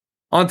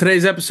On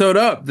today's episode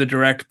of the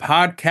Direct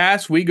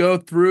Podcast, we go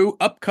through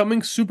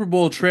upcoming Super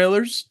Bowl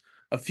trailers,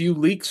 a few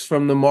leaks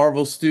from the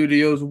Marvel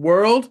Studios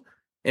world,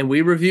 and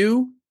we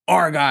review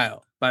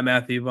Argylle by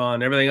Matthew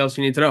Vaughn. Everything else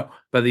you need to know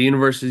about the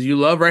universes you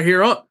love right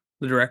here on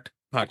the Direct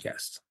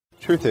Podcast.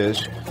 Truth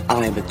is,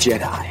 I am a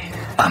Jedi.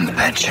 I'm the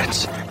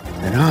vengeance.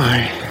 and I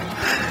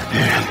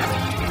am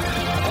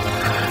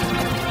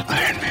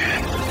Iron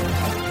Man.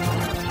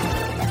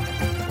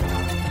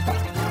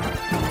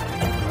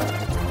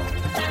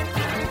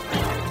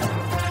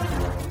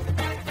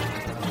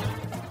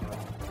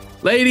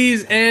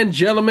 Ladies and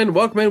gentlemen,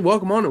 welcome in,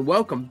 welcome on, and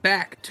welcome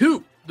back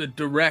to the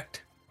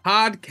Direct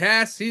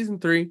Podcast, Season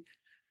 3,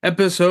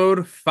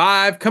 Episode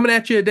 5, coming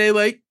at you a day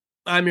late.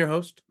 I'm your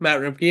host, Matt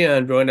Rimke, and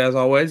I'm joined, as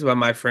always, by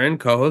my friend,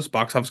 co-host,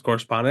 box office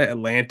correspondent,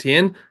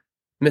 Atlantean,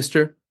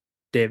 Mr.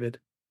 David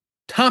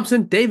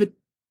Thompson. David,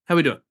 how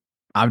we doing?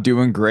 I'm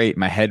doing great.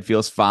 My head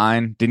feels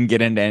fine. Didn't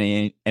get into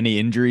any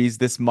injuries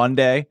this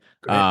Monday.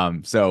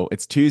 So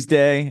it's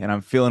Tuesday, and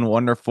I'm feeling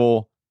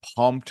wonderful.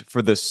 Pumped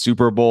for the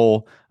Super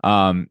Bowl.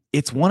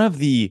 It's one of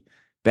the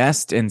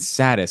best and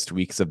saddest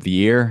weeks of the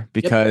year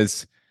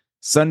because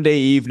Sunday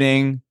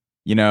evening,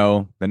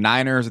 the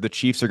Niners or the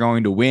Chiefs are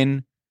going to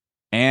win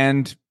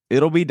and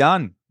it'll be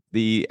done.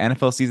 The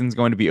NFL season is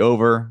going to be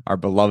over. Our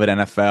beloved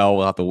NFL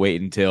will have to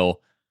wait until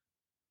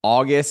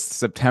August,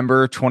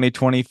 September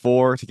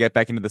 2024 to get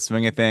back into the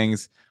swing of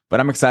things.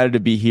 But I'm excited to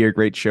be here.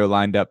 Great show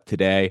lined up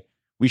today.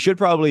 We should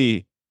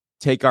probably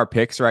take our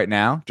picks right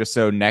now, just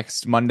so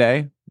next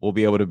Monday we'll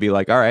be able to be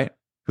like, all right,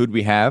 who'd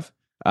we have?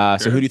 So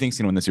who do you think's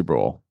going to win the Super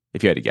Bowl,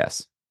 if you had to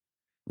guess?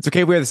 It's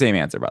okay if we have the same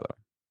answer, by the way.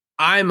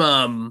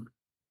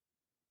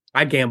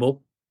 I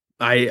gamble.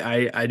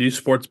 I do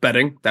sports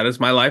betting. That is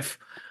my life.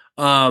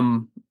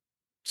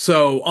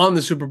 So on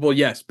the Super Bowl,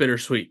 yes,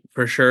 bittersweet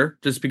for sure.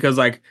 Just because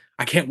I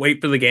can't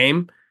wait for the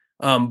game.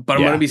 But I'm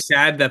going to be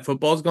sad that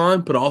football's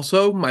gone, but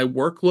also my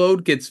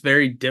workload gets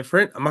very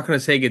different. I'm not going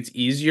to say it gets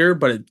easier,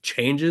 but it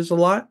changes a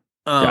lot.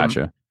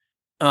 Gotcha.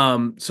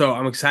 So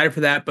I'm excited for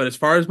that. But as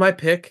far as my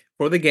pick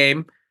for the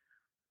game,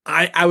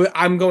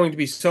 I'm going to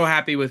be so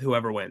happy with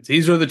whoever wins.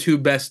 These are the two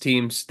best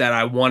teams that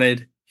I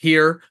wanted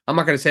here. I'm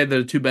not going to say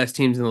they're the two best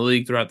teams in the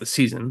league throughout the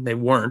season. They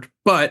weren't.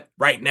 But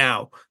right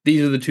now,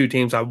 these are the two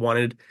teams I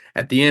wanted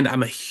at the end.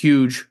 I'm a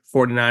huge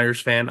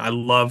 49ers fan. I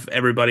love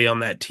everybody on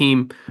that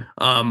team.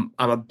 I'm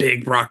a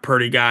big Brock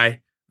Purdy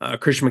guy.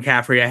 Christian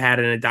McCaffrey I had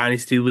in a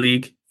dynasty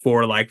league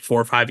for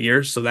 4 or 5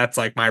 years. So that's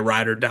my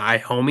ride or die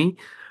homie.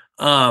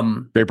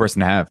 Great person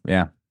to have.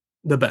 Yeah.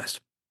 The best.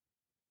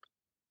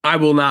 I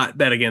will not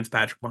bet against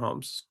Patrick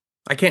Mahomes.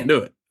 I can't do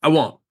it. I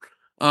won't.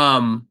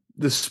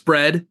 The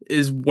spread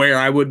is where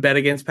I would bet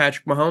against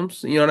Patrick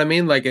Mahomes. You know what I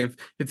mean?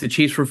 If the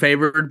Chiefs were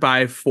favored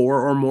by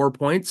 4 or more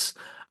points,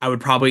 I would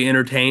probably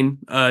entertain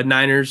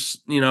Niners,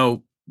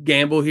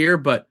 gamble here.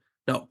 But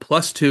no,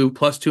 +2,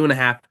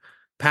 +2.5.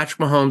 Patrick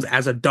Mahomes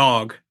as a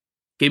dog.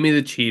 Give me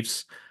the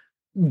Chiefs.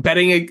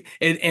 Betting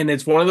and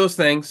it's one of those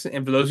things.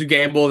 And for those who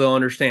gamble, they'll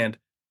understand.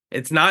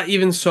 It's not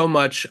even so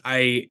much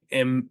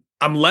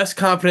I'm less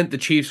confident the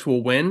Chiefs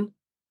will win.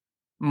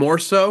 More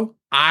so,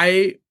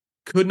 I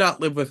could not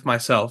live with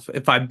myself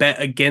if I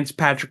bet against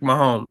Patrick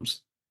Mahomes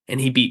and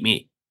he beat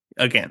me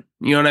again.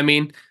 You know what I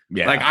mean?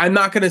 Yeah. I'm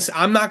not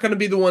gonna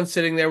be the one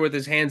sitting there with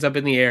his hands up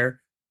in the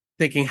air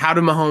thinking, how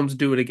did Mahomes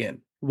do it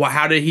again?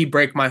 How did he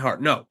break my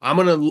heart? No, I'm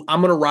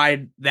gonna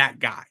ride that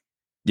guy.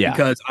 Yeah.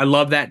 Because I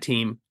love that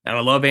team and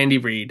I love Andy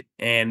Reid.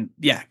 And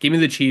yeah, give me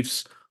the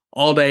Chiefs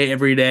all day,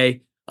 every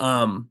day.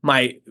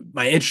 My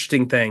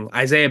interesting thing,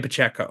 Isaiah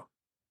Pacheco.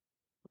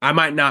 I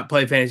might not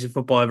play fantasy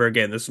football ever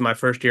again. This is my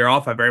first year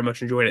off. I very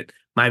much enjoyed it.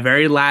 My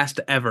very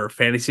last ever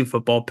fantasy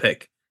football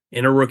pick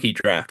in a rookie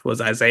draft was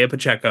Isaiah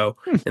Pacheco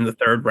in the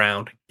 3rd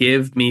round.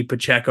 Give me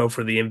Pacheco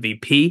for the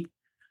MVP.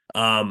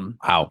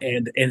 Wow.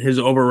 And his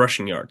over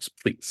rushing yards,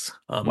 please.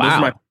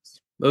 Wow.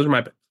 Those are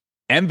my picks.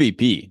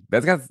 MVP.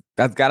 That's got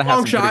to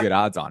have some pretty good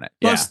odds on it.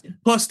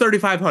 Plus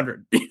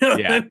 3,500. You know what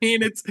Yeah. I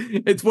mean?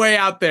 It's way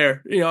out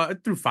there. I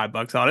threw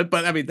 $5 on it,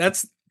 but I mean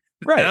that's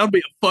Right. That'll be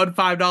a fun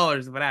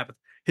 $5 if it happens.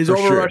 His For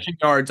over sure. rushing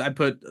yards, I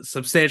put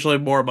substantially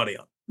more money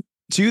on.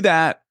 To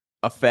that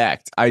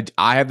effect, I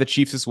have the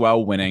Chiefs as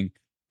well winning.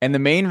 And the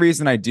main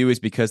reason I do is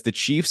because the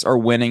Chiefs are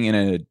winning in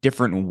a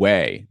different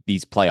way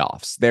these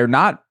playoffs. They're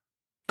not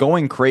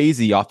going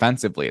crazy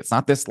offensively. It's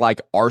not this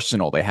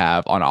arsenal they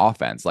have on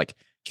offense.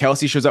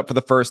 Kelsey shows up for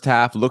the first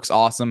half, looks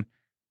awesome.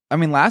 I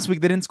mean, last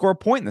week they didn't score a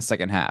point in the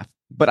second half,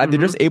 but they're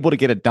just able to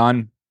get it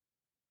done.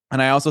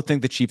 And I also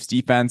think the Chiefs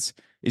defense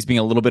is being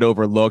a little bit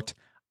overlooked.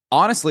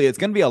 Honestly, it's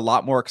going to be a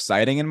lot more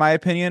exciting, in my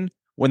opinion,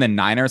 when the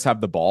Niners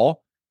have the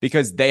ball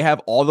because they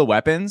have all the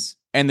weapons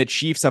and the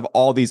Chiefs have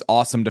all these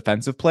awesome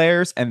defensive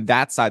players. And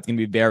that side's going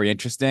to be very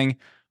interesting.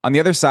 On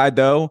the other side,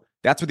 though,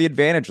 that's where the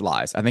advantage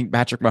lies. I think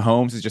Patrick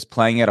Mahomes is just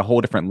playing at a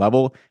whole different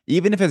level.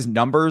 Even if his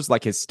numbers,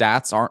 his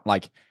stats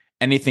aren't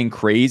anything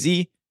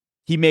crazy,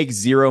 he makes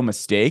 0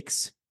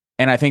 mistakes.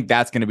 And I think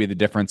that's going to be the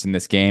difference in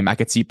this game. I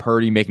could see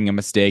Purdy making a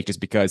mistake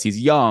just because he's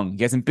young.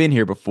 He hasn't been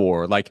here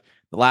before.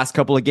 The last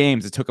couple of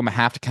games, it took him a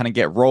half to kind of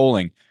get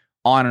rolling.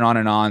 on and on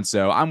and on.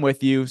 So I'm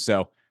with you.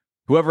 So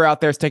whoever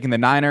out there is taking the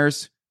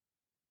Niners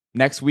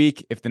next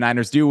week, if the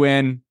Niners do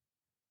win,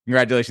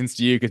 congratulations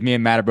to you, because me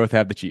and Matt both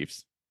have the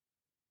Chiefs.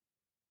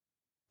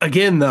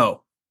 Again,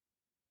 though,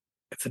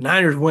 if the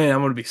Niners win, I'm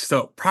going to be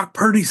stoked. Brock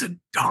Purdy's a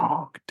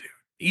dog, dude.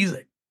 He's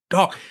a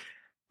dog.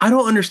 I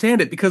don't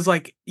understand it because,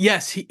 like,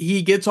 yes,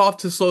 he gets off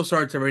to slow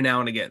starts every now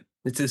and again.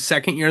 It's his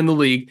second year in the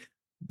league.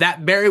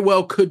 That very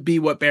well could be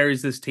what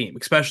buries this team,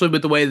 especially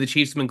with the way the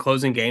Chiefs have been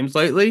closing games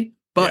lately.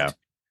 But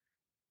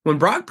when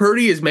Brock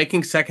Purdy is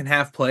making second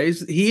half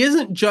plays, he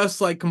isn't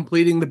just like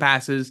completing the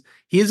passes.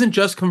 He isn't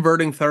just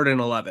converting 3rd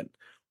and 11.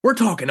 We're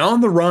talking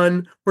on the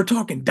run. We're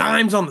talking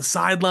dimes on the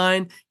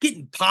sideline,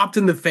 getting popped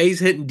in the face,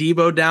 hitting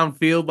Debo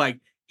downfield. Like,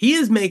 he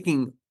is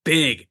making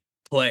big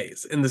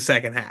plays in the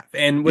second half.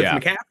 And with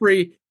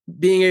McCaffrey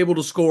being able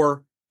to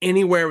score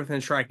anywhere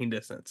within striking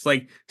distance,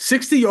 like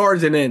 60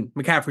 yards and in,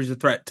 McCaffrey's a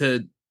threat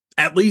to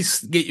at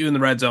least get you in the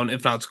red zone,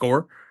 if not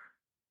score.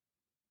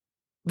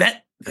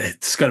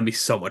 It's going to be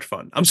so much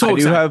fun. I'm so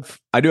excited.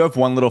 I do have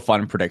one little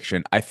fun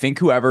prediction. I think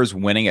whoever's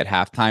winning at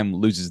halftime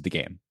loses the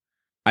game.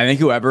 I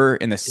think whoever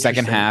in the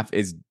second half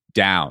is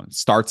down,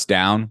 starts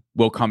down,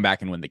 will come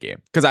back and win the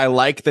game. Because I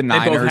like the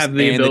Niners both have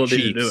the and ability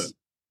the Chiefs. to do it.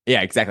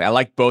 Yeah, exactly. I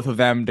like both of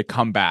them to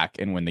come back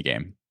and win the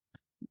game.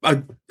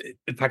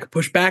 If I could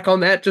push back on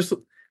that, just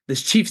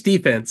this Chiefs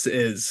defense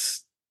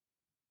is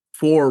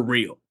for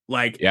real.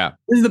 Like, this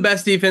is the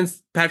best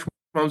defense Patrick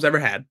Mahomes ever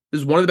had.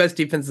 This is one of the best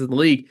defenses in the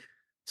league.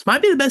 This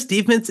might be the best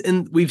defense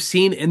we've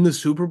seen in the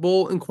Super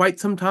Bowl in quite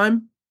some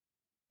time.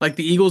 Like,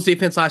 the Eagles'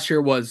 defense last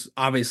year was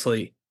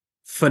obviously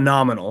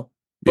phenomenal,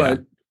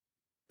 but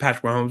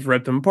Patrick Mahomes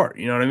ripped them apart.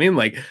 You know what I mean?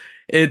 Like,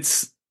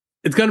 it's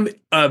going to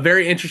be a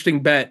very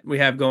interesting bet we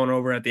have going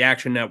over at the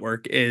Action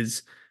Network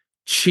is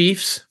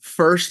Chiefs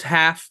first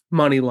half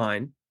money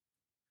line,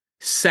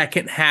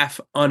 second half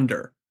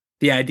under.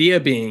 The idea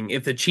being,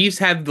 if the Chiefs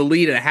have the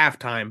lead at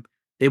halftime,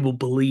 they will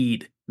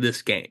bleed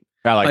this game.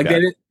 I like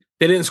that.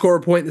 They didn't score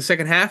a point in the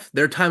second half.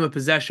 Their time of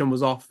possession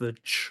was off the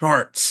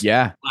charts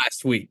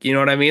last week. You know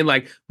what I mean?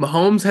 Like,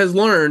 Mahomes has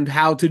learned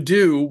how to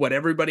do what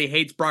everybody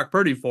hates Brock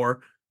Purdy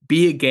for.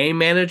 Be a game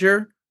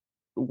manager,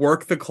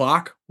 work the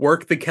clock,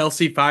 work the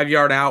Kelsey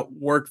 5-yard out,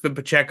 work the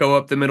Pacheco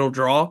up the middle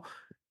draw.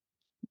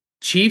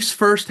 Chiefs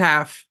first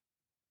half,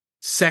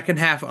 second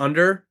half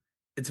under.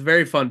 It's a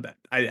very fun bet.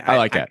 I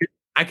like that.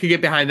 I could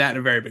get behind that in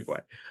a very big way.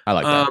 I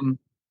like that.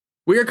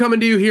 We are coming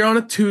to you here on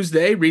a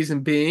Tuesday. Reason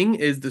being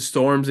is the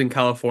storms in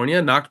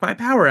California knocked my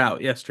power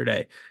out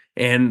yesterday.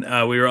 And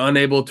we were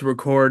unable to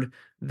record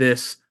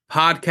this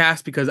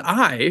podcast because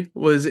I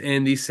was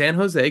in the San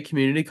Jose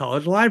Community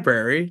College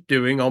Library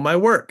doing all my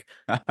work.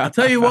 I'll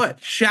tell you what,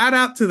 shout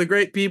out to the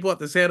great people at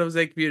the San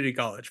Jose Community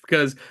College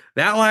because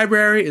that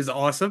library is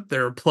awesome.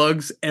 There are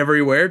plugs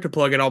everywhere to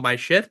plug in all my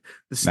shit.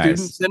 The student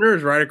center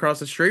is right across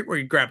the street where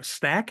you grab a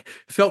snack.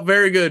 Felt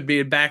very good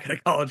being back at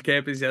a college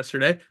campus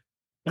yesterday.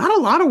 Got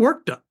a lot of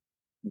work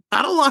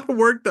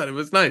done. It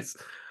was nice.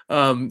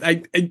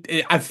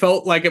 I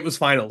felt like it was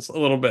finals a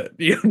little bit,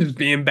 just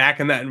being back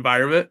in that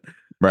environment.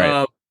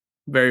 Right.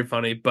 Very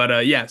funny. But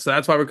so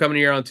that's why we're coming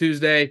here on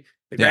Tuesday.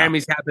 The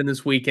Grammys happened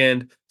this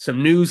weekend.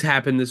 Some news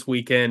happened this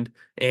weekend.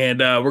 And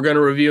we're going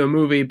to review a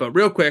movie. But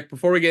real quick,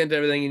 before we get into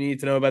everything you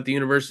need to know about the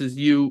universes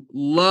you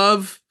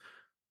love,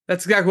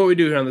 that's exactly what we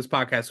do here on this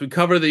podcast. We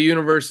cover the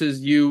universes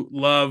you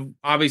love.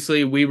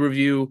 Obviously, we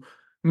review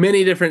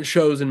many different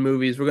shows and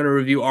movies. We're going to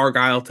review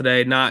Argylle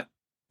today, not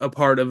a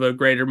part of a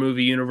greater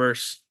movie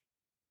universe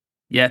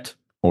yet.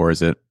 Or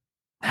is it?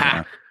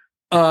 Ha.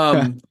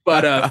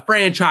 But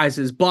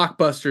franchises,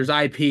 blockbusters,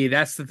 IP,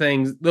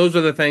 those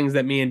are the things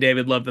that me and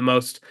David love the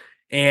most.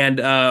 And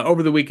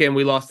over the weekend,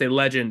 we lost a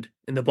legend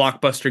in the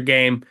blockbuster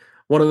game.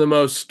 One of the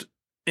most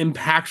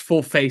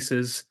impactful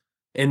faces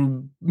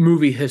in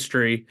movie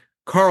history,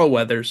 Carl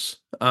Weathers,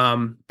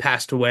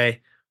 passed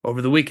away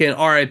over the weekend.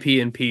 RIP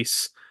in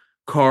peace.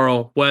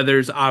 Carl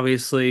Weathers,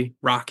 obviously,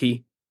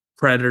 Rocky,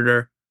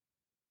 Predator,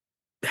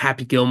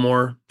 Happy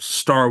Gilmore,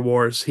 Star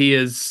Wars. He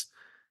is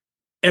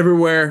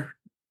everywhere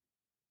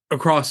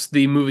across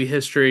the movie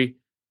history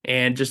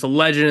and just a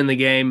legend in the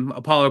game.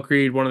 Apollo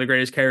Creed, one of the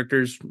greatest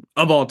characters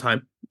of all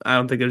time. I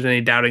don't think there's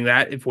any doubting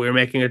that. If we were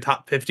making a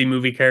top 50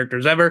 movie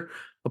characters ever,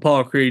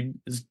 Apollo Creed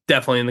is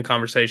definitely in the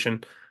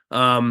conversation.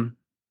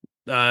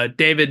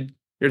 David,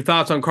 your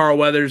thoughts on Carl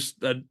Weathers,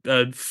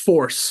 a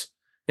force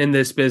in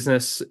this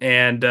business,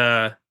 and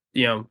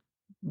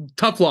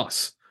tough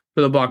loss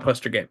for the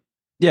blockbuster game.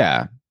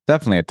 Yeah,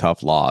 definitely a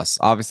tough loss.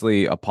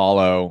 Obviously,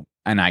 Apollo,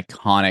 an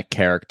iconic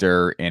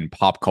character in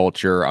pop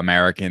culture,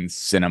 American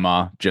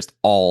cinema, just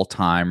all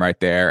time right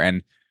there.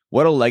 And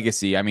what a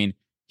legacy. I mean,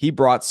 he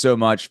brought so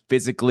much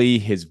physically.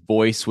 His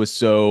voice was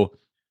so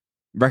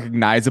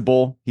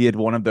recognizable. He had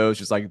one of those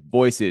just like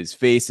voices,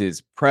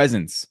 faces,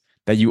 presence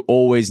that you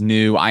always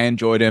knew. I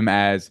enjoyed him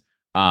as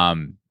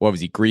what was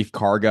he? Grief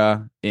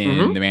Karga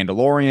in The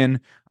Mandalorian.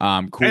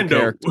 Cool Mando.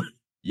 Character.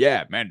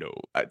 Yeah, Mando.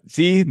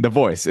 See the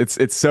voice.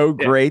 It's so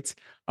great.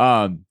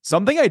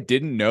 Something I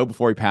didn't know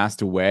before he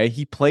passed away.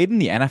 He played in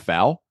the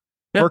NFL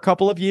for a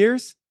couple of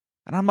years.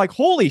 And I'm like,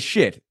 holy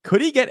shit,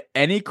 could he get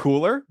any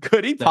cooler?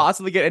 Could he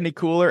possibly get any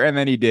cooler? And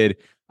then he did.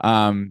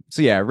 So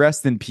yeah,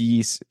 rest in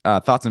peace.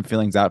 Thoughts and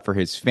feelings out for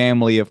his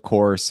family, of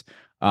course.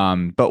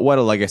 But what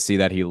a legacy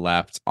that he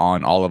left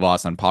on all of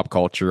us, on pop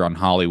culture, on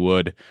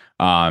Hollywood.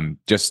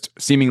 Just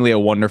seemingly a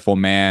wonderful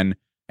man,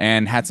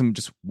 and had some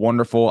just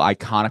wonderful,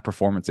 iconic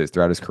performances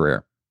throughout his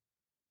career.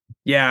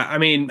 Yeah, I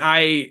mean,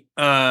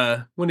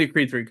 when did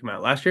Creed 3 come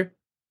out? Last year?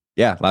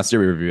 Yeah, last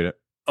year we reviewed it.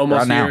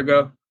 Almost a year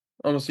ago.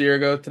 Almost a year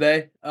ago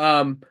today.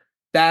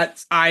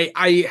 That's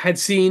I had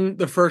seen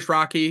the first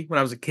Rocky when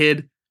I was a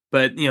kid,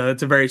 but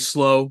it's a very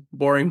slow,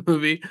 boring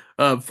movie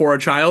for a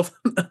child.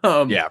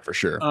 Yeah, for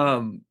sure.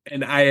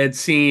 And I had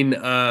seen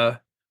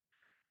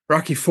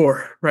Rocky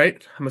 4,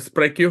 right? I must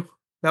break you.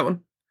 That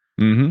one?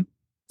 Mm-hmm. Is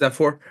that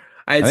 4?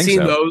 I had think seen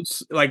so.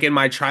 those like in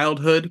my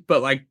childhood,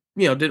 but like,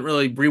 didn't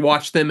really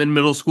rewatch them in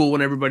middle school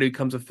when everybody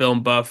becomes a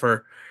film buff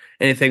or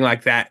anything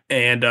like that.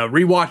 And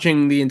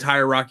rewatching the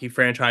entire Rocky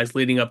franchise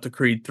leading up to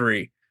Creed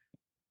 3.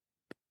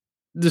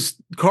 This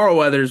Carl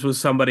Weathers was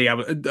somebody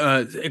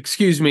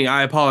excuse me,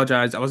 I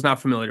apologize. I was not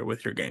familiar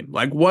with your game.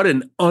 Like, what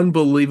an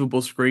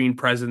unbelievable screen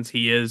presence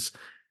he is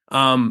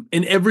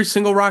in every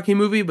single Rocky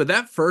movie. But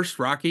that first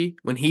Rocky,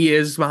 when he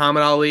is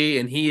Muhammad Ali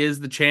and he is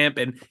the champ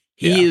and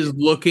he is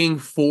looking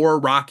for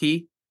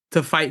Rocky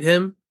to fight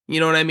him. You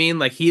know what I mean?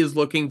 Like, he is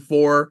looking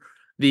for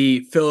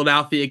the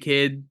Philadelphia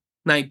Kid,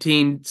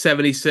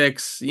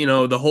 1976,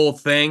 the whole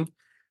thing.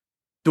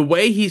 The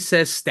way he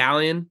says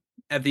stallion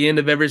at the end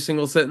of every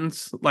single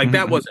sentence, like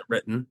that wasn't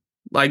written.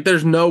 Like,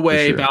 there's no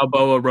way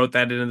Balboa wrote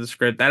that into the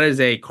script. That is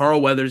a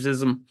Carl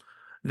Weathersism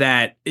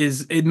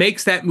it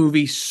makes that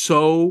movie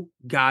so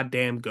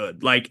goddamn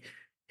good. Like,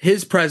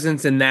 his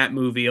presence in that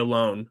movie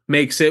alone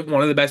makes it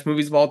one of the best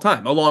movies of all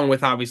time, along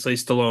with obviously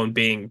Stallone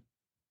being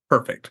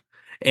perfect.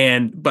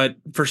 But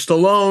for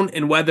Stallone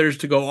and Weathers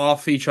to go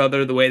off each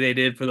other the way they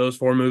did for those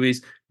 4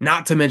 movies,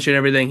 not to mention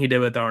everything he did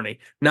with Arnie,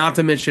 not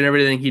to mention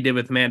everything he did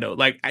with Mando.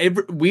 Like,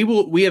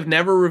 we have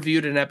never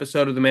reviewed an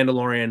episode of The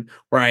Mandalorian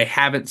where I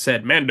haven't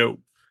said Mando,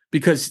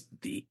 because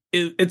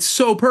it's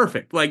so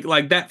perfect.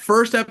 Like that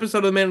first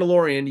episode of The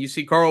Mandalorian, you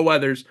see Carl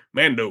Weathers,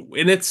 Mando,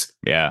 and it's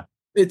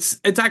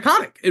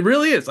iconic. It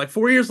really is. Like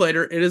 4 years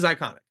later, it is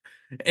iconic,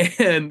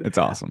 and it's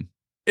awesome.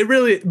 It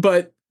really,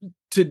 but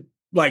to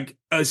like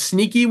a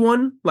sneaky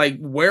one, like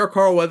where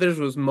Carl Weathers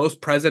was most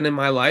present in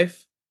my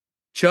life,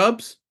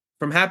 Chubbs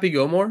from Happy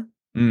Gilmore.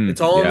 It's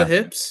all on the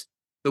hips,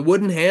 the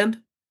wooden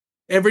hand,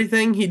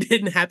 everything he did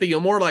in Happy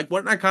Gilmore. Like,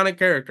 what an iconic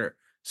character.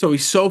 So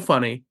he's so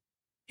funny.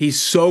 He's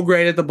so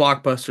great at the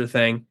blockbuster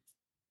thing.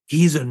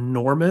 He's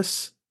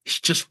enormous. He's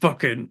just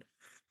fucking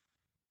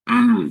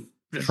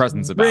just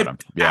presence about him.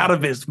 Out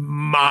of his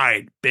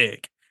mind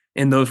big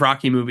in those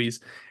Rocky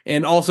movies.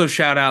 And also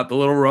shout out the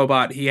little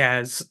robot he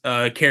has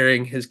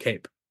carrying his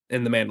cape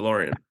in The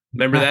Mandalorian.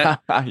 Remember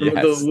that?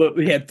 Yes.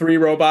 He had 3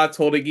 robots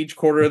holding each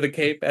quarter of the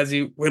cape as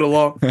he went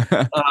along.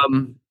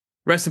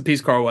 Rest in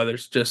peace, Carl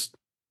Weathers. Just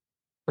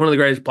one of the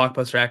greatest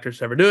blockbuster actors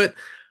to ever do it.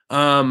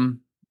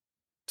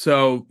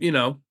 So,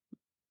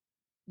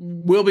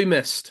 will be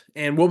missed,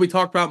 and will be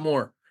talked about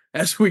more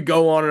as we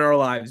go on in our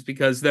lives,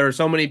 because there are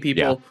so many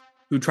people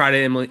who try to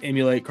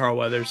emulate Carl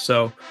Weathers.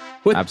 So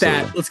with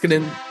that, let's get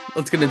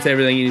into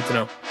everything you need to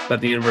know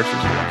about the Universe's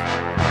universe.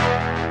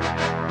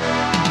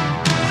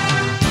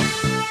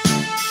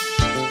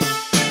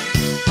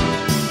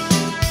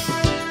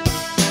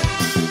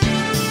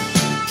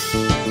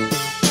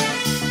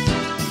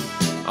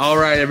 All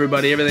right,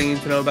 everybody, everything you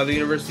need to know about the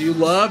universe you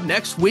love.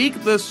 Next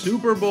week, the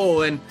Super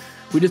Bowl, and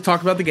we just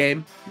talked about the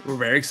game. We're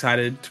very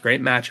excited. It's a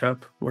great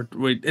matchup.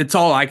 It's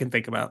all I can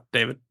think about,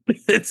 David.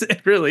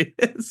 It really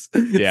is.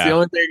 It's the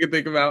only thing I can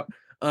think about.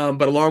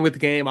 But along with the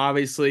game,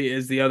 obviously,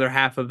 is the other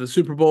half of the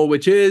Super Bowl,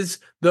 which is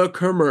the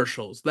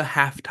commercials, the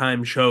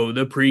halftime show,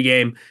 the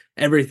pregame,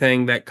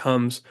 everything that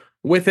comes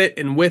with it.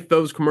 And with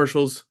those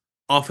commercials,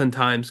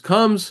 oftentimes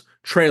comes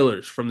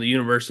trailers from the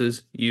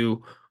universes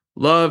you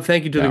love.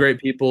 Thank you to the great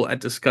people at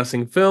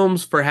Discussing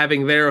Films for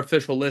having their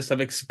official list of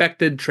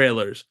expected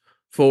trailers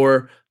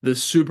for the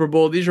Super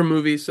Bowl. These are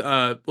movies.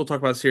 We'll talk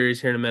about series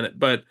here in a minute,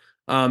 but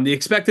the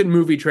expected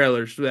movie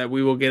trailers that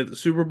we will get at the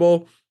Super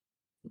Bowl,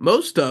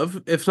 most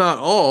of, if not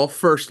all,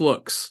 first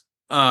looks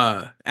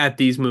at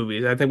these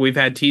movies. I think we've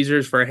had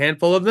teasers for a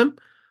handful of them,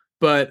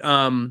 but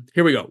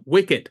here we go.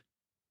 Wicked,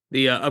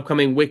 the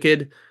upcoming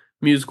Wicked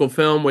musical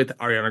film with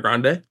Ariana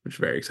Grande, which is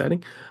very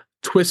exciting.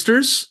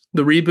 Twisters,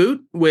 the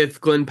reboot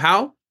with Glenn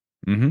Powell.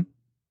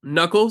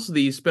 Knuckles,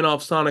 the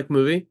spin-off Sonic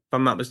movie, if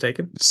I'm not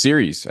mistaken.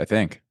 Series, I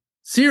think.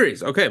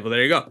 Series. Okay, well,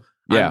 there you go.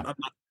 Yeah.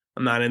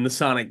 I'm not in the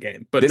Sonic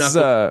game, but this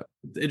Knuckles,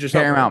 is a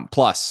Paramount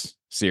Plus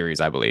series,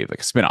 I believe,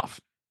 like a spinoff.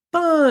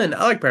 Fun.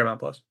 I like Paramount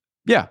Plus.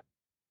 Yeah.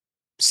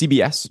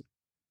 CBS.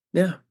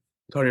 Yeah.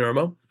 Tony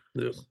Romo.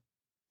 Ugh.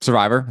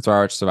 Survivor. That's why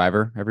I watch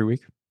Survivor every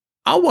week.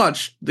 I'll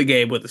watch the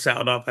game with the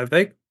sound off, I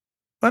think.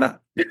 Why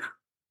not?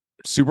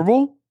 Super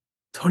Bowl?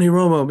 Tony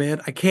Romo, man.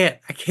 I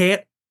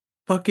can't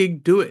fucking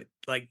do it.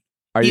 Like,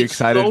 are you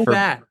excited so for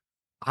bad.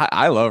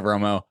 I love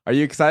Romo. Are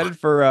you excited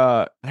for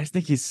I just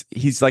think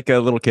he's like a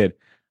little kid.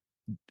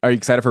 Are you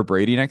excited for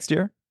Brady next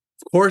year?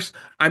 Of course,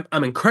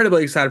 I'm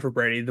incredibly excited for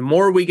Brady. The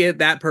more we get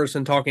that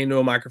person talking into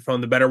a microphone,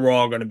 the better we're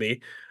all going to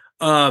be.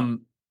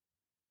 Um,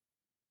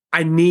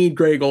 I need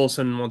Greg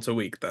Olson once a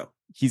week though.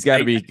 He's got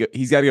to I, be.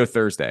 He's got to go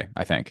Thursday.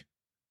 I think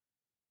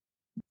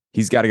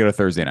he's got to go to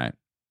Thursday night.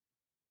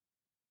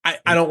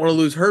 I don't want to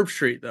lose Herb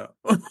Street though.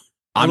 I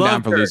I'm love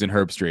down for Herb. losing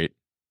Herb Street.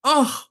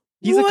 Oh,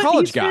 He's a what?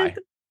 college guy.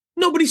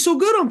 Nobody's so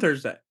good on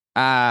Thursday.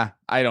 I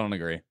don't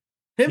agree.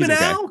 Him He's and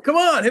okay. Al, come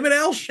on, him and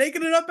Al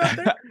shaking it up out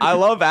there. I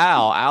love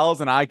Al.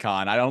 Al's an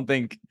icon. I don't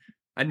think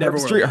I never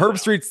Herb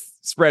Street's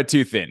spread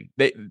too thin.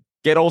 They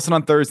get Olsen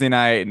on Thursday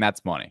night, and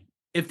that's money.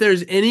 If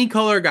there's any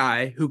color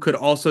guy who could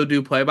also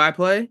do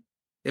play-by-play,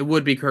 it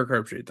would be Kirk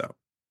Herbstreit, though.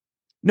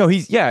 No,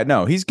 he's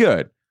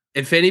good.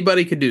 If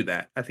anybody could do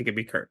that, I think it'd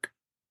be Kirk.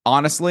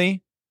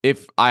 Honestly,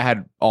 if I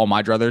had all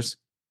my druthers,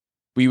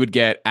 we would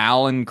get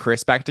Al and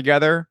Chris back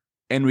together,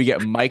 and we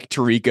get Mike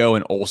Tirico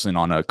and Olsen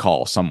on a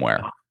call somewhere.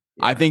 Yeah.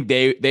 I think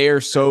they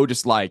are so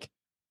just like,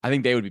 I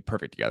think they would be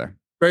perfect together.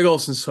 Greg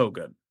Olson's so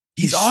good.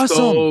 He's awesome.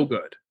 So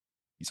good.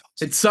 He's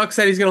awesome. It sucks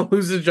that he's going to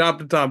lose his job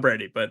to Tom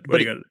Brady, but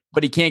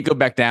he can't go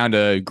back down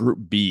to Group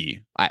B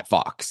at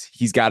Fox.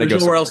 He's got to go.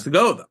 There's nowhere else to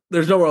go, though.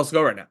 There's nowhere else to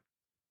go right now.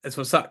 That's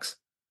what sucks.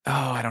 Oh,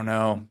 I don't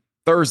know.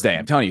 Thursday.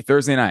 I'm telling you,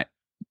 Thursday night.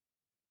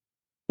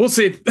 We'll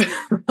see.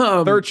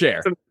 Third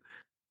chair.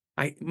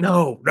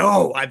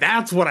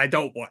 That's what I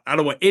don't want. I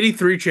don't want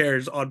 83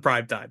 chairs on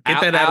prime time. Get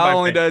that out of my face.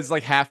 Only does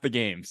like half the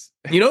games.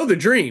 The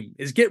dream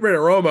is get rid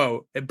of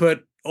Romo and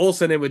put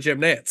Olsen in with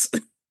Jim Nantz.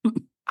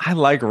 I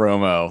like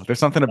Romo. There's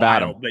something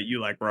about him. That you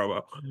like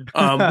Romo.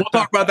 We'll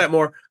talk about that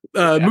more.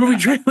 Movie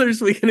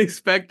trailers we can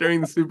expect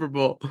during the Super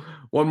Bowl.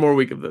 One more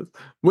week of this.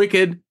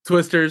 Wicked,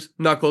 Twisters,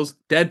 Knuckles,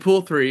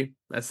 Deadpool 3.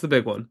 That's the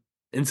big one.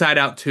 Inside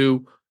Out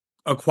 2.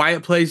 A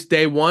Quiet Place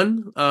Day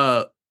 1.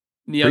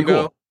 Nyong'o,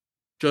 cool.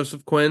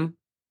 Joseph Quinn,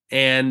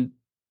 and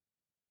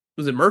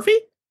was it Murphy?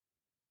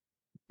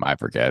 I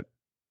forget.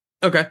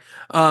 Okay.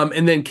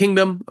 And then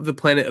Kingdom of the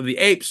Planet of the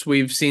Apes.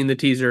 We've seen the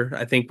teaser.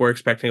 I think we're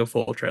expecting a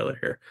full trailer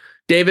here.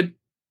 David,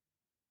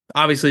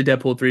 obviously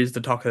Deadpool 3 is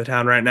the talk of the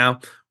town right now.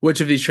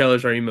 Which of these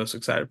trailers are you most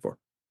excited for?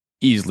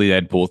 Easily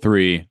Deadpool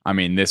 3. I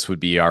mean, this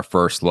would be our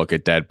first look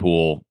at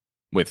Deadpool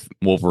with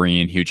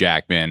Wolverine, Hugh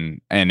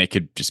Jackman, and it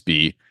could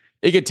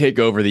take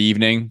over the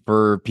evening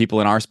for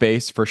people in our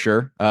space for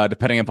sure,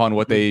 depending upon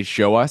what they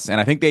show us.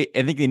 And I think they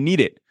need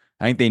it.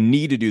 I think they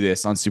need to do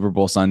this on Super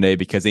Bowl Sunday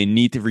because they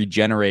need to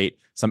regenerate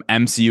some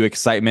MCU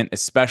excitement,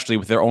 especially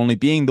with there only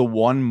being the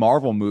one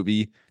Marvel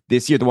movie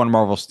this year, the one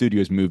Marvel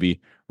Studios movie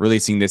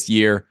releasing this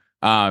year.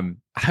 I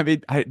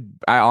mean, I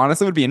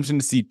honestly would be interested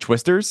to see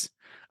Twisters,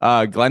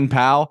 Glenn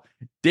Powell,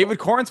 David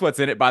Cornsweet's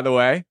in it, by the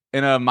way,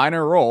 in a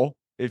minor role.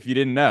 If you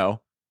didn't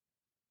know,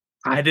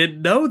 I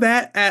didn't know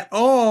that at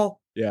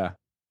all. Yeah,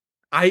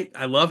 I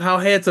love how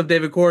handsome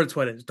David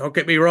Cornsweet is. Don't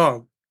get me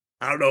wrong.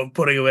 I don't know if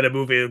putting him in a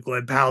movie with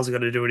Glenn Powell's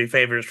going to do any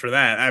favors for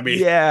that. I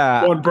mean,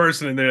 one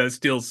person in there that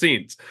steals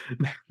scenes.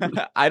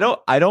 I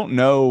don't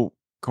know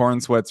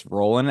Cornsweet's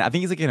role in it. I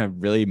think he's like in a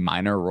really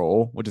minor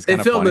role, which is kind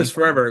of funny. They filmed this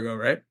forever ago,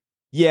 right?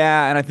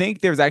 Yeah, and I think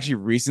there's actually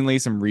recently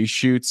some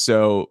reshoots.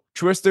 So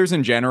Twisters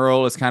in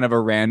general is kind of a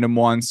random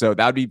one. So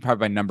that would be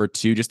probably my number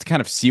 2, just to kind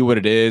of see what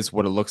it is,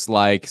 what it looks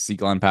like, see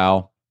Glenn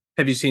Powell.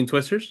 Have you seen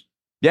Twisters?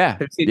 Yeah.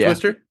 Have you seen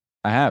Twister?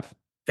 I have.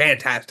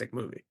 Fantastic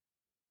movie.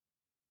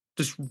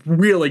 Just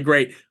really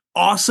great.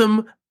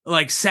 Awesome,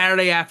 like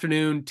Saturday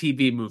afternoon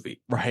TV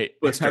movie. Right.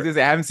 I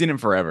haven't seen him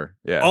forever.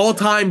 Yeah.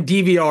 All-time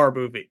DVR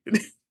movie.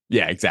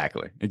 Yeah,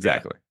 exactly.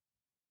 Yeah.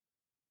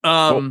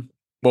 What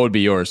would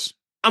be yours?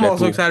 I'm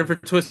also excited for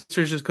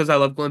Twisters just because I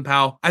love Glenn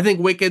Powell. I think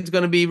Wicked's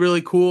going to be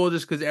really cool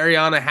just because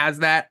Ariana has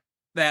that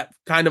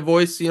kind of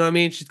voice. You know what I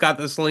mean? She's got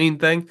the Celine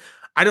thing.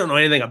 I don't know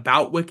anything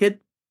about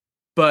Wicked,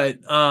 but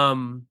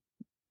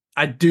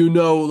I do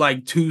know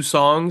like 2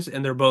 songs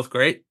and they're both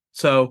great.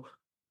 So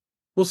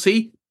we'll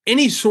see.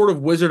 Any sort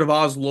of Wizard of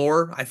Oz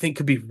lore, I think,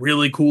 could be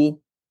really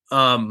cool.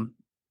 In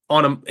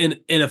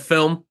a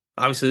film.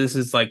 Obviously, this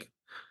is like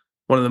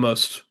one of the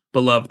most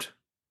beloved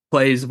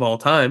plays of all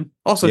time.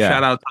 Also,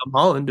 shout out Tom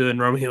Holland doing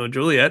Romeo and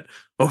Juliet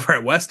over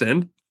at West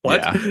End.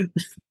 What? Yeah.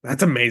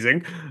 That's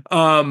amazing.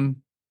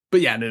 But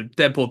yeah, no,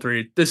 Deadpool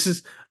 3. This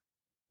is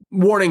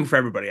warning for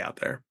everybody out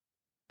there.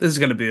 This is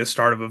going to be the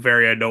start of a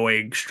very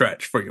annoying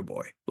stretch for your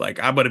boy. Like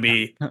I'm going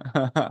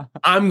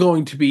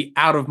to be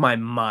out of my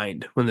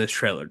mind when this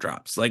trailer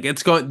drops. Like I've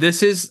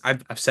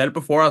said it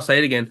before. I'll say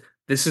it again.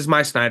 This is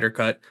my Snyder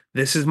cut.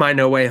 This is my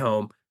No Way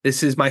Home.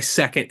 This is my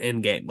second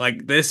Endgame.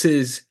 Like this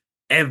is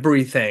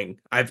everything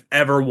I've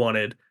ever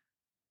wanted.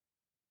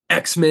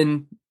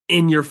 X-Men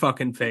in your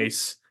fucking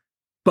face,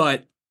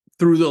 but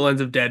through the lens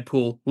of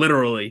Deadpool,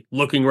 literally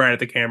looking right at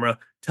the camera,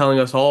 telling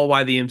us all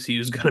why the MCU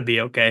is going to be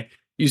okay.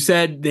 You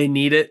said they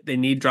need it. They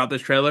need to drop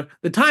this trailer.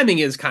 The timing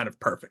is kind of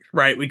perfect,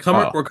 right? We're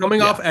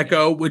coming off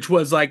Echo, which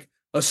was like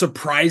a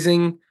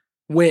surprising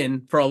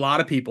win for a lot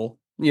of people.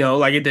 You know,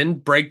 like it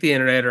didn't break the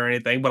internet or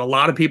anything, but a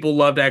lot of people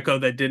loved Echo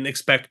that didn't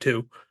expect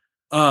to.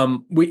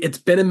 It's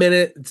been a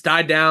minute. It's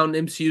died down.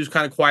 MCU's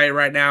kind of quiet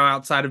right now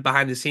outside of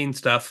behind the scenes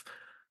stuff.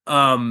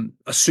 A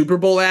Super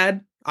Bowl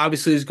ad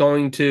obviously it's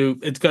going to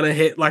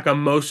hit like a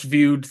most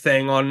viewed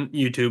thing on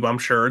YouTube. I'm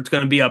sure it's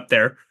going to be up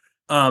there.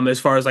 As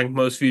far as like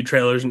most viewed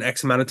trailers in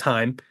X amount of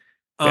time.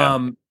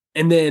 Yeah.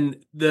 And then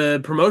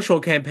the promotional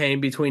campaign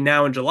between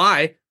now and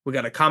July, we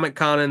got a Comic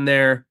Con in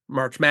there.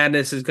 March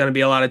Madness is going to be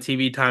a lot of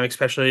TV time,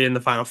 especially in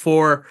the Final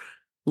Four.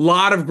 A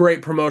lot of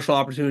great promotional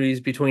opportunities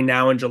between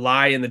now and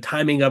July, and the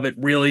timing of it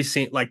really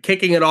seems like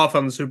kicking it off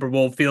on the Super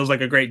Bowl feels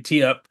like a great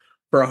tee up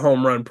for a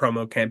home run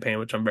promo campaign,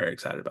 which I'm very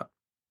excited about.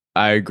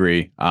 I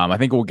agree. I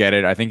think we'll get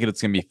it. I think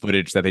it's going to be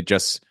footage that they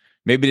just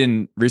maybe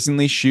didn't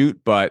recently shoot,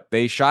 but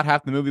they shot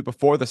half the movie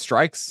before the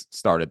strikes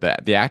started,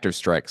 the actors'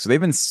 strike. So they've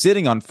been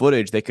sitting on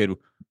footage they could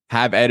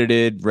have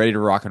edited, ready to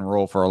rock and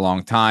roll for a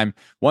long time.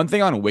 One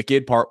thing on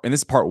Wicked and this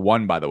is part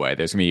one, by the way.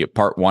 There's going to be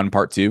part one,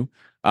 part two.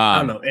 I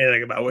don't know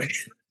anything about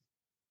Wicked.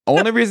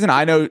 Only reason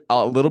I know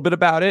a little bit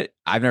about it,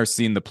 I've never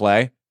seen the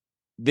play.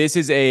 This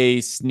is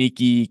a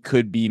sneaky,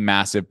 could be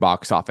massive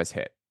box office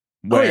hit.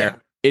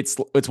 Where it's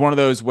one of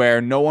those where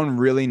no one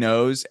really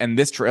knows, and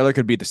this trailer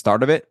could be the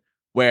start of it.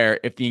 Where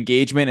if the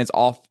engagement is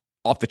off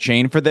the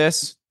chain for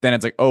this, then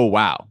it's like, oh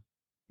wow,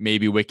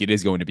 maybe Wicked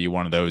is going to be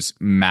one of those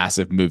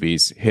massive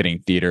movies hitting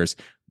theaters.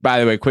 By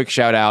the way, quick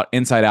shout out,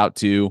 Inside Out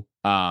 2.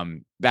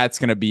 That's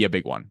going to be a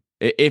big one.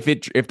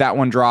 If that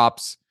one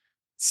drops,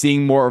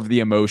 seeing more of the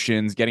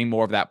emotions, getting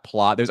more of that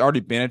plot. There's already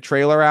been a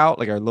trailer out,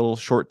 like a little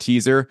short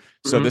teaser.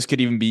 So this could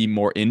even be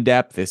more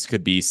in-depth. This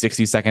could be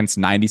 60 seconds,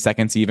 90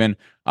 seconds even.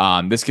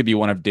 This could be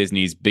one of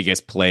Disney's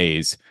biggest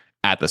plays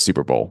at the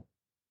Super Bowl.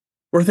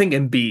 We're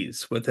thinking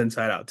B's with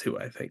Inside Out 2,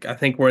 I think. I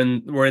think we're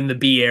in the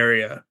B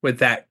area with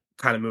that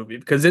kind of movie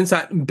because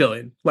Inside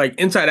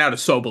Out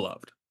is so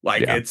beloved.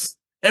 Like it's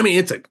an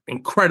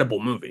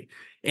incredible movie.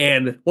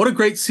 And what a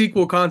great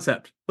sequel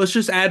concept. Let's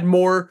just add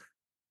more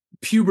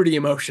puberty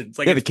emotions.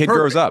 Like the kid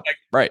grows up. Like,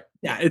 right.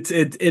 Yeah, it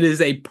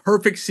is a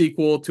perfect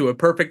sequel to a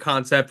perfect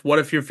concept. What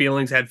if your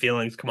feelings had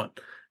feelings? Come on.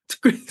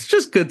 It's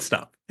just good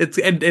stuff.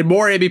 And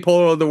more Amy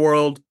Poehler of the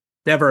world,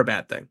 never a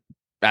bad thing.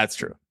 That's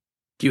true.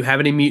 Do you have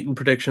any mutant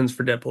predictions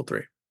for Deadpool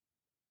 3?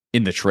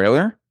 In the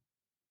trailer?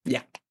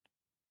 Yeah.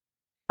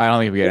 I don't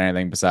think we get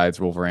anything besides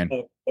Wolverine.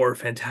 Or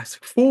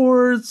Fantastic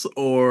Fours,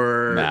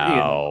 or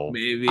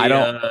maybe I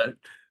don't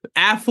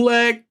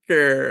Affleck,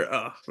 or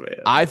oh man.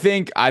 I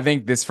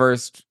think this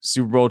first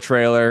Super Bowl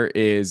trailer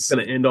is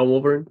gonna end on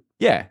Wolverine.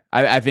 Yeah,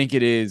 I think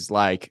it is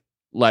like,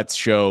 let's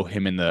show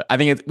him in the. I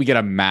think we get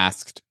a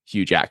masked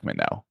Hugh Jackman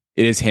though.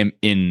 It is him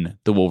in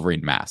the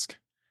Wolverine mask,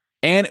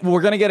 and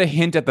we're gonna get a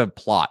hint at the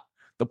plot.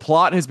 The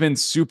plot has been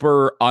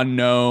super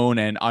unknown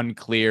and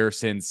unclear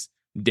since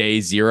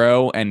day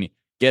zero, and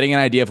getting an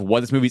idea of what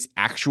this movie's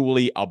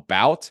actually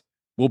about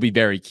will be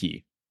very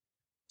key.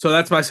 So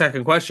that's my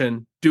second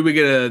question. Do we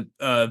get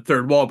a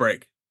third wall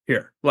break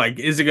here? Like,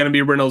 is it going to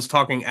be Reynolds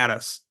talking at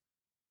us?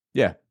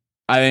 Yeah,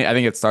 I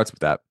think it starts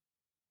with that.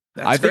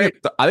 I think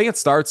it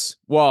starts.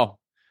 Well,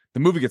 the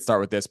movie could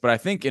start with this, but I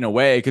think in a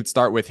way it could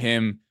start with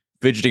him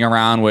fidgeting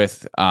around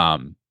with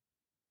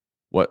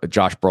what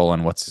Josh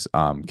Brolin, what's his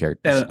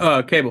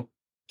character?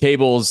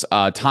 Cable's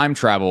time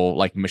travel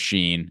like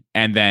machine,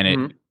 and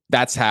then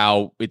that's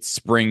how it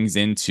springs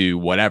into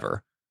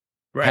whatever.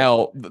 Right.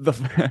 Hell,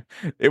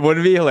 it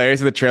wouldn't be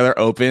hilarious if the trailer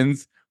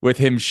opens with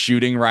him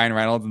shooting Ryan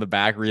Reynolds in the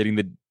back, reading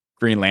the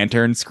Green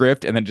Lantern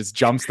script, and then just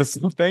jumps to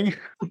something.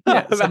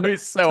 Yeah, that'd be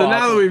so awesome.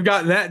 Now that we've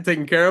gotten that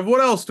taken care of,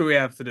 what else do we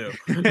have to do?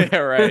 Yeah,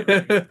 right.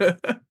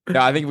 No,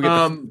 I think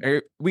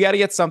we got to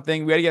get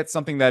something. We got to get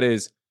something that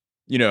is,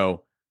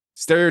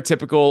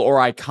 stereotypical or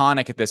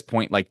iconic at this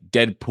point, like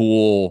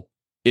Deadpool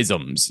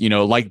isms.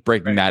 Like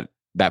breaking that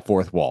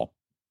fourth wall.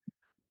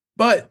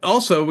 But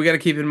also, we got to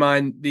keep in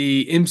mind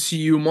the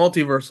MCU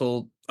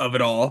multiversal of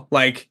it all.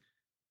 Like,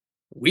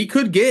 we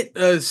could get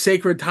a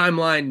sacred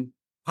timeline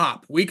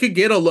pop. We could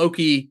get a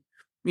Loki,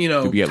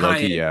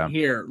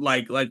 here.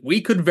 Like we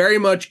could very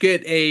much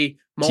get a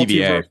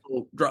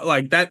multiversal,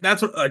 like that.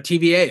 That's what a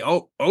TVA.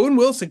 Oh, Owen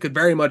Wilson could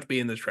very much be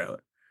in this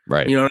trailer.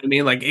 Right. You know what I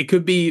mean? Like, it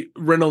could be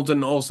Reynolds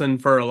and Olsen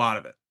for a lot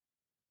of it.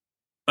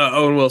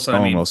 Owen Wilson. For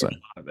a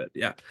lot of it.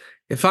 Yeah.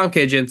 If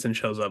Famke Jensen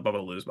shows up, I'm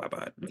gonna lose my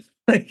mind.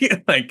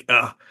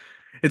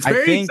 It's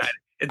very exciting.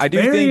 It's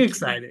very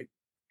exciting.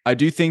 I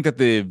do think that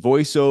the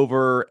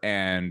voiceover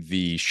and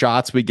the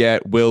shots we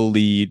get will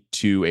lead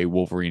to a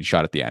Wolverine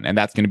shot at the end, and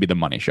that's going to be the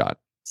money shot.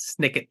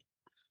 Snicket.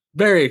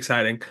 Very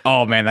exciting.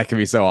 Oh man, that could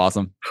be so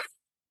awesome.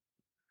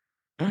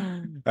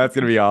 That's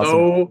going to be awesome.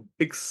 So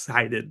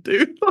excited,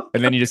 dude.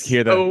 And then you just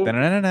hear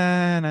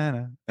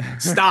the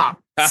Stop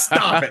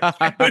it.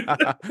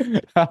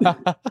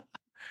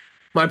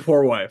 My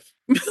poor wife.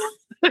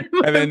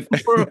 And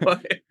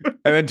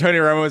then Tony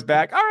Romo's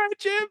back. All right,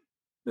 Jim.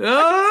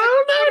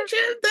 Oh no,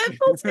 Jim.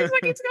 That seems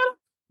like he's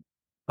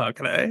got.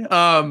 Okay.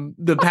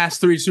 The past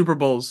 3 Super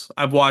Bowls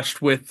I've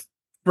watched with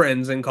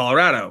friends in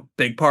Colorado,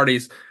 big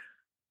parties.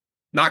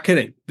 Not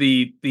kidding.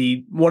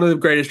 The one of the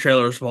greatest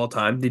trailers of all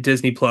time, the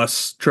Disney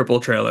Plus triple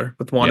trailer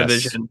with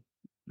WandaVision,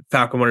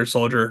 Falcon Winter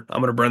Soldier. I'm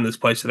gonna burn this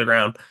place to the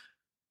ground.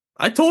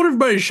 I told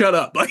everybody to shut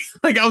up.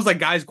 Like I was like,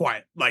 guys,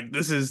 quiet. Like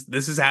this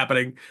is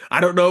happening. I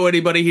don't know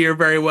anybody here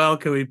very well.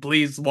 Can we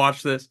please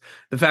watch this?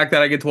 The fact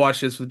that I get to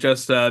watch this with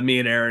just me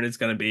and Aaron is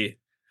gonna be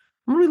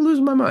I'm gonna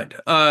lose my mind.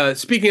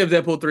 Speaking of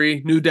Deadpool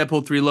 3, new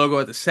Deadpool 3 logo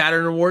at the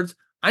Saturn Awards.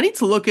 I need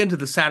to look into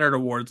the Saturn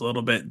Awards a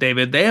little bit,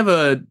 David. They have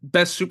a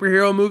Best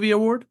Superhero Movie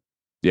Award.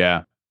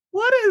 Yeah.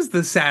 What is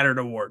the Saturn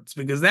Awards?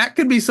 Because that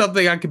could be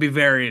something I could be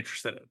very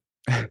interested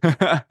in. You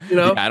Yeah,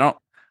 know? I don't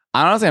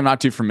honestly I'm not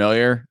too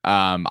familiar.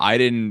 I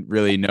didn't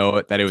really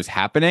know that it was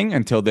happening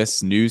until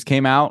this news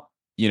came out,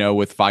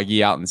 with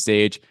Feige out on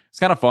stage. It's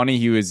kind of funny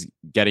he was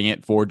getting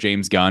it for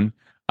James Gunn.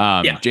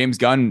 Yeah. James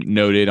Gunn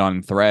noted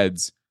on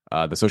Threads,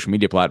 the social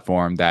media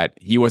platform, that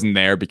he wasn't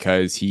there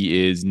because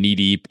he is knee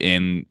deep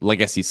in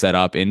legacy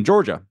setup in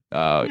Georgia,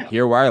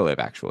 here where I live,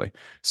 actually.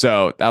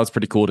 So that was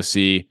pretty cool to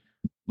see.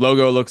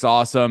 Logo looks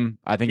awesome.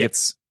 I think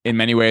it's in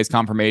many ways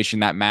confirmation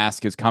that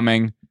mask is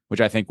coming,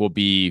 which I think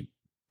we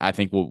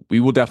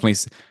will definitely,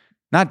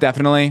 not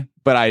definitely,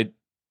 but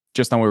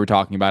just on what we were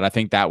talking about, I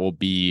think that will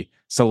be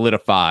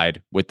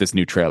solidified with this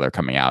new trailer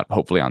coming out,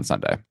 hopefully on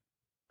Sunday.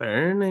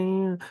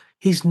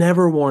 He's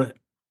never won it.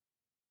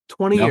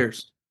 20 No,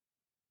 years.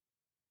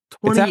 it's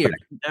 20 years. happening.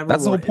 Never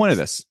That's the whole won it. point of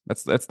this.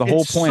 That's the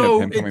whole point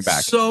of him coming back.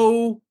 It's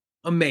so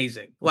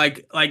amazing.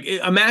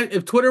 Imagine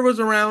if Twitter was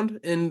around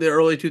in the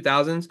early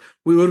 2000s,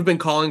 we would have been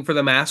calling for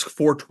the mask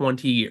for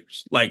 20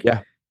 years.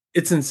 Yeah.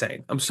 It's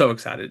insane. I'm so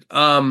excited.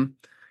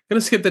 Gonna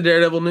skip the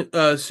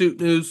Daredevil suit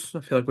news. I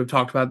feel like we've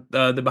talked about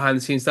the behind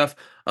the scenes stuff.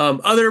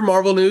 Other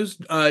Marvel news: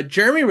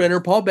 Jeremy Renner,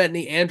 Paul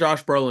Bettany, and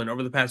Josh Brolin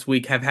over the past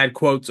week have had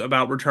quotes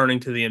about returning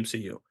to the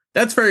MCU.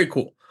 That's very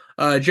cool.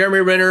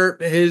 Jeremy Renner,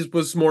 his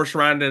was more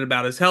surrounded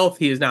about his health.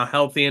 He is now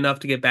healthy enough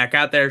to get back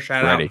out there.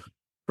 Shout out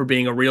for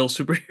being a real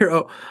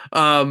superhero.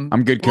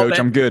 I'm good, Coach.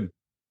 I'm good.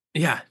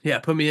 Yeah,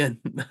 put me in.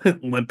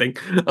 Limping.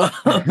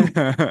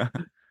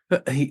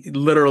 He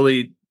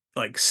literally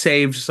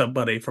saved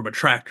somebody from a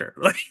tractor.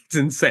 It's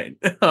insane.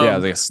 Yeah, it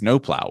was like a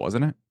snowplow,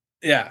 wasn't it?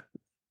 Yeah.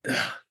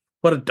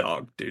 What a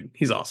dog, dude.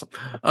 He's awesome.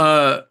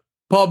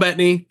 Paul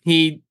Bettany,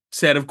 he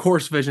said, of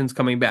course, Vision's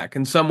coming back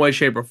in some way,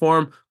 shape, or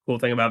form. Cool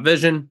thing about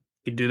Vision,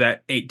 you can do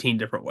that 18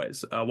 different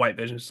ways. White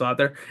Vision's still out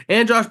there.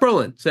 And Josh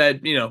Brolin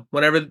said,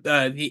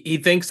 whenever he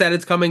thinks that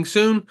it's coming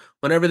soon,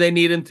 whenever they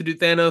need him to do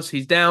Thanos,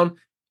 he's down.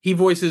 He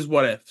voices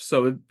what if.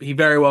 So he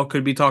very well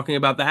could be talking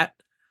about that.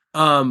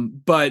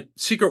 But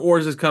Secret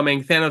Wars is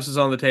coming. Thanos is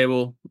on the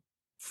table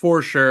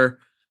for sure.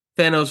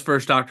 Thanos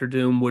versus Doctor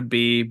Doom would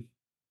be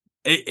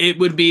it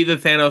would be the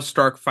Thanos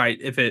Stark fight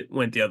if it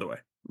went the other way.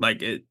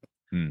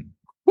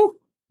 Whew.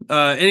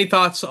 Any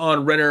thoughts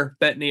on Renner,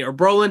 Bettany, or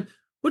Brolin?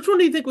 Which one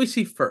do you think we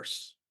see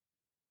first?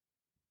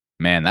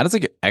 Man, that is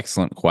an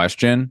excellent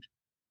question.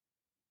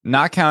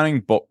 Not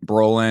counting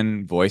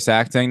Brolin voice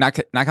acting, not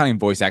counting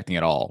voice acting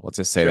at all. Let's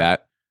just say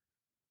that.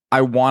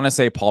 I want to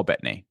say Paul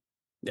Bettany.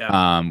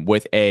 Yeah.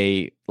 With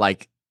a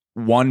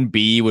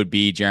 1B would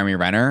be Jeremy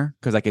Renner,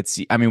 because I could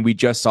see. I mean, we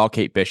just saw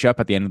Kate Bishop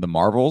at the end of the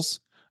Marvels,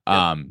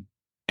 and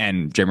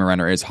Jeremy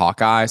Renner is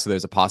Hawkeye, so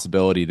there's a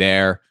possibility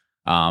there.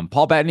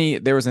 Paul Bettany,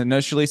 there was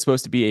initially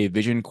supposed to be a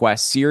Vision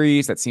Quest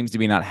series that seems to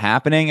be not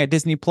happening at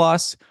Disney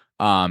Plus.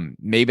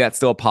 Maybe that's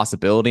still a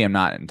possibility. I'm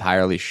not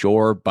entirely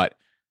sure, but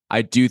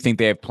I do think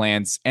they have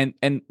plans. And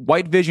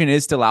White Vision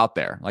is still out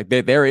there.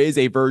 There is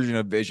a version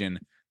of Vision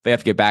they have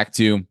to get back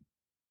to.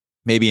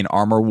 Maybe in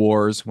Armor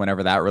Wars,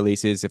 whenever that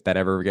releases, if that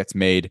ever gets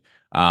made.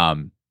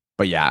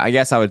 But yeah, I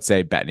guess I would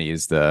say Bettany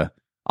is the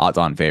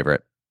odds-on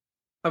favorite.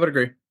 I would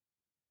agree.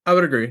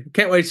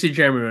 Can't wait to see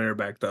Jeremy Renner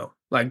back, though.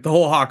 The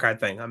whole Hawkeye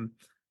thing, I'm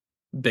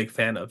a big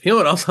fan of. You know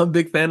what else I'm a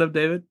big fan of,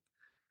 David?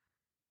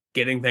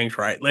 Getting things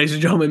right. Ladies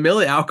and gentlemen,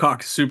 Millie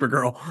Alcock is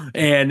Supergirl.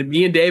 And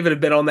me and David have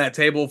been on that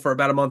table for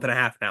about a month and a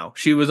half now.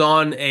 She was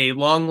on a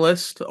long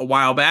list a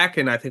while back,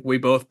 and I think we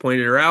both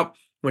pointed her out.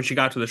 When she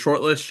got to the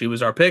short list, she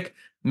was our pick.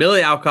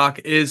 Millie Alcock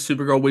is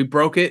Supergirl. We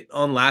broke it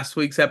on last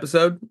week's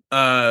episode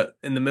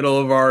in the middle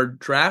of our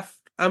draft,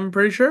 I'm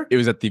pretty sure. It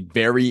was at the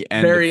very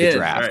end of the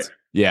draft. Right.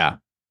 Yeah.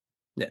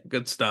 Yeah,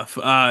 good stuff.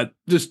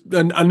 Just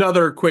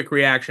another quick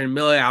reaction.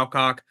 Millie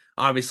Alcock,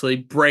 obviously,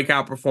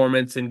 breakout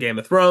performance in Game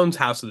of Thrones,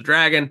 House of the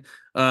Dragon.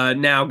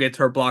 Now gets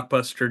her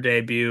blockbuster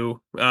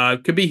debut.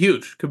 Could be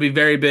huge. Could be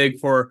very big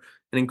for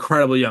an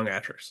incredibly young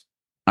actress.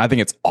 I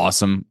think it's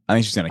awesome. I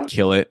think she's going to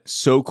kill it.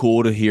 So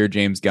cool to hear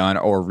James Gunn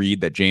or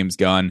read that James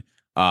Gunn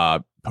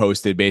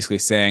posted basically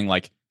saying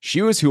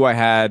she was who I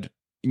had,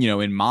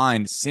 in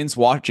mind since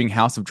watching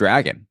House of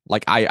Dragon.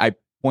 I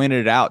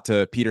pointed it out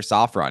to Peter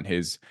Safran,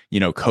 his,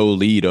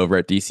 co-lead over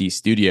at DC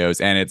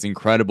Studios. And it's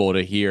incredible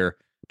to hear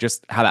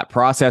just how that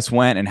process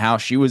went and how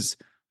she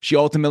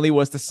ultimately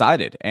was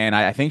decided. And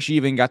I think she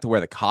even got to wear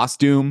the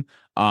costume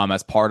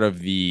as part of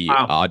the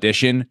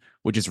audition,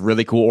 which is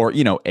really cool. Or,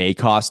 a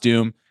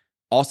costume.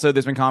 Also,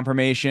 there's been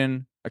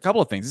confirmation, a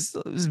couple of things.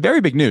 This is very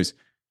big news.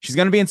 She's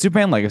going to be in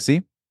Superman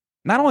Legacy.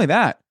 Not only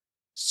that,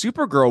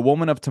 Supergirl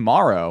Woman of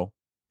Tomorrow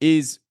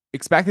is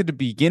expected to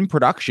begin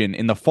production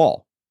in the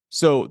fall.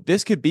 So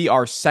this could be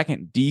our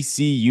second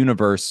DC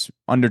Universe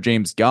under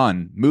James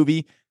Gunn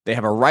movie. They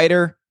have a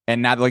writer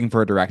and now they're looking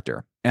for a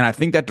director. And I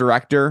think that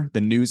director,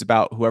 the news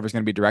about whoever's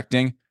going to be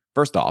directing,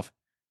 first off,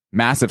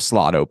 massive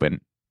slot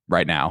open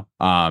right now.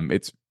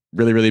 It's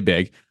really, really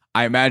big.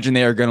 I imagine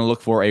they are going to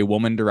look for a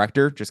woman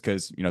director just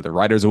because, you know, the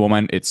writer's a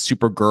woman. It's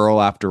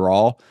Supergirl after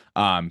all.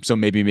 So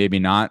maybe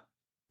not.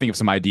 Think of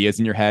some ideas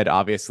in your head,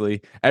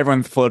 obviously.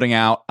 Everyone's floating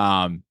out.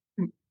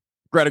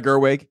 Greta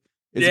Gerwig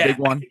is a big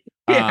one.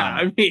 Yeah,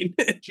 I mean,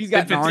 she's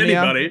got if it's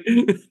Narnia.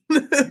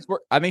 anybody.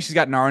 I think she's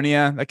got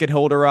Narnia that could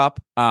hold her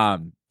up.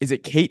 Is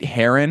it Kate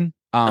Herron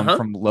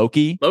from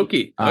Loki?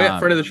 Loki. Oh yeah,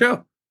 friend of the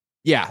show.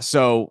 Yeah.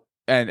 So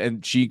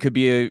and she could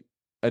be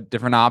a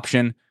different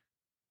option.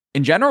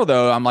 In general,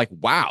 though, I'm like,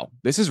 wow,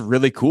 this is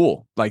really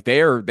cool. Like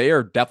they are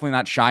definitely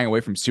not shying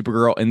away from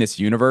Supergirl in this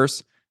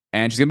universe,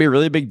 and she's gonna be a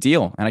really big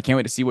deal. And I can't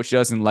wait to see what she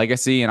does in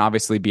Legacy and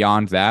obviously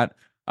beyond that.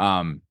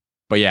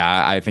 But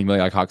yeah, I think Millie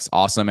Alcock's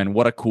awesome, and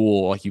what a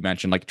cool, like you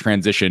mentioned, like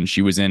transition.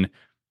 She was in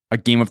a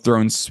Game of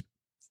Thrones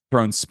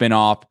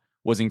spinoff,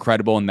 was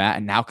incredible in that,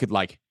 and now could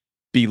like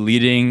be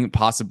leading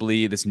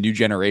possibly this new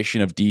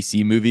generation of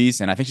DC movies.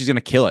 And I think she's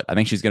gonna kill it. I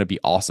think she's gonna be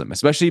awesome,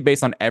 especially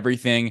based on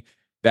everything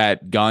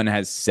that Gunn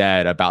has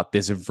said about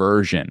this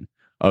version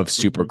of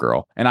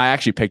Supergirl. And I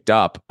actually picked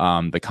up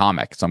the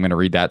comic, so I'm going to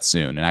read that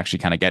soon and actually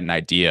kind of get an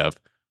idea of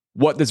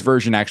what this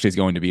version actually is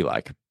going to be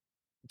like.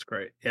 It's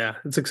great. Yeah,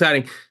 it's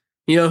exciting.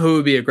 You know who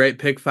would be a great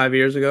pick 5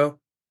 years ago?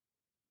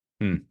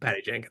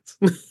 Patty Jenkins.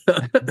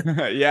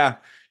 Yeah,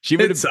 she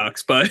would. It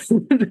sucks, but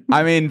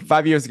I mean,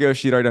 5 years ago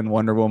she'd already done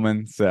Wonder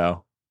Woman,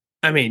 so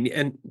I mean,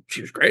 and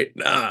she was great.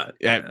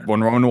 Yeah,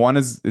 Wonder Woman 1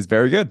 is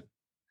very good.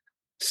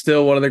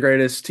 Still one of the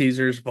greatest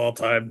teasers of all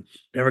time.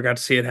 Never got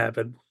to see it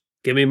happen.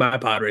 Give me my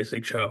pod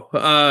racing show.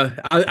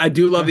 I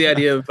do love the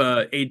idea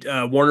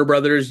of Warner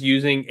Brothers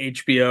using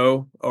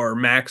HBO or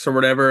Max or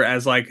whatever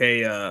as like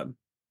a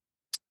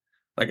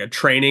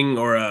training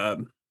or a,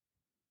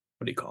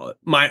 what do you call it?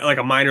 Like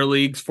a minor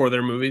leagues for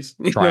their movies.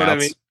 You know what I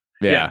mean?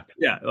 Yeah.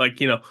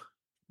 Like, you know,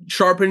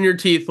 sharpen your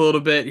teeth a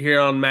little bit here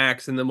on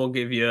Max, and then we'll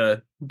give you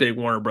a big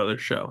Warner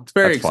Brothers show. It's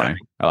very exciting. Funny.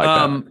 I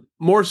like that.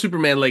 More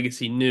Superman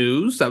Legacy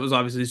news. That was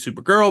obviously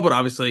Supergirl, but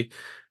obviously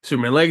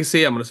Superman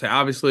Legacy. I'm going to say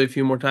obviously a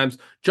few more times.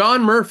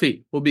 John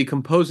Murphy will be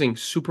composing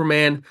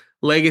Superman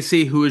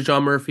Legacy. Who is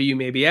John Murphy, you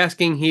may be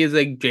asking? He is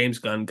a James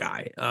Gunn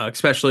guy,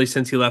 especially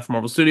since he left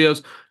Marvel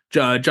Studios.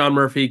 John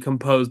Murphy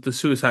composed the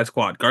Suicide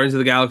Squad, Guardians of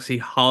the Galaxy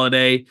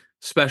Holiday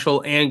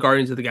Special, and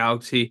Guardians of the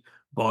Galaxy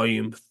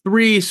Volume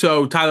 3.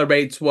 So Tyler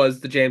Bates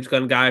was the James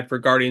Gunn guy for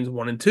Guardians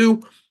 1 and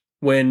 2.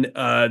 When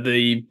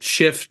the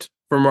shift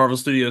from Marvel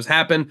Studios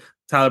happened,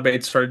 Tyler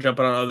Bates started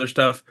jumping on other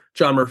stuff.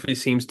 John Murphy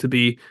seems to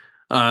be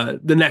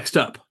the next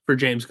up for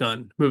James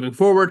Gunn moving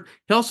forward.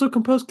 He also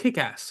composed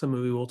Kick-Ass, a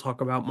movie we'll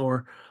talk about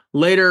more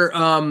later.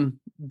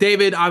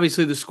 David,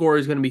 obviously the score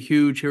is going to be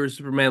huge here with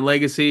Superman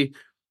Legacy.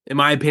 In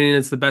my opinion,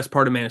 it's the best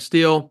part of Man of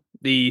Steel.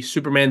 The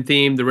Superman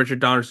theme, the Richard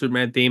Donner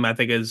Superman theme, I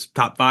think is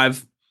top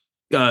 5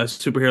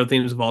 superhero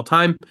themes of all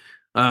time.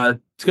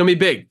 It's going to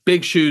be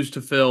big shoes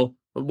to fill.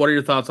 What are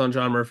your thoughts on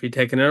John Murphy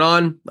taking it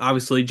on?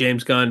 Obviously,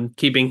 James Gunn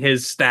keeping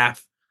his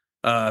staff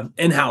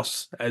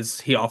in-house,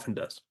 as he often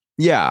does.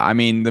 Yeah, I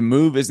mean, the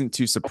move isn't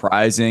too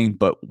surprising,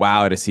 but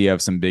wow, does he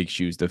have some big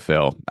shoes to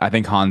fill. I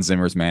think Hans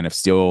Zimmer's Man of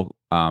Steel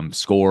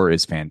score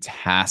is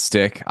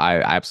fantastic.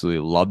 I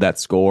absolutely love that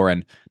score.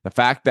 And the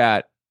fact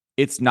that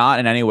it's not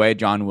in any way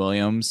John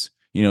Williams,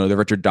 you know, the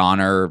Richard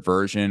Donner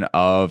version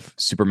of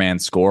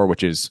Superman's score,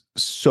 which is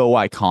so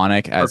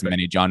iconic as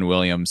many John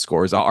Williams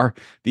scores are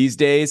these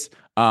days.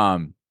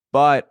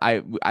 But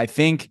I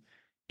think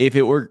if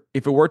it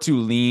were to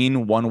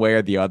lean one way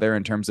or the other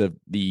in terms of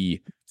the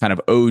kind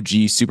of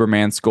OG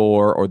Superman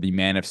score or the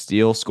Man of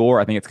Steel score,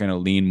 I think it's going to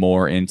lean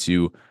more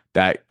into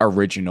that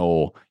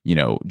original, you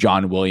know,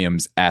 John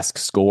Williams-esque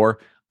score.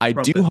 I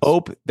do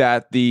hope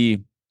that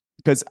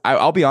because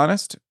I'll be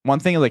honest,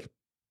 one thing, like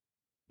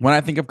when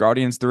I think of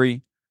Guardians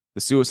 3,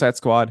 the Suicide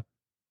Squad,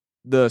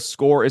 the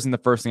score isn't the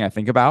first thing I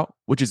think about,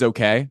 which is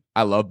okay.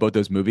 I love both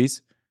those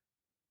movies.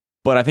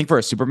 But I think for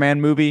a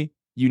Superman movie,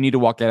 you need to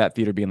walk out of that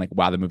theater being like,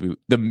 wow,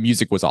 the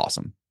music was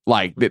awesome.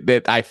 Like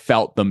that, I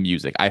felt the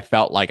music. I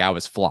felt like I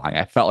was flying.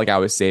 I felt like I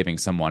was saving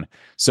someone.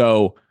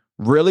 So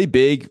really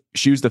big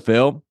shoes to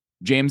fill.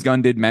 James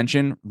Gunn did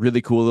mention,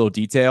 really cool little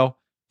detail.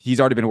 He's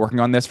already been working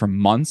on this for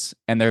months,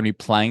 and they're going to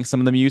be playing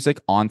some of the music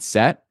on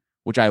set,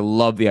 which I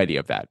love the idea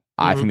of that.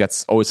 I think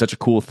that's always such a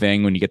cool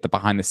thing when you get the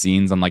behind the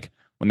scenes on like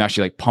when they're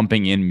actually like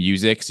pumping in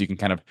music, so you can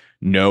kind of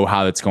know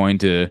how it's going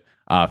to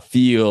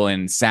feel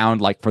and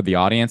sound like for the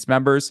audience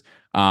members.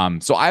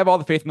 So I have all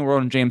the faith in the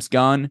world in James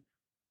Gunn.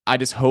 I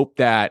just hope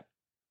that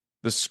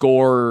the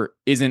score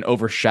isn't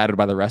overshadowed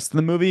by the rest of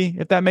the movie,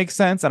 if that makes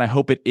sense. And I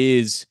hope it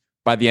is,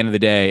 by the end of the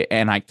day,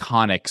 an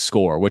iconic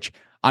score, which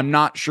I'm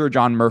not sure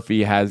John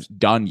Murphy has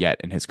done yet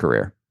in his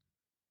career.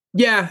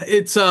 Yeah,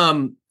 it's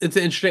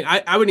interesting.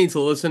 I would need to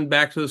listen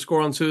back to the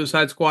score on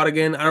Suicide Squad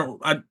again.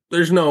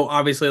 There's no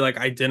obviously like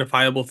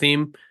identifiable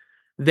theme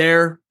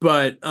there,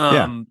 but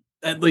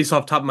at least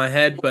off the top of my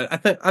head. But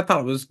I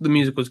thought the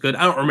music was good.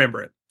 I don't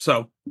remember it,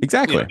 so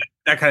exactly,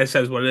 that kind of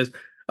says what it is.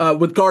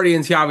 With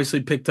Guardians, he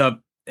obviously picked up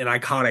an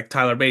iconic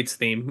Tyler Bates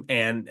theme.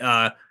 And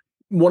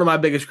one of my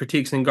biggest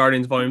critiques in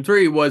Guardians Volume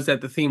 3 was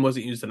that the theme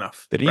wasn't used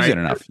enough, Did he use it right?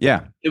 enough?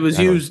 Yeah, It was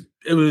exactly. used.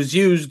 It was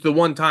used the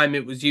one time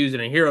it was used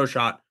in a hero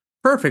shot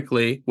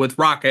perfectly with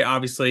Rocket,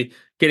 obviously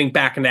getting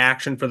back into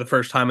action for the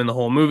first time in the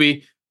whole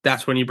movie.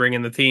 That's when you bring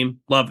in the theme.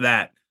 Love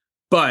that.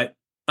 But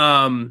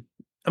I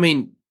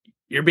mean,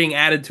 you're being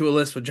added to a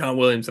list with John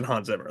Williams and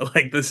Hans Zimmer.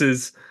 Like this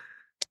is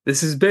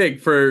big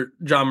for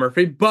John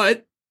Murphy,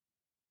 but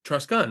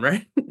trust Gunn,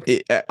 right?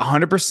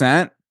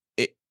 100%.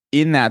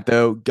 In that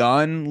though,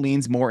 Gunn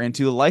leans more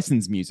into the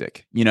licensed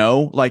music.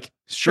 Like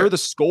sure, Sure. the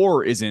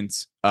score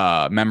isn't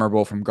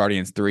memorable from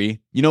Guardians 3.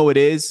 You know it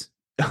is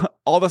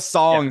all the Yeah.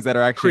 songs that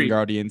are actually in Creed.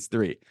 Guardians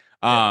 3.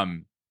 Yeah.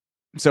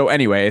 So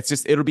anyway,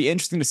 it'll be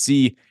interesting to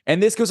see,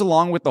 and this goes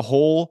along with the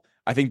whole.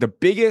 I think the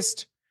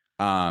biggest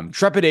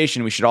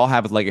trepidation we should all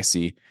have with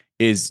Legacy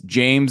is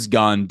James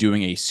Gunn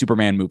doing a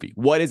Superman movie.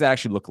 What does that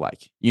actually look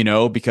like?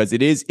 Because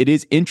it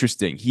is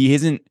interesting.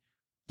 He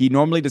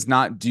normally does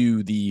not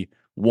do the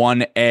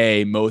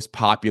 1A most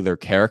popular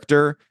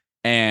character.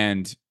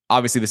 And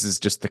obviously, this is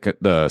just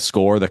the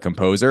score, the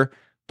composer,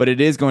 but it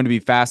is going to be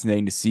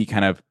fascinating to see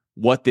kind of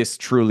what this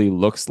truly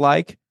looks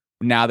like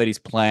now that he's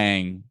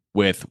playing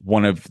with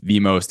one of the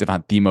most, if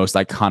not the most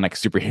iconic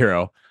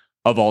superhero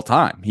of all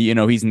time.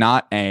 He's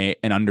not an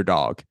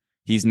underdog.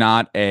 He's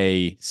not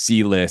a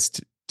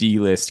C-list,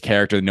 D-list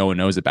character that no one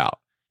knows about.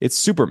 It's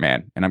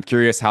Superman. And I'm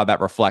curious how that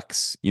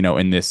reflects,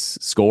 in this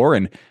score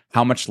and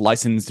how much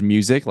licensed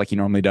music, like he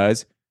normally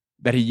does,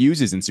 that he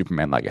uses in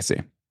Superman Legacy.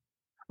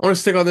 I want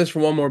to stick on this for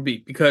one more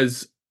beat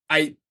because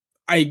I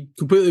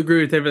completely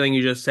agree with everything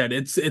you just said.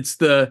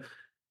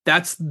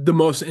 That's the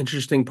most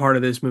interesting part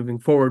of this moving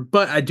forward.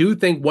 But I do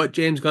think what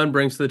James Gunn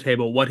brings to the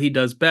table, what he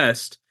does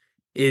best,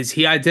 is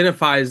he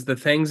identifies the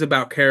things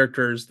about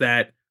characters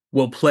that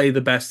will play the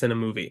best in a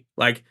movie.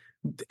 Like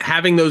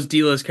having those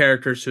D-list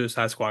characters,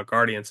 Suicide Squad,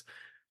 Guardians,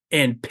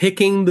 and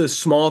picking the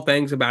small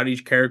things about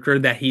each character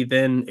that he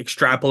then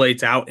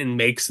extrapolates out and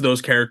makes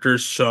those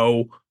characters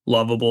so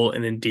lovable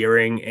and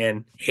endearing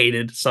and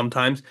hated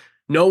sometimes.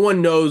 No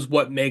one knows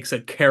what makes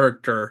a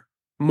character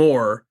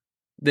more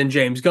than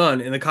James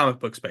Gunn in the comic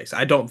book space.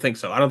 I don't think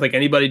so. I don't think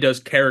anybody does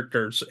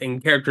characters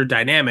and character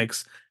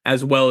dynamics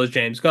as well as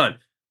James Gunn.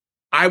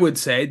 I would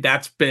say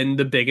that's been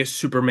the biggest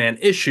Superman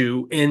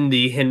issue in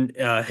the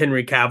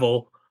Henry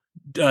Cavill,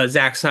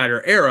 Zack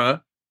Snyder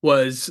era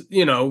was,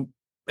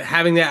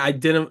 having that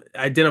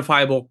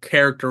identifiable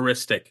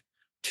characteristic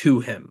to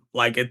him.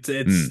 Like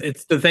Mm.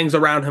 it's the things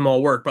around him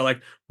all work, but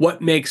like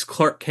what makes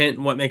Clark Kent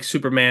and what makes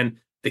Superman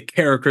the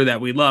character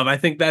that we love. I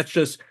think that's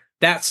just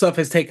that stuff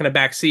has taken a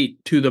back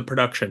seat to the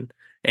production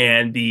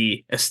and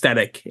the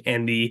aesthetic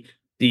and the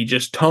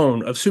just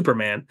tone of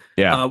Superman.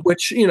 Yeah.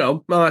 Which,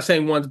 I'm not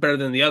saying one's better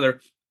than the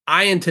other.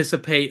 I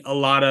anticipate a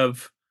lot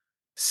of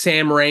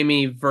Sam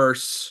Raimi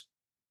versus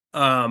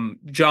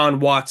John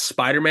Watts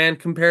Spider-Man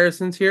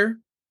comparisons here,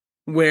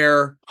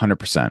 where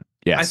 100%.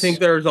 I Yes. think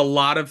there's a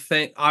lot of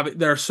things.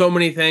 There are so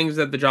many things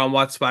that the John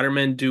Watts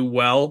Spider-Man do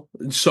well,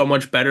 so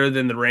much better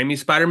than the Raimi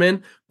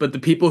Spider-Man. But the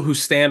people who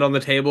stand on the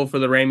table for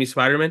the Raimi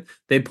Spider-Man,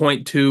 they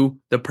point to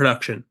the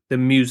production, the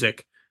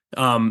music,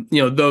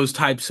 those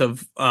types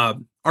of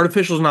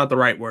artificial is not the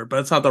right word, but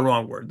it's not the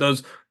wrong word.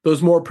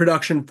 Those more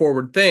production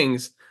forward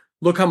things.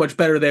 Look how much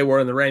better they were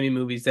in the Raimi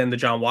movies than the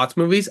John Watts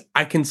movies.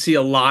 I can see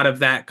a lot of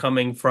that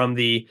coming from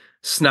the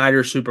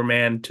Snyder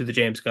Superman to the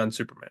James Gunn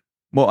Superman.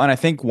 Well, and I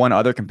think one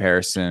other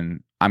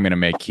comparison I'm going to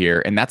make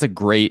here, and that's a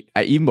great,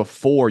 even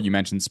before you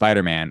mentioned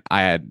Spider-Man,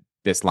 I had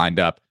this lined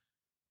up.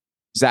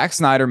 Zack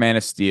Snyder, Man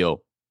of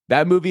Steel,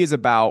 that movie is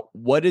about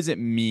what does it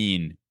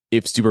mean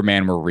if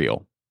Superman were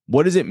real?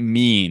 What does it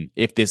mean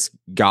if this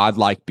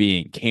godlike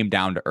being came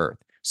down to Earth?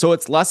 So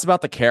it's less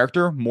about the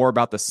character, more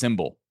about the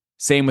symbol.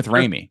 Same with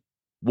Raimi.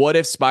 What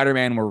if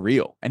Spider-Man were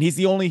real? And he's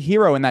the only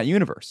hero in that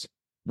universe.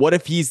 What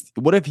if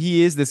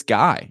he is this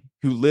guy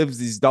who lives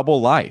this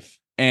double life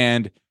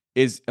and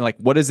is like,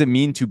 what does it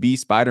mean to be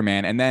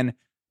Spider-Man? And then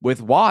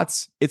with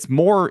Watts, it's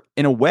more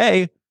in a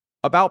way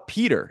about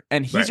Peter.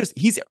 And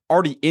he's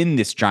already in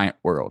this giant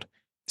world.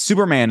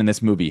 Superman in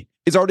this movie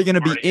is already going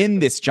to be in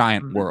this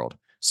giant world.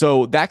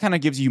 So that kind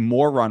of gives you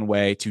more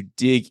runway to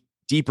dig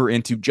deeper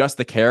into just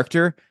the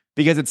character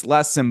because it's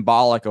less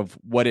symbolic of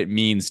what it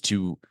means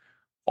to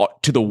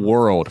the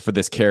world for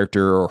this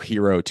character or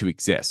hero to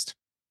exist.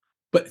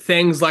 But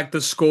things like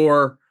the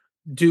score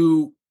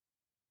do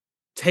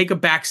take a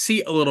back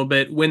seat a little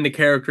bit when the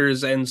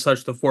characters and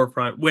such the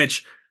forefront,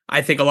 which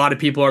I think a lot of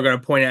people are going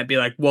to point at, be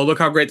like, well, look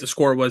how great the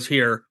score was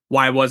here.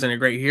 Why wasn't it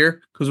great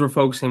here? Because we're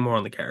focusing more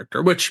on the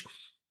character, which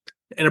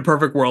in a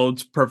perfect world,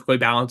 it's perfectly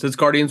balanced. It's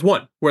Guardians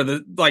 1, where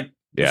the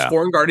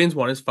score in Guardians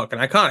 1 is fucking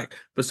iconic,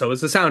 but so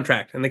is the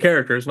soundtrack and the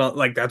characters. Not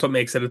like that's what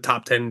makes it a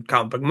top 10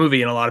 comic book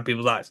movie in a lot of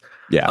people's eyes.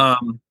 Yeah.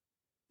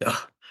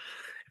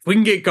 If we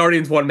can get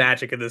Guardians 1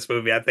 magic in this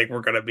movie, I think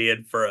we're going to be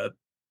in for a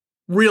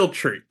real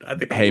treat. I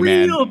think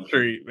real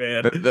treat,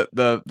 man.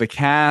 The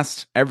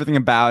cast, everything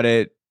about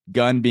it,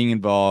 Gunn being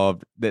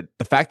involved, the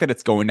fact that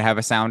it's going to have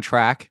a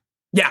soundtrack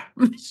Yeah.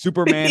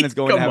 Superman is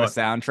going to Come have a on.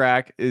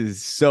 soundtrack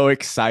is so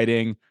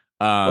exciting.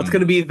 What's Um, going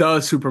to be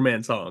the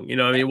Superman song? You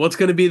know what I mean? What's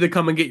going to be the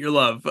come and get your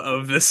love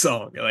of this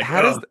song? You're like,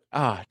 how does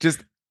oh,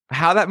 just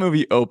how that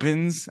movie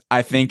opens,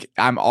 I think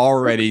I'm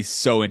already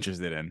so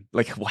interested in.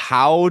 Like,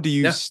 how do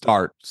you yeah.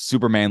 start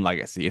Superman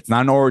Legacy? It's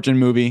not an origin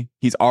movie.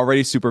 He's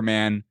already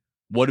Superman.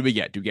 What do we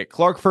get? Do we get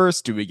Clark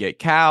first? Do we get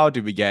Cal?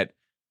 Do we get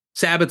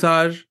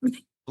Sabotage.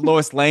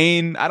 Lois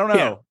Lane? I don't Yeah.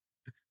 know.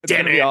 It's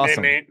gonna be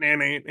awesome.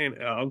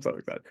 Oh, I'm so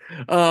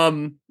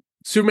excited.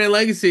 Superman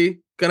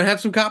Legacy gonna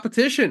have some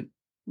competition.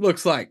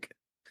 Looks like.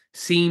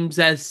 Seems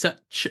as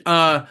such.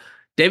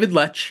 David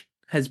Lech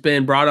has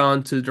been brought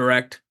on to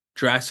direct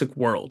Jurassic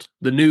World,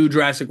 the new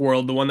Jurassic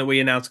World, the one that we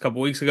announced a couple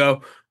weeks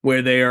ago,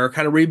 where they are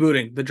kind of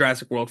rebooting the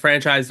Jurassic World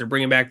franchise. They're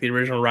bringing back the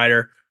original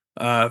writer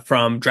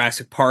from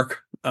Jurassic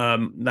Park,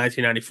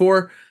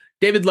 1994.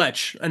 David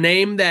Lech, a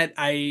name that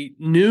I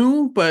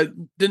knew but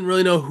didn't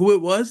really know who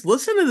it was.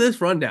 Listen to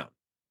this rundown.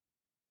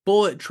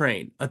 Bullet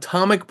Train,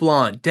 Atomic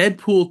Blonde,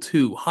 Deadpool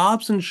 2,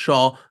 Hobbs and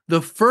Shaw,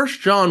 the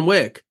first John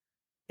Wick,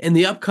 and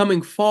the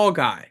upcoming Fall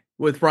Guy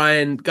with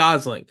Ryan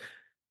Gosling.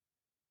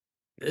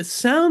 It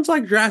sounds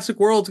like Jurassic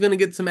World's going to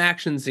get some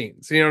action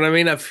scenes. You know what I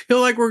mean? I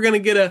feel like we're going to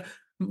get a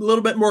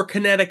little bit more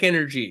kinetic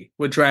energy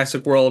with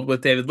Jurassic World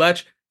with David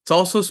Lech. It's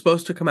also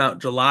supposed to come out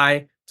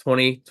July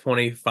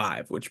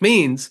 2025, which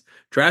means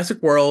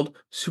Jurassic World,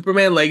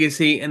 Superman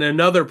Legacy, and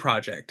another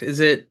project.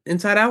 Is it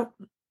Inside Out?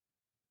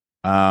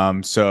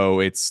 So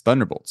it's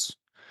Thunderbolts.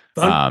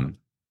 Thun- Um,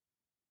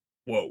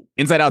 Whoa.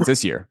 Inside Out's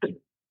this year.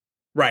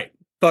 Right.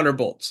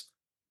 Thunderbolts.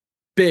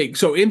 Big.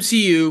 So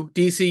MCU,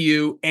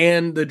 DCU,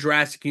 and the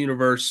Jurassic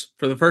Universe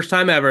for the first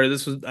time ever.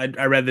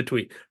 I read the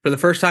tweet. For the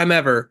first time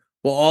ever,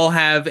 will all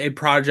have a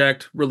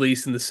project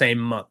released in the same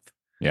month.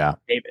 Yeah.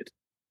 David,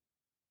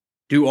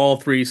 do all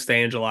three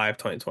stay in July of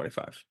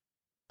 2025?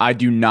 I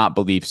do not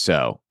believe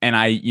so.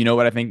 And you know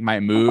what I think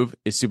might move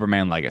is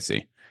Superman Legacy.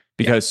 Yeah.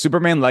 Because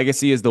Superman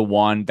Legacy is the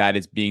one that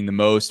is being the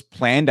most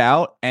planned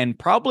out and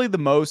probably the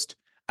most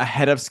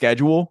ahead of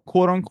schedule,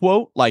 quote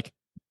unquote. Like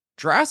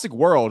Jurassic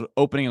World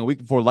opening a week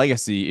before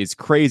Legacy is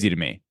crazy to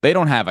me. They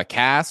don't have a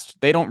cast.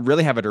 They don't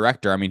really have a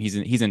director. I mean,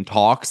 he's in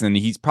talks and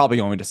he's probably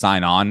going to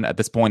sign on at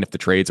this point if the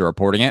trades are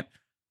reporting it.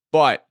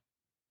 But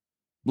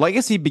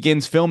Legacy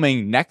begins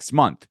filming next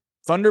month.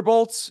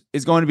 Thunderbolts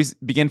is going to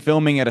begin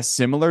filming at a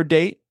similar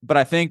date, but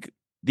I think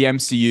the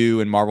MCU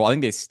and Marvel, I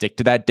think they stick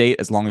to that date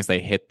as long as they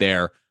hit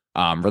their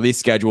release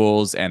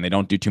schedules and they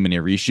don't do too many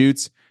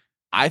reshoots.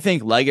 I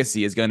think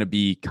Legacy is going to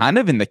be kind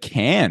of in the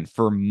can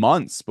for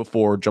months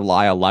before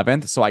July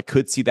 11th, so I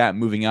could see that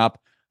moving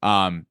up.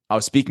 I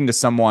was speaking to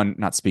someone,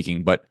 not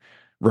speaking, but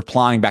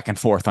replying back and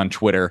forth on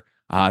Twitter.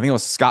 I think it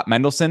was Scott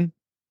Mendelson,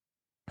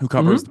 who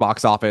covers the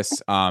box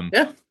office. Yeah.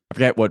 I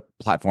forget what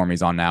platform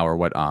he's on now or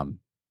what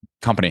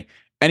company.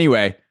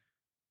 Anyway,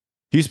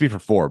 he used to be for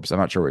Forbes. I'm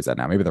not sure where he's at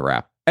now. Maybe the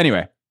Wrap.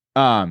 Anyway,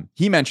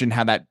 he mentioned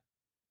how that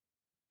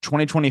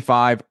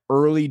 2025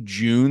 early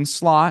June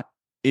slot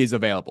is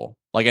available.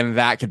 Like, and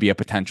that could be a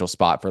potential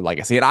spot for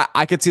Legacy. And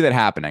I could see that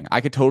happening. I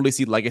could totally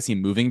see Legacy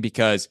moving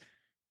because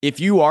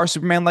if you are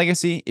Superman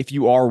Legacy, if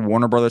you are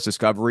Warner Brothers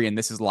Discovery, and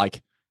this is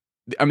like,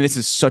 I mean, this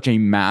is such a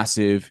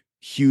massive,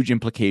 huge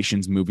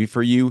implications movie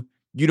for you.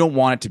 You don't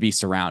want it to be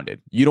surrounded.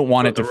 You don't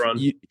want it to run.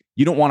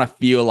 You don't want to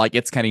feel like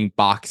it's getting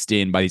boxed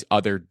in by these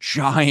other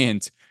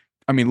giant,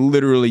 I mean,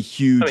 literally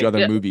huge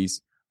other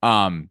movies.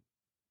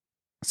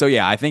 So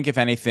yeah, I think if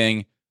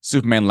anything,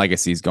 Superman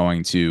Legacy is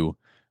going to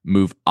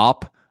move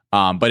up.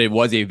 But it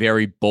was a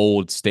very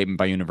bold statement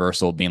by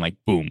Universal being like,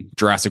 boom,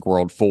 Jurassic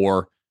World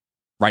 4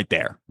 right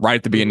there, right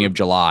at the beginning of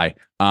July.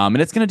 And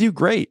it's going to do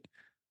great.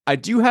 I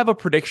do have a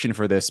prediction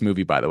for this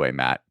movie, by the way,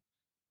 Matt.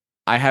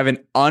 I have an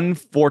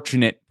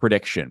unfortunate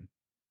prediction.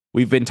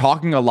 We've been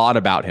talking a lot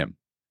about him.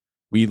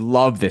 We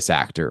love this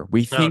actor.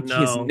 We think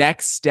his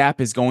next step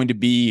is going to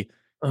be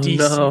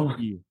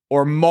DC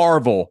or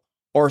Marvel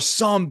or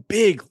some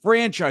big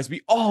franchise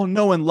we all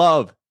know and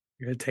love.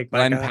 You're going to take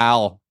Glenn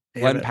Powell.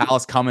 Glenn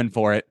Powell's coming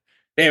for it.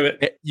 Damn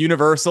it.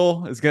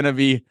 Universal is going to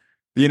be,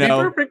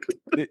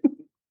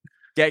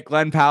 get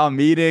Glenn Powell a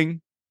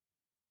meeting,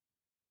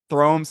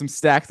 throw him some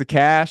stacks of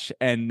cash,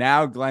 and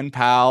now Glenn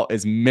Powell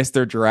is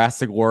Mr.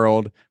 Jurassic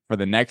World for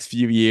the next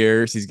few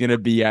years. He's going to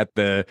be at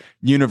the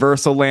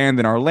Universal Land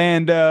in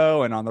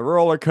Orlando and on the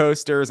roller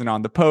coasters and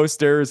on the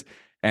posters.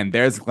 And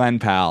there's Glenn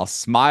Powell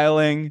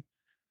smiling,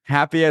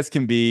 happy as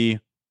can be,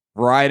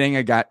 riding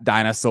a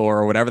dinosaur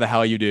or whatever the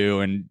hell you do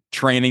and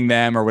training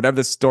them or whatever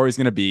the story's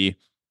going to be.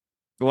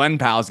 Glenn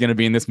Powell's going to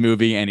be in this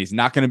movie and he's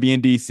not going to be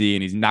in DC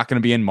and he's not going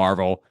to be in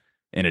Marvel.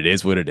 And it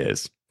is what it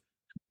is.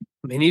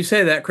 I mean, you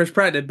say that Chris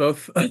Pratt did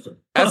both.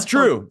 That's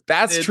true.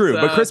 That's true.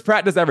 But Chris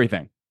Pratt does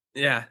everything.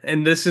 Yeah.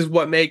 And this is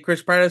what made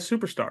Chris Pratt a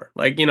superstar.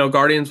 Like,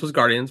 Guardians was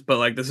Guardians, but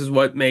like, this is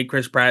what made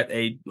Chris Pratt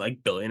a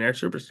billionaire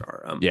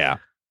superstar. Yeah.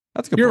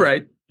 That's good. You're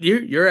right.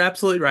 You're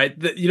absolutely right.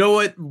 You know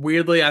what?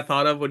 Weirdly, I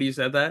thought of when you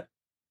said that.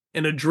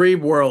 In a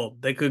dream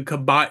world, they could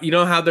combine. You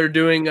know how they're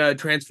doing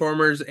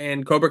Transformers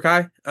and Cobra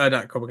Kai?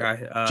 Not Cobra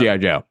Kai. G.I.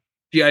 Joe.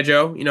 G.I.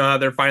 Joe. You know how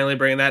they're finally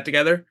bringing that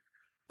together?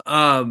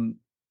 Um,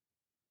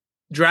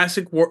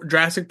 Jurassic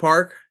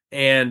Park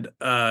and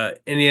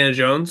Indiana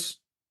Jones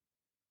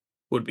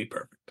would be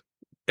perfect.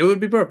 It would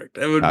be perfect.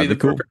 It would be That'd be the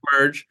cool. perfect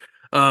merge.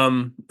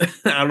 I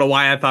don't know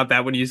why I thought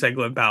that when you said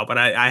Glen Powell, but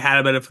I had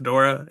him in a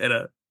fedora and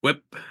a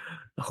whip.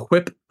 A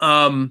whip.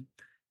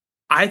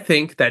 I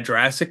think that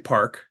Jurassic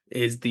Park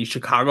is the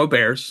Chicago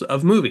Bears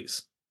of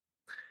movies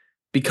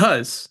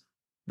because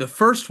the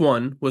first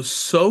one was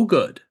so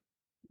good,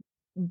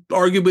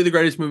 arguably the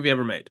greatest movie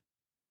ever made.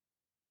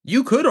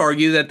 You could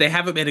argue that they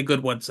haven't made a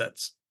good one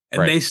since. And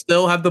Right. they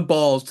still have the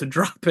balls to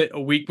drop it a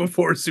week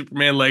before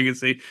Superman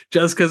Legacy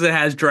just because it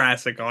has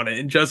Jurassic on it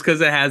and just because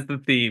it has the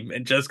theme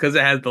and just because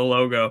it has the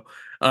logo.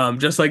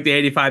 Just like the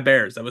 85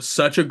 Bears. That was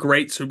such a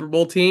great Super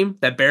Bowl team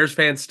that Bears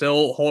fans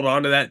still hold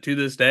on to that to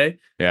this day.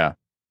 Yeah.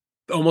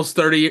 Almost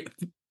 30,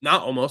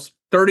 not almost,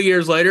 30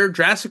 years later,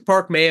 Jurassic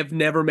Park may have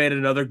never made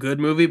another good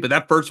movie, but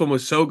that first one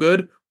was so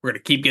good, we're going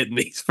to keep getting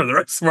these for the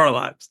rest of our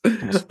lives.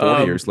 Almost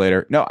 40 years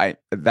later. No,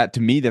 that to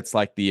me, that's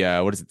like the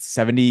what is it,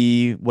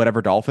 70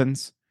 whatever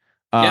Dolphins.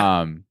 Yeah,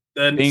 Um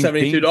then being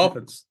 72 being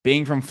Dolphins.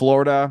 being from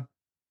Florida,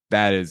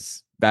 that Yeah.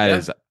 is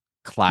No,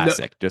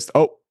 classic. Just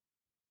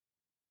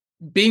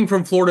being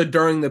from Florida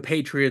during the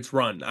Patriots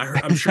run,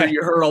 I'm sure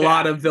you heard a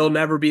lot yeah. of they'll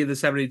never be the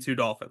 72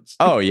 Dolphins.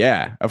 Oh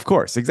yeah, of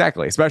course,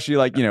 exactly. Especially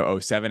like,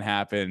 '07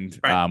 happened,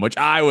 Right. which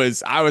I was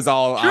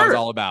Sure.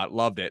 all about,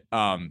 loved it.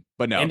 But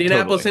no,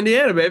 Indianapolis, totally.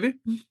 Indiana, baby.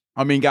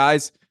 I mean,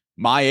 guys,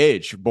 my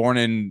age, born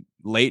in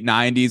late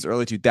 90s,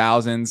 early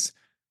 2000s,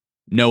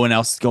 no one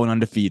else is going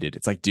undefeated.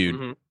 It's like, dude,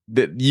 Hmm.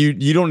 that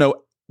you don't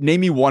know.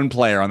 Name me one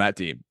player on that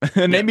team.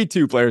 Yeah. Name me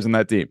two players on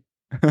that team.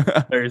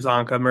 Larry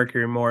Zonka,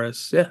 Mercury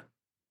Morris. Yeah.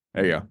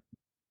 There you go.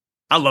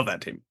 I love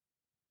that team.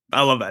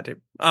 I love that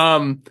team.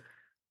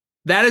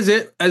 That is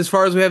it. As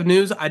far as we have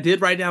news, I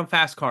did write down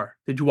Fast Car.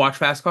 Did you watch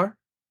Fast Car?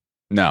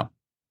 No.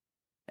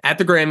 At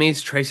the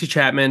Grammys, Tracy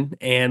Chapman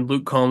and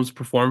Luke Combs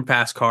performed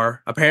Fast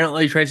Car.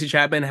 Apparently, Tracy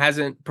Chapman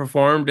hasn't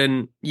performed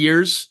in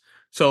years.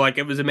 So, like,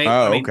 it was amazing.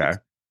 I Oh, mean, okay.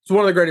 it's one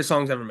of the greatest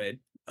songs ever made.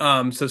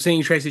 So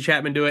seeing Tracy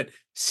Chapman do it,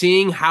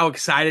 seeing how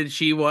excited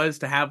she was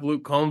to have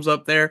Luke Combs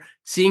up there,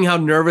 seeing how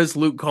nervous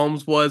Luke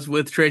Combs was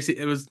with Tracy,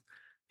 it was.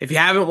 If you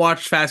haven't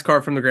watched Fast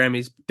Car from the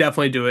Grammys,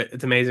 definitely do it.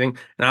 It's amazing.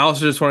 And I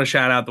also just want to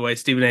shout out the way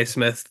Stephen A.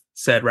 Smith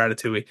said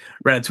Ratatouille.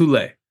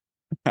 Ratatouille.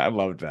 I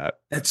loved that.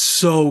 That's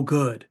so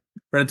good.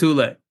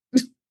 Ratatouille.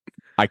 Ladies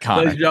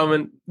Iconic. and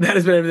gentlemen, that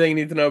has been everything you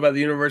need to know about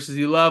the universes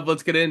you love.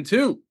 Let's get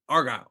into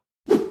Argylle.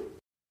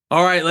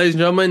 All right, ladies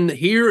and gentlemen,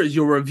 here is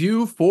your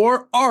review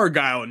for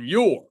Argylle and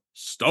your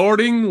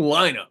starting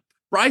lineup.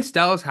 Bryce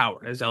Dallas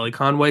Howard as Ellie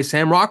Conway,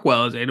 Sam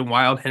Rockwell as Aidan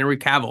Wilde, Henry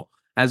Cavill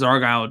as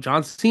Argylle,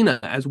 John Cena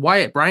as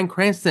Wyatt, Bryan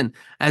Cranston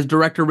as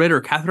Director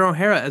Ritter, Catherine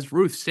O'Hara as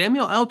Ruth,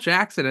 Samuel L.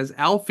 Jackson as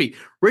Alfie,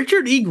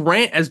 Richard E.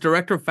 Grant as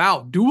Director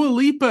Fowl, Dua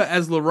Lipa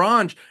as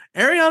LaRange,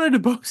 Ariana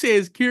DeBose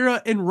as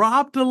Kira, and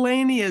Rob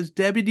Delaney as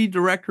Deputy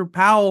Director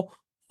Powell.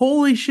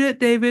 Holy shit,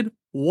 David.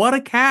 What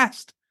a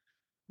cast.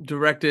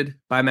 Directed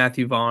by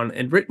Matthew Vaughn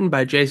and written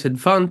by Jason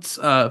Funks.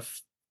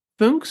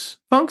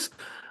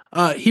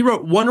 He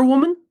wrote Wonder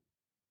Woman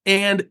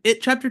and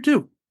It Chapter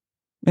 2.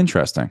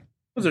 Interesting.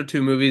 Those are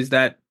two movies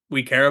that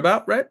we care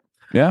about, right?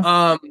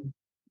 Yeah.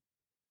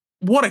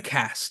 What a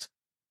cast.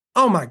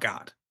 Oh my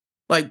God.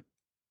 Like,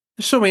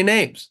 there's so many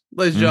names.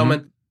 Ladies and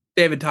gentlemen,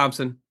 David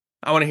Thompson,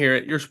 I want to hear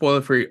it. Your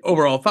spoiler-free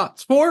overall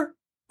thoughts for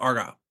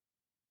Argylle.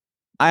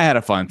 I had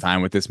a fun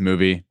time with this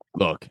movie.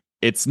 Look,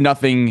 it's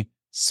nothing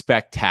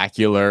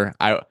spectacular.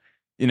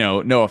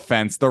 No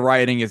offense. The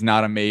writing is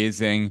not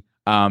amazing.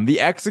 The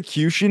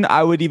execution,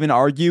 I would even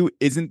argue,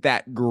 isn't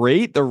that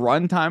great. The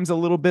runtime's a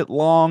little bit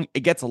long.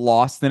 It gets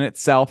lost in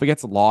itself. It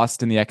gets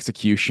lost in the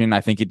execution.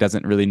 I think it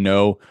doesn't really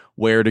know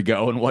where to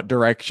go and what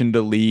direction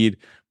to lead.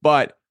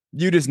 But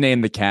you just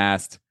named the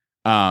cast.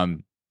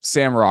 Sam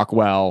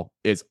Rockwell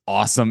is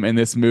awesome in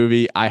this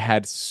movie. I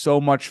had so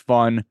much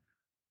fun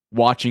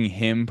watching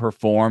him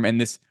perform in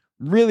this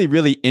really,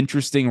 really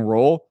interesting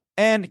role.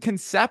 And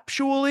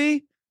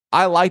conceptually,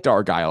 I liked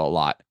Argylle a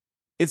lot.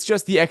 It's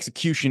just the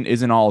execution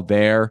isn't all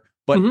there.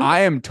 But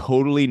I am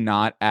totally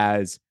not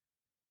as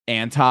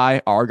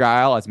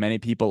anti-Argylle as many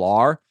people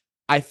are.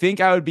 I think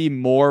I would be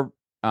more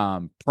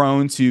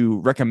prone to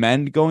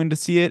recommend going to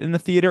see it in the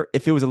theater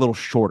if it was a little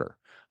shorter.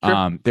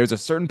 Sure. There's a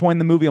certain point in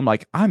the movie I'm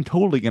like, I'm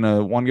totally going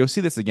to want to go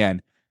see this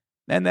again.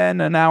 And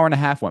then an hour and a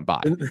half went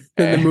by. And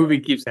the movie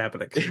keeps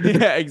happening.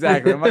 Yeah,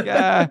 exactly. I'm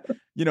like,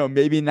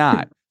 maybe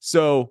not.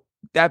 So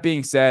that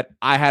being said,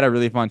 I had a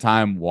really fun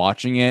time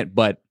watching it,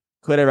 but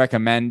could I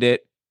recommend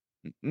it?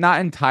 Not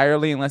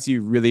entirely, unless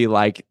you really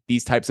like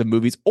these types of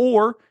movies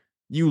or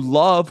you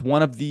love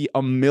one of the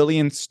a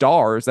million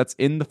stars that's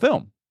in the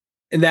film.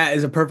 And that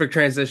is a perfect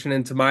transition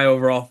into my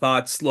overall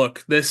thoughts.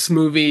 Look, this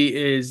movie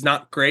is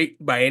not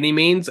great by any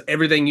means.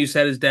 Everything you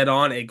said is dead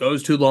on. It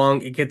goes too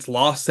long. It gets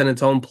lost in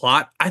its own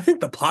plot. I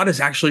think the plot is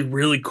actually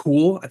really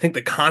cool. I think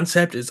the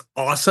concept is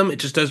awesome. It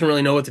just doesn't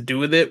really know what to do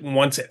with it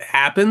once it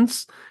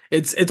happens.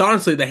 It's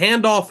honestly the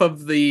handoff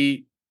of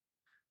the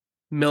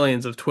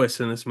millions of twists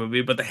in this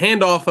movie, but the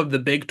handoff of the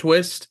big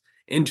twist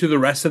into the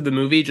rest of the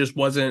movie just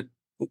wasn't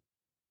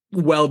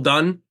well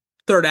done.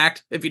 Third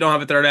act, if you don't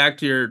have a third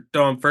act, you're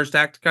doing first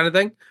act kind of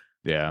thing.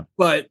 Yeah.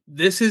 But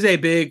this is a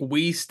big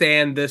we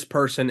stand this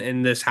person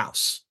in this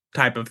house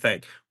type of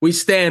thing. We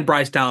stand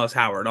Bryce Dallas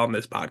Howard on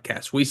this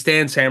podcast. We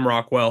stand Sam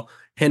Rockwell,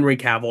 Henry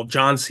Cavill,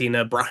 John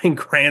Cena, Bryan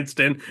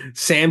Cranston,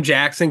 Sam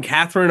Jackson,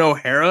 Catherine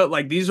O'Hara.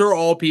 Like these are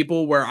all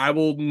people where I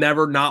will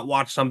never not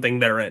watch something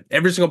they're in.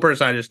 Every single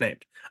person I just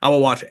named, I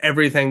will watch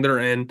everything they're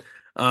in.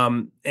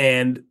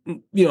 And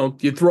you know,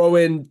 you throw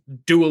in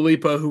Dua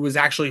Lipa, who was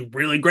actually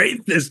really great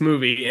in this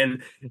movie,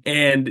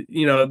 and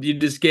you know, you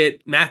just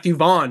get Matthew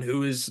Vaughn,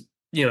 who is,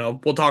 you know,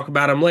 we'll talk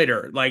about him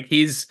later. Like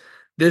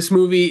this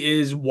movie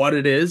is what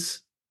it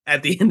is.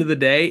 At the end of the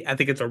day, I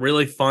think it's a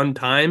really fun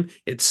time.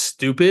 It's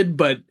stupid,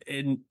 but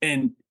and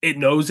it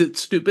knows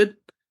it's stupid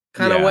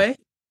kind of Yeah. way.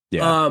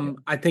 Yeah.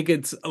 I think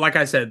it's like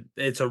I said,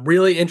 it's a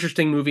really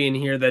interesting movie in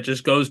here that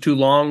just goes too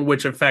long,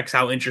 which affects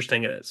how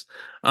interesting it is.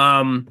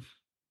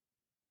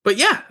 But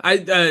yeah,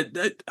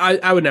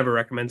 I would never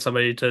recommend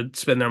somebody to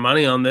spend their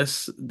money on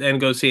this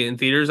and go see it in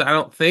theaters. I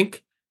don't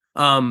think.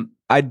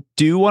 I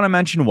do want to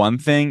mention one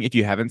thing. If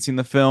you haven't seen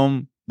the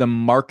film, the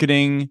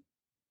marketing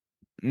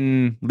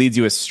leads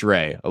you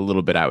astray a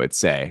little bit, I would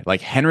say.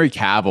 Like Henry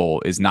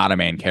Cavill is not a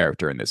main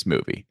character in this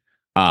movie.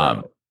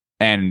 No.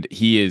 And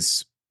he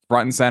is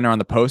front and center on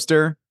the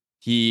poster.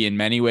 He, in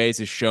many ways,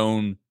 is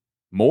shown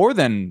more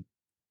than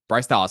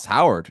Bryce Dallas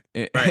Howard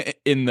Right.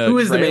 in the Who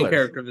is the main trailers.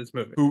 character of this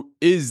movie? Who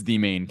is the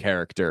main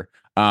character?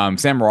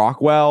 Sam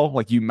Rockwell,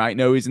 like you might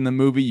know he's in the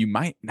movie, you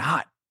might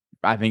not.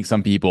 I think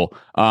some people,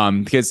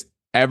 because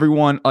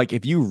everyone, like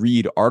if you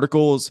read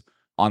articles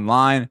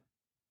online,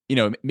 you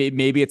know,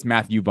 maybe it's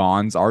Matthew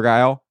Vaughn's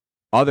Argylle.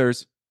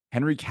 Others,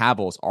 Henry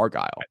Cavill's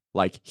Argylle.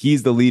 Like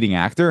he's the leading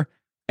actor,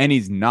 and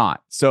he's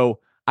not. So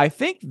I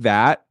think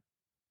that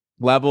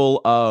level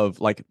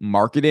of like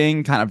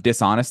marketing kind of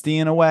dishonesty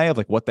in a way of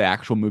like what the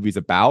actual movie's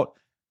about,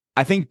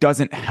 I think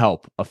doesn't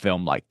help a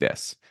film like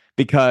this,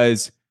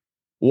 because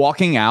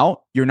walking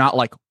out, you're not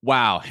like,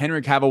 wow,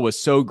 Henry Cavill was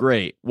so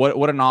great.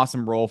 What an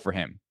awesome role for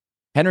him.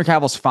 Henry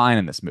Cavill's fine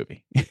in this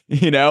movie.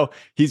 You know,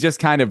 he's just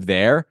kind of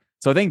there.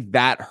 So I think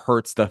that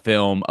hurts the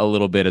film a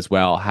little bit as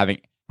well,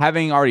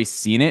 having already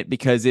seen it,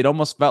 because it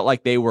almost felt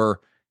like they were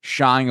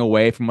shying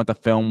away from what the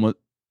film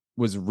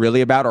was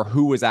really about, or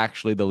who was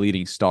actually the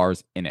leading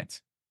stars in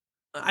it.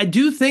 I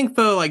do think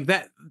though, like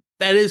that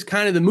is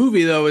kind of the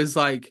movie though, is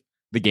like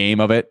The game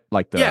of it,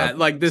 like the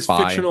like this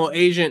spy. fictional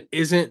agent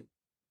isn't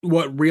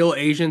what real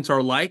agents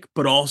are like,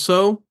 but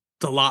also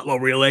it's a lot what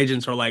real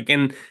agents are like.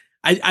 And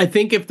I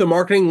think if the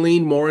marketing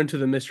leaned more into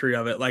the mystery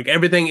of it, like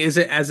everything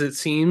isn't as it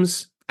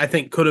seems, I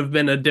think could have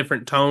been a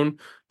different tone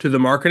to the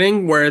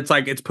marketing, where it's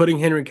like it's putting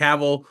Henry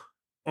Cavill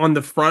on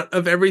the front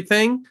of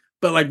everything,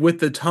 but like with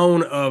the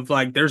tone of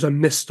like there's a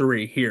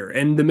mystery here,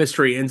 and the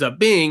mystery ends up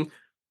being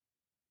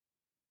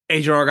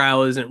Agent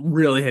Argylle isn't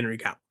really Henry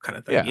Cavill kind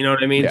of thing. Yeah. You know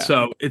what I mean? Yeah.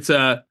 So it's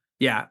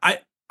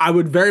I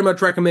would very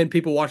much recommend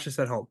people watch this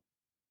at home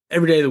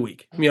every day of the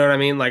week. You know what I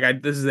mean?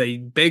 Like this is a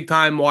big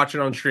time watch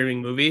it on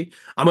streaming movie.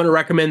 I'm going to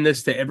recommend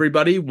this to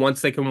everybody once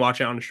they can watch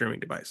it on a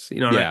streaming device. You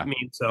know what I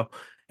mean? So,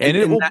 and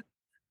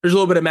there's a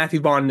little bit of Matthew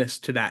Vaughn-ness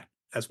to that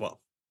as well.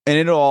 And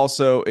it'll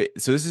also,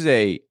 so this is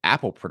a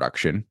Apple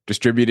production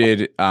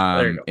distributed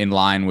in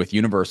line with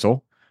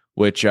Universal,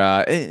 which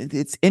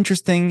it's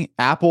interesting.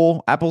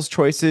 Apple's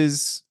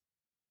choices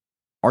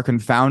are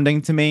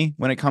confounding to me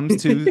when it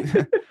comes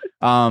to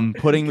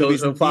putting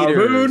movies in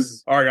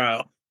theaters.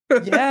 Argylle.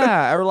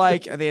 Yeah, or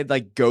like they had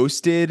like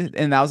Ghosted,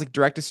 and that was like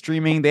direct to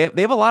streaming. They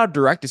have a lot of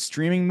direct to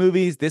streaming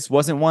movies. This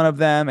wasn't one of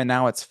them, and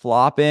now it's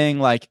flopping.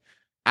 Like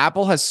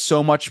Apple has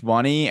so much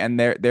money, and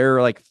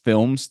their like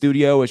film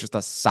studio is just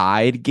a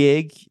side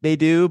gig they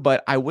do.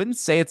 But I wouldn't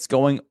say it's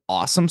going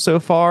awesome so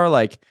far.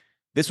 Like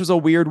this was a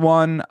weird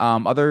one.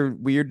 Other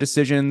weird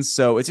decisions.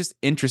 So it's just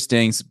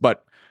interesting.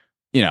 But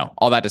you know,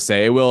 all that to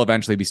say, it will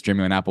eventually be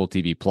streaming on Apple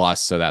TV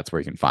Plus, so that's where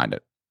you can find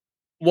it.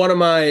 One of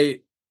my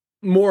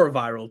more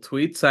viral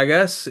tweets, I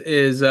guess,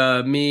 is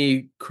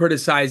me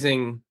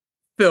criticizing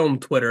film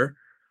Twitter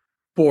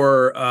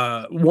for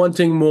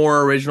wanting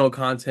more original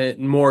content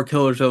and more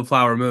Killers of the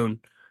Flower Moon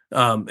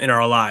in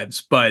our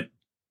lives, but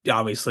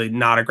obviously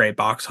not a great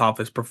box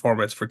office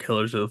performance for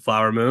Killers of the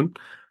Flower Moon.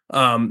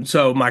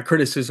 So my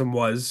criticism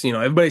was, you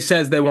know, everybody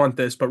says they want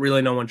this, but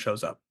really no one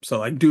shows up. So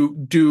like,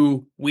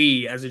 do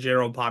we as a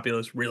general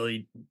populace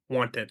really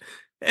want it?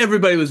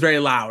 Everybody was very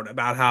loud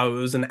about how it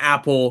was an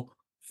Apple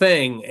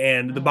thing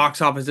and the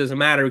box office doesn't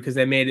matter because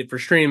they made it for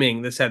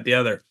streaming, this, that, the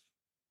other.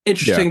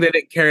 Interesting they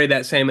didn't carry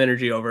that same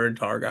energy over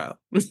into Argylle.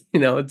 You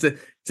know, it's an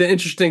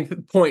interesting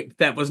point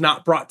that was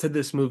not brought to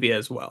this movie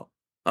as well.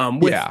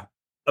 With a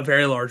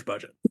very large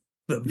budget.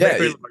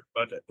 Very large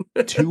budget.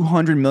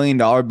 $200 million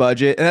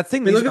budget. And that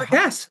thing, look at the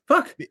cast.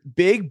 Fuck.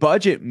 Big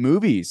budget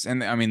movies.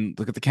 And I mean,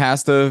 look at the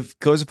cast of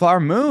Killers of the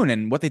Flower Moon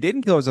and what they did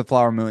in Killers of the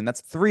Flower Moon.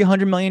 That's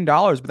 $300 million.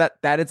 But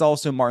that is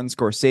also Martin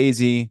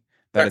Scorsese.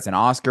 That it's an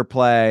Oscar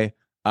play.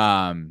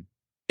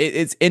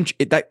 It's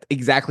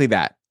exactly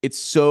that. It's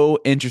so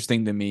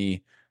interesting to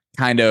me,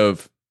 kind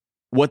of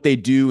what they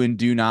do and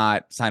do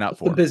not sign up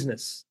The for.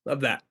 business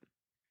of that.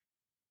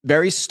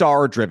 Very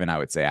star driven, I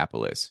would say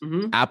Apple is.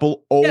 Mm-hmm.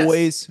 Apple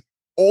Yes.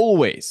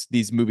 always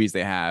these movies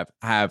they have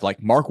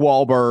like Mark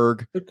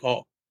Wahlberg, Good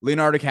call.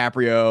 Leonardo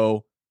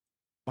DiCaprio,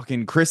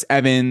 fucking Chris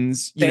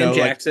Evans, Sam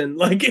Jackson.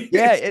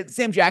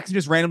 Sam Jackson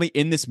just randomly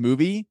in this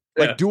movie.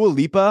 Yeah. Like Dua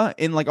Lipa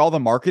in like all the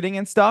marketing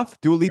and stuff.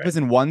 Dua Lipa's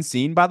in one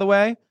scene, by the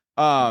way.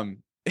 So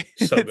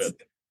It's good.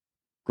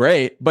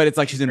 great, but it's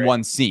like she's in Great.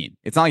 one scene.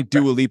 It's not like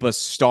Dua Lipa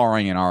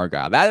starring in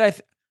Argylle.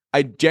 That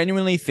I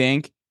genuinely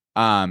think,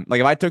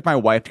 like if I took my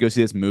wife to go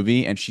see this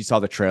movie and she saw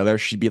the trailer,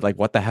 she'd be like,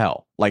 "What the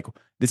hell? Like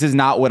this is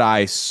not what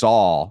I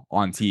saw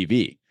on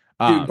TV."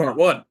 Dune Part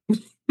 1.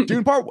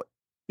 Dune Part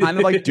kind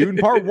of like Dune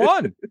Part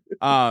 1.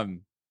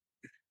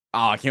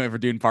 I can't wait for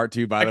Dune Part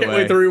 2, by the way. I can't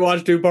wait to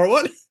rewatch Dune Part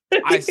 1.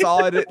 I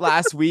saw it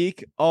last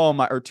week.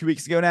 Or 2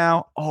 weeks ago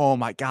now. Oh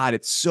my God.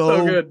 It's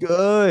so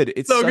good.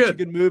 It's such a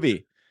good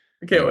movie.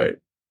 I can't wait.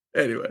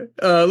 Anyway,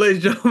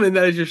 ladies and gentlemen,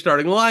 that is your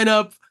starting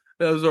lineup.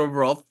 Those are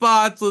overall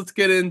thoughts. Let's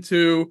get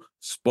into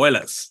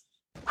spoilers.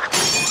 Now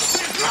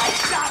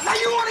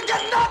you want to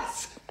get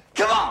nuts?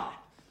 Come on.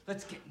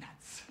 Let's get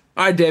nuts.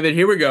 All right, David,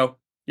 here we go.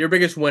 Your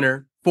biggest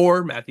winner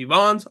for Matthew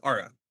Vaughn's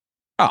Argylle.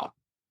 Oh,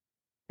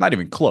 not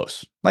even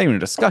close. Not even a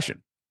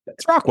discussion.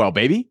 It's Rockwell,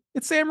 baby.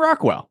 It's Sam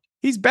Rockwell.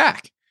 He's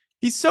back.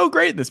 He's so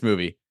great in this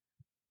movie.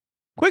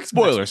 Quick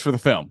spoilers for the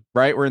film,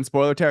 right? We're in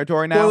spoiler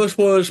territory now.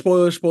 Spoiler.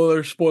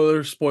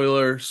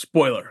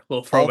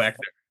 Little throwback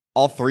there.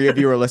 All three of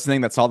you are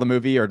listening that saw the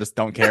movie or just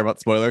don't care about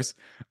spoilers.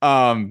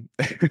 So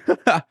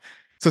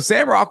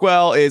Sam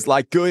Rockwell is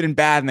like good and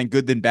bad and then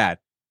good then bad.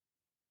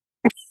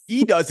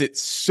 He does it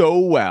so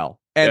well.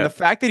 And the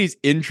fact that he's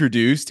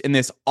introduced in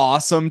this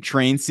awesome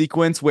train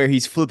sequence where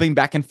he's flipping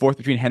back and forth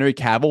between Henry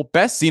Cavill,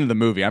 best scene of the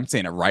movie. I'm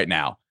saying it right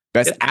now.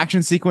 Best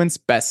action sequence,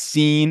 best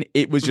scene.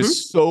 It was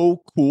just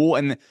so cool.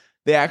 And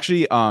they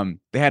actually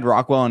they had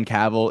Rockwell and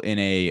Cavill in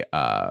a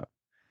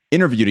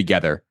interview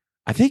together.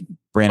 I think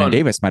Brandon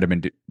Davis might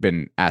have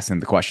been asking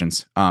the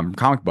questions.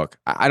 Comic book.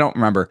 I don't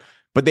remember.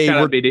 But they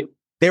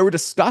were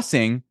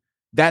discussing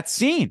that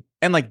scene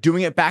and like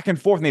doing it back and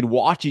forth, and they'd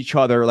watch each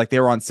other, like they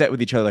were on set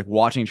with each other, like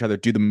watching each other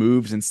do the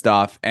moves and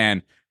stuff.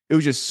 And it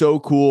was just so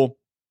cool.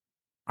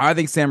 I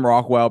think Sam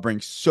Rockwell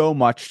brings so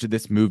much to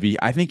this movie.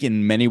 I think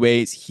in many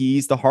ways,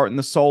 he's the heart and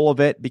the soul of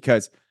it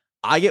because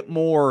I get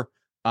more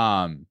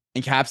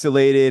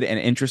encapsulated and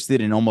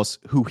interested in almost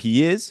who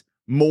he is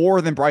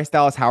more than Bryce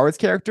Dallas Howard's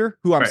character,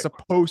 who I'm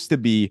supposed to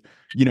be,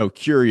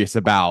 curious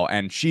about.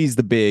 And she's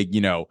the big,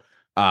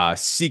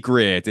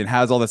 secret and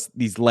has all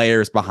these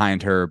layers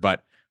behind her.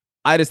 But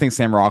I just think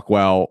Sam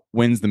Rockwell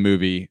wins the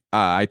movie.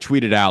 I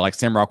tweeted out like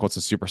Sam Rockwell's a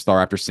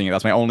superstar after seeing it.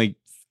 That's my only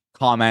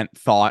comment,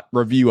 thought,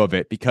 review of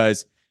it,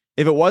 because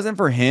if it wasn't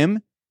for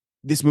him,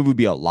 this movie would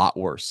be a lot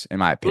worse, in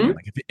my opinion.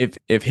 Like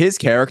if his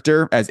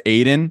character as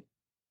Aiden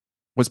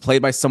was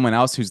played by someone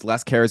else who's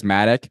less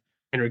charismatic,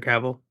 Henry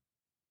Cavill.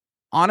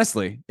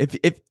 Honestly, if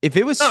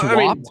it was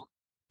swapped,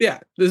 this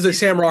is a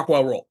Sam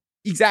Rockwell role.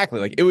 Exactly.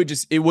 Like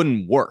it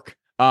wouldn't work.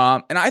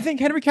 And I think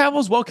Henry Cavill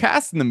is well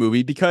cast in the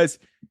movie because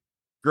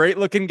great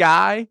looking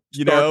guy,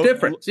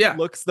 difference.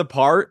 Looks the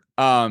part,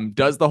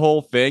 does the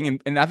whole thing,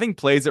 and I think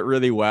plays it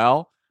really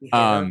well.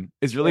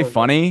 Is really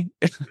funny.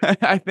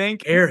 I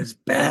think hair is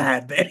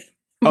bad, man.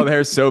 Oh, the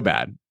hair's so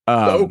bad.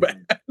 So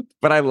bad.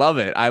 But I love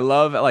it. I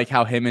love like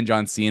how him and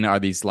John Cena are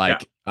these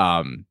like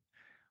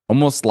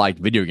almost like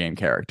video game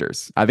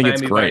characters. I think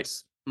it's great.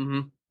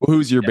 Mm-hmm. Well,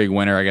 who's your big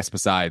winner, I guess,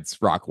 besides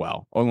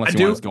Rockwell? Unless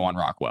you want to go on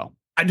Rockwell.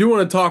 I do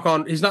want to talk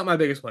on, he's not my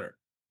biggest winner,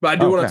 but I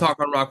do want to talk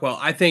on Rockwell.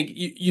 I think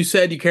you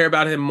said you care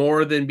about him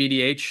more than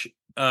BDH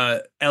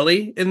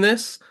Ellie in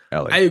this.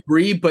 I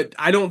agree, but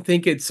I don't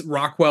think it's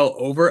Rockwell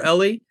over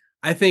Ellie.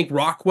 I think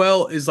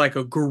Rockwell is like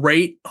a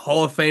great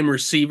Hall of Fame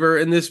receiver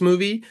in this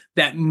movie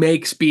that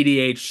makes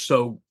BDH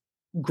so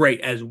great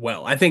as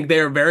well. I think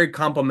they're very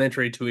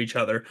complementary to each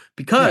other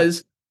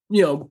because,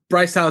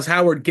 Bryce Dallas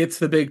Howard gets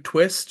the big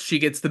twist. She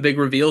gets the big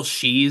reveal.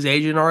 She's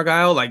Agent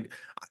Argylle. Like,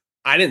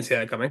 I didn't see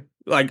that coming.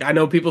 Like, I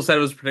know people said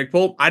it was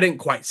predictable. I didn't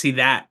quite see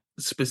that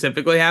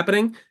specifically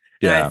happening.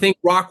 And I think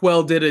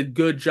Rockwell did a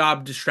good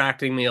job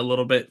distracting me a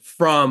little bit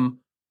from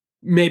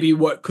maybe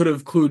what could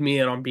have clued me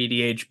in on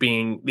BDH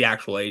being the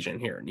actual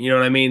agent here. You know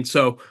what I mean?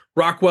 So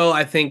Rockwell,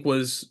 I think,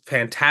 was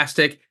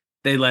fantastic.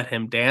 They let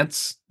him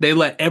dance. They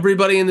let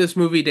everybody in this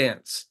movie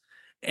dance.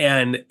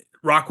 And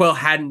Rockwell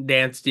hadn't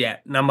danced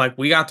yet. And I'm like,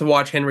 we got to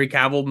watch Henry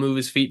Cavill move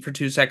his feet for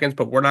 2 seconds,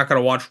 but we're not going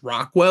to watch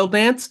Rockwell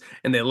dance.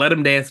 And they let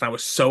him dance. And I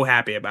was so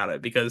happy about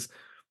it because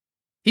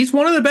he's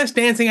one of the best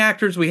dancing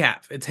actors we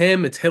have. It's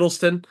him. It's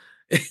Hiddleston.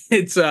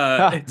 It's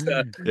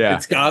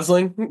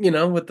Gosling,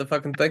 with the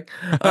fucking thing.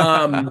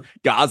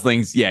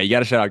 Gosling's, you got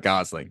to shout out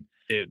Gosling.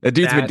 Dude, that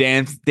dude's been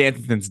dancing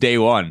since day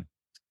one.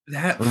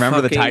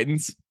 Remember the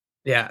Titans?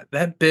 Yeah,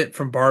 that bit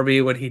from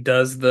Barbie when he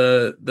does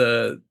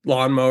the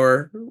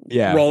lawnmower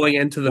rolling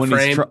into the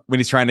frame. When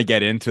he's trying to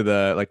get into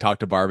the, talk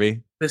to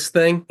Barbie. This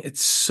thing,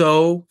 it's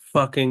so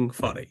fucking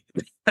funny.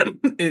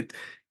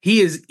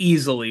 He is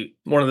easily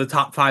one of the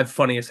top 5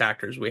 funniest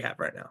actors we have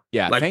right now.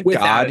 Yeah, thank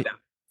God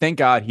thank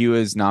God he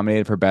was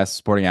nominated for Best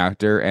Supporting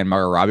Actor, and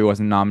Margot Robbie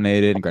wasn't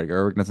nominated, and Greta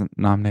Gerwig wasn't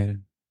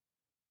nominated.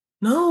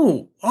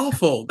 No,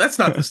 awful. That's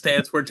not the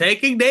stance we're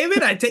taking,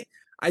 David.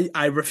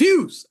 I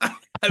refuse. I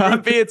I'm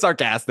refuse. being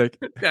sarcastic.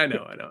 I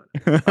know.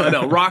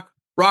 No,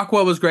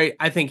 Rockwell was great.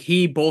 I think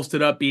he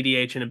bolstered up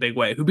BDH in a big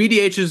way. Who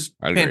BDH is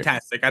I agree.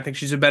 fantastic. I think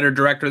she's a better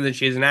director than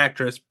she is an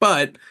actress,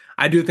 but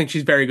I do think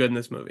she's very good in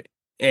this movie.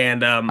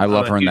 And I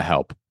love her in The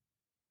Help.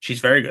 She's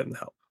very good in The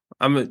Help.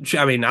 I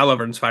mean, I love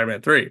her in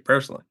Spider-Man 3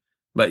 personally,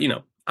 but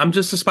I'm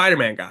just a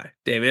Spider-Man guy,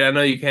 David. I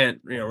know you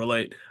can't,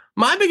 relate.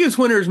 My biggest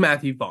winner is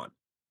Matthew Vaughn.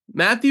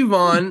 Matthew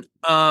Vaughn,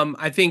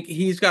 I think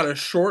he's got a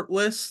short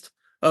list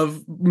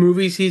of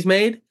movies he's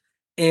made,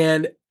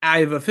 and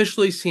I've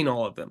officially seen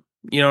all of them.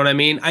 You know what I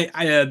mean?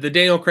 I the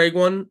Daniel Craig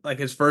one, like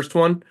his first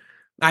one,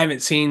 I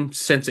haven't seen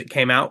since it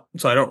came out,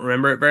 so I don't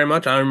remember it very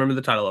much. I don't remember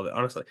the title of it,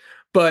 honestly.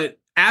 But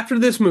after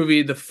this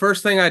movie, the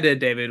first thing I did,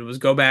 David, was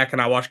go back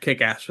and I watched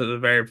Kick-Ass for the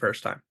very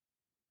first time.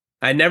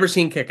 I'd never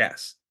seen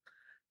Kick-Ass.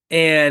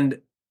 And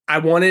I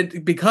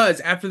wanted,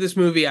 because after this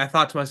movie, I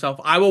thought to myself,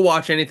 I will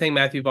watch anything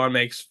Matthew Vaughn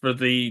makes for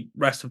the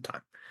rest of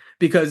time.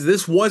 Because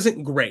this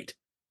wasn't great,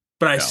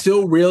 but I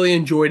still really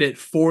enjoyed it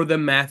for the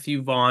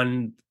Matthew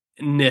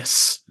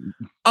Vaughn-ness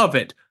of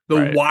it.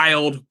 The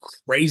wild,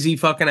 crazy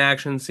fucking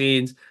action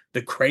scenes,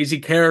 the crazy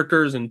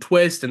characters and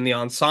twist and the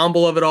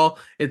ensemble of it all.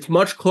 It's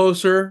much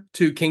closer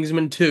to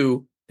Kingsman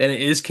 2 than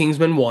it is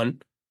Kingsman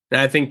 1. And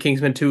I think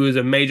Kingsman 2 is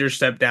a major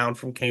step down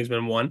from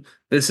Kingsman 1.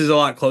 This is a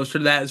lot closer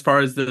to that as far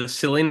as the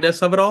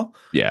silliness of it all.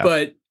 Yeah.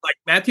 But like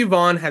Matthew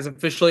Vaughn has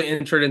officially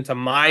entered into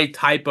my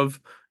type of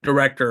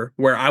director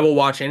where I will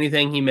watch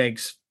anything he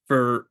makes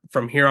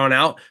from here on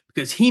out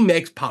because he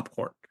makes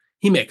popcorn.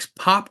 He makes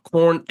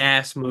popcorn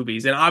ass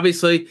movies. And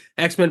obviously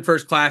X-Men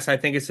First Class, I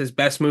think it's his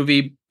best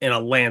movie in a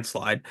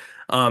landslide.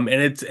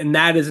 And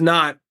that is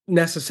not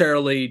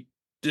necessarily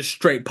just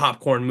straight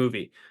popcorn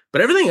movie.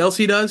 But everything else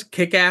he does,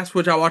 Kick-Ass,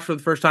 which I watched for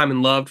the first time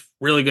and loved,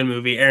 really good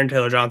movie. Aaron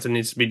Taylor Johnson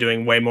needs to be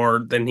doing way more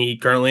than he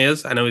currently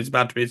is. I know he's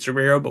about to be a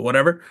superhero, but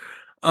whatever.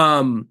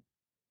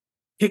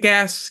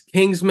 Kick-Ass,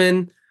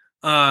 Kingsman,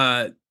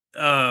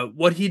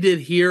 what he did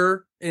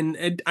here,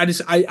 and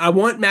I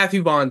want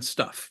Matthew Vaughn's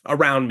stuff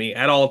around me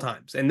at all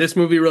times. And this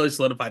movie really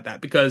solidified that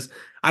because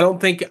I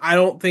don't think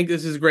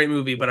this is a great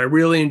movie, but I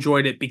really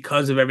enjoyed it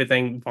because of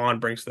everything Vaughn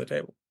brings to the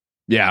table.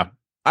 Yeah.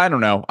 I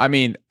don't know. I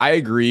mean, I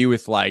agree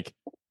with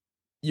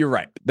you're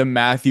right. The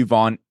Matthew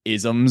Vaughn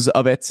isms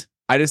of it.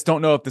 I just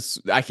don't know if this.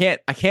 I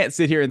can't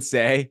sit here and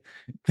say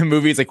the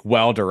movie is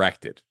well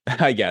directed.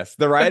 I guess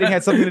the writing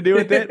had something to do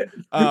with it.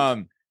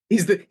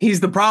 He's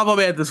the problem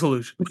and the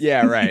solution.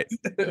 Yeah, right.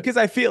 Because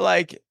I feel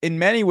like in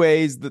many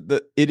ways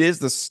it is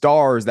the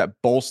stars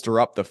that bolster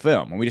up the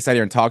film. And we just sat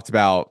here and talked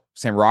about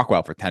Sam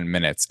Rockwell for 10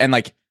 minutes, and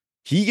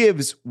he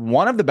gives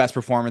one of the best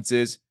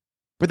performances,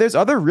 but there's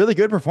other really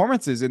good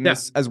performances in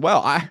this as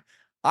well.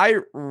 I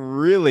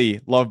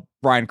really love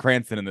Bryan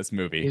Cranston in this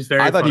movie.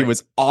 I thought he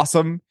was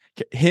awesome.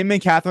 Him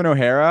and Catherine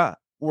O'Hara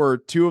were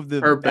two of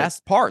the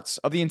best parts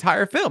of the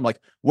entire film.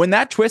 When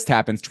that twist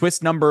happens,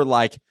 twist number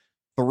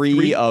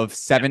 3 of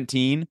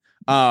 17.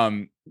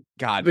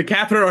 God, the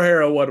Catherine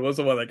O'Hara one was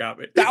the one that got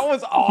me. That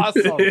was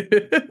awesome.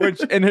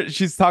 And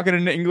she's talking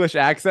in an English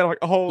accent. I'm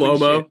like, holy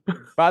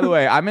shit. By the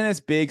way, I'm in this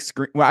big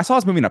screen. Well, I saw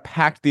this movie in a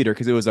packed theater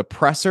because it was a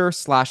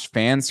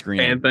presser/fan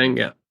screening. Fan thing,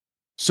 yeah.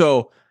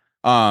 So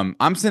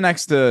I'm sitting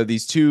next to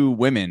these two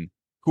women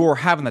who are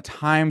having the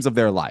times of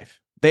their life.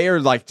 They are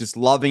just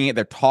loving it.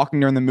 They're talking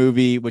during the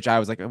movie, which I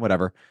was like,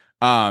 whatever.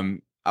 I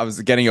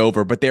was getting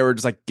over, but they were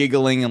just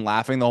giggling and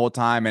laughing the whole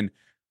time. And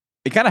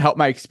it kind of helped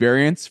my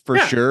experience for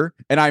sure.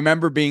 And I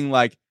remember being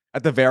at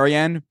the very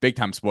end, big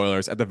time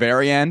spoilers, at the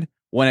very end,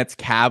 when it's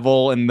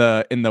Cavill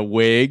in the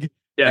wig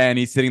and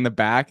he's sitting in the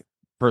back.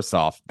 First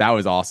off, that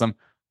was awesome.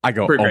 I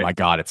go, pretty oh great. My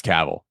God, it's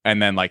Cavill.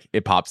 And then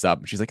it pops up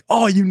and she's like,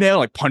 oh, you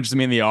nailed it. Punches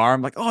me in the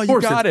arm. Oh, you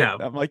got it.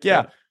 Cavill. I'm like,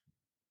 yeah.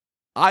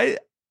 I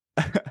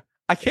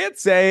can't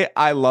say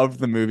I loved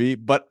the movie,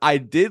 but I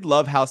did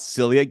love how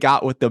silly it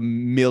got with the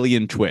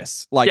million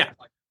twists.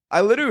 I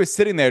literally was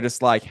sitting there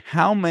just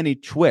how many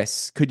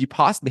twists could you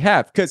possibly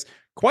have? Because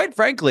quite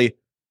frankly,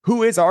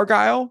 who is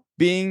Argylle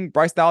being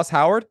Bryce Dallas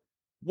Howard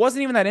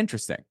wasn't even that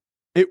interesting.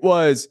 It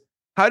was,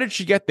 how did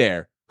she get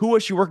there? Who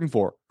was she working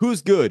for?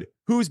 Who's good?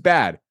 Who's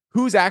bad?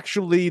 Who's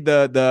actually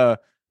the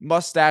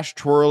mustache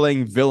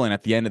twirling villain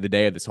at the end of the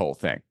day of this whole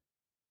thing?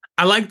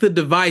 I like the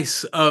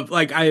device of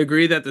I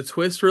agree that the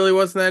twist really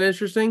wasn't that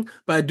interesting,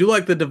 but I do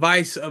like the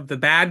device of the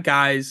bad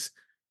guys.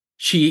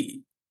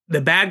 The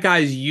bad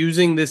guys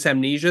using this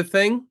amnesia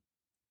thing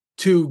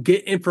to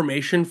get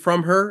information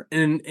from her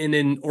in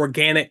an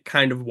organic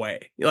kind of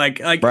way.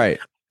 Right.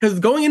 Because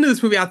going into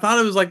this movie, I thought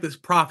it was this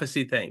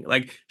prophecy thing.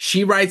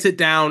 She writes it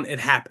down, it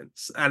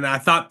happens. And I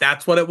thought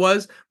that's what it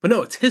was. But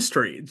no, it's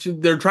history.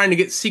 They're trying to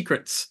get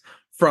secrets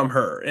from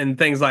her and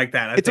things like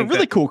that. It's a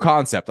really cool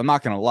concept. I'm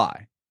not going to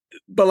lie.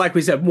 But like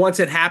we said, once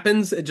it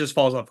happens, it just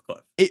falls off a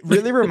cliff. It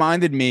really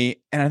reminded me,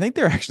 and I think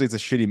it's a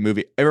shitty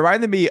movie. It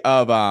reminded me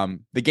of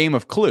the game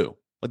of Clue,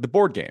 the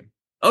board game.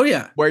 Oh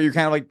yeah, where you're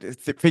kind of like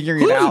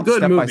figuring it Clue is a out good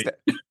step by movie.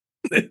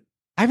 step.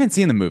 I haven't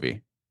seen the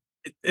movie.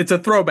 It's a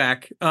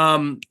throwback.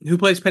 Who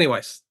plays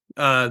Pennywise?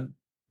 The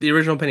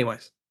original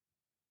Pennywise.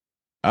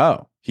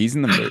 Oh, he's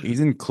in the movie. He's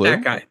in That Clue.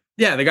 guy.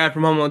 Yeah, the guy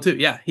from Home Alone 2.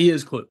 Yeah, he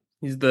is Clue.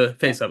 He's the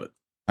face of it.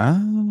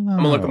 I'm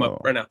gonna look him up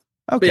Oh, right now.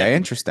 But okay, yeah,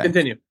 interesting.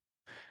 continue.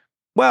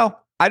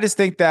 Well, I just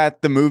think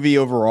that the movie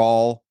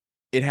overall,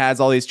 it has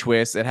all these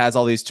twists, it has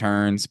all these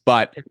turns,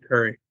 but Tim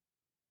Curry.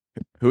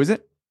 who is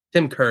it?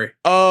 Tim Curry.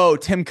 Oh,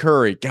 Tim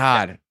Curry.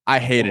 Yeah, God, I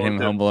hated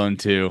Home him Alone in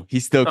 2. Home Alone 2. He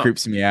still Oh,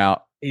 creeps me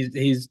out.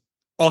 he's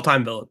all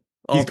time villain.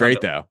 He's All time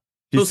great villain.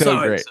 though. So He's so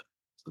sorry, great. sir.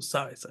 So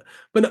sorry, sir.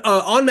 But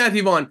on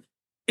Matthew Vaughn,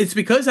 it's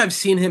because I've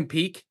seen him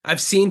peak.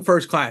 I've seen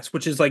First Class,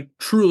 which is like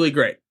truly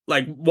great.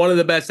 Like one of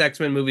the best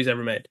X-Men movies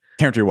ever made.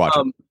 Can't wait to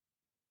rewatch it.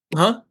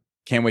 Huh?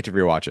 Can't wait to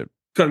rewatch it.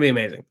 It's gonna be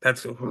amazing.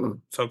 That's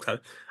so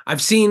excited.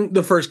 I've seen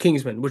The First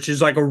Kingsman, which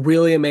is like a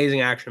really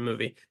amazing action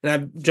movie, and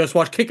I've just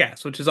watched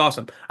Kick-Ass, which is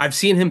awesome. I've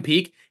seen him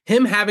peak.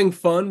 Him having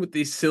fun with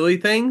these silly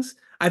things.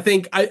 I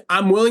think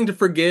I'm willing to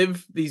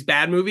forgive these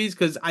bad movies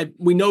because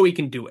we know he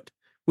can do it.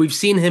 We've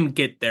seen him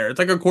get there. It's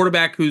like a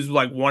quarterback who's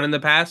like won in the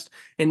past,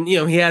 and he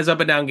has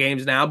up and down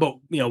games now. But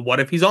what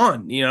if he's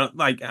on?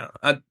 Like I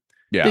don't know, a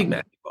Yeah. big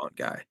Matthew Vaughn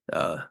guy.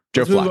 Joe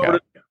Let's move over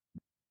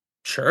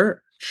Flacco.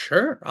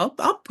 Sure. I'll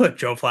put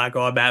Joe Flacco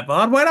on Matt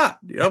Vaughn. Why not?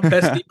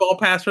 Best deep ball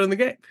passer in the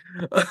game.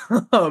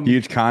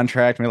 Huge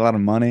contract, made a lot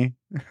of money.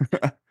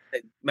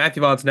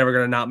 Matthew Vaughn's never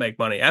going to not make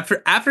money.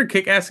 After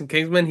Kick-Ass and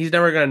Kingsman, he's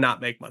never going to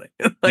not make money.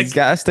 He's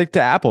got to stick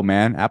to Apple,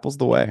 man. Apple's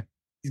the way.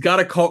 He's got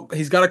a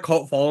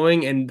cult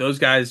following, and those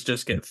guys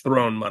just get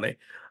thrown money.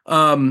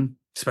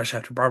 Especially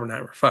after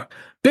Barbenheimer. Fuck.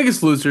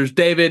 Biggest losers,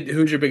 David.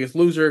 Who's your biggest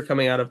loser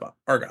coming out of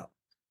Argylle?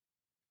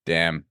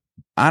 Damn.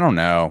 I don't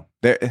know.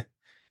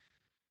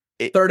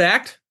 Third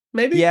act,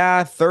 maybe?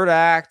 Yeah, third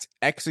act,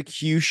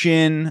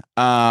 execution.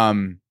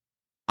 I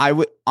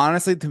would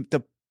honestly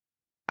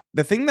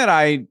the thing that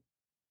I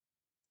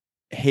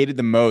hated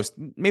the most,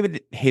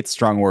 maybe hate's a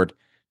strong word,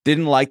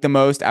 didn't like the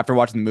most after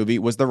watching the movie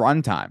was the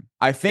runtime.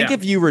 I think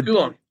if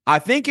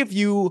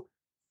you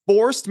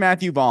forced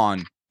Matthew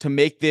Vaughn to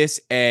make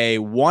this a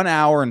 1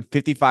 hour and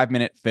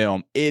 55-minute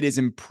film, it is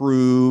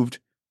improved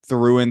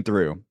through and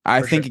through.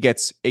 I think it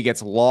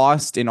gets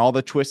lost in all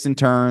the twists and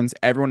turns.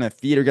 Everyone in the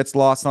theater gets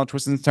lost in all the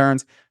twists and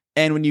turns.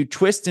 And when you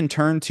twist and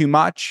turn too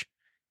much,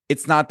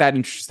 it's not that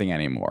interesting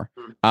anymore.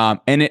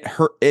 And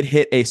it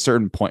hit a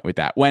certain point with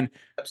that. When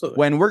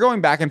we're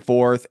going back and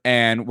forth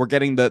and we're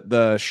getting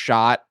the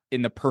shot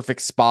in the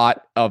perfect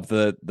spot of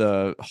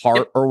the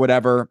heart or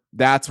whatever,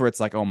 that's where it's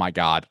like, oh my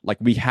God, like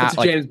we have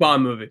like James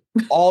Bond movie.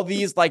 all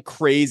these like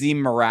crazy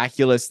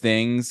miraculous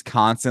things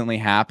constantly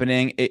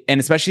happening.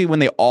 And especially when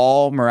they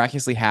all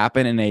miraculously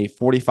happen in a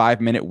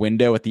 45-minute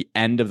window at the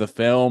end of the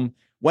film,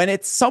 when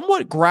it's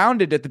somewhat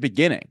grounded at the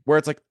beginning, where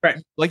it's like,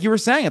 right, like you were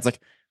saying, it's like,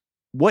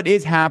 what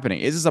is happening?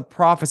 Is this a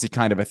prophecy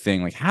kind of a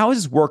thing? Like, how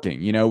is this working?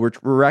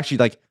 We're actually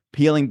like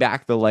peeling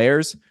back the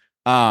layers.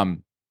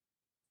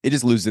 It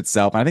just loses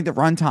itself. And I think the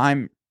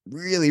runtime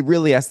really,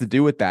 really has to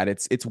do with that.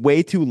 It's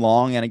way too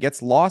long and it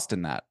gets lost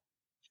in that.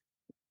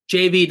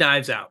 JV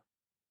Knives Out.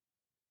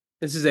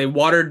 This is a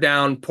watered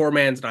down poor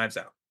man's Knives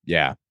Out.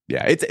 Yeah.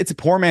 It's a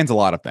poor man's a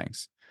lot of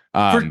things.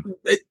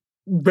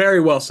 Very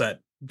well said.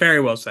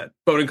 Very well said.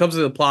 But when it comes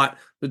to the plot,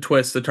 the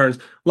twists, the turns,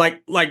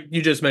 like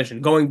you just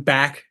mentioned, going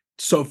back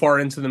so far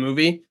into the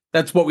movie,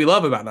 that's what we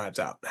love about Knives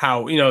Out.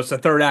 How, it's the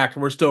third act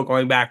and we're still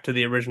going back to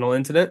the original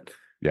incident.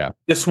 Yeah.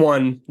 This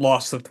one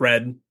lost the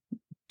thread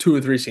 2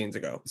 or 3 scenes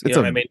ago. It's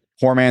what I mean?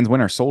 Poor man's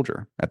Winter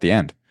Soldier at the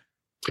end.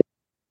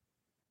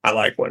 I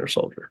like Winter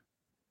Soldier.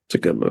 It's a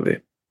good movie.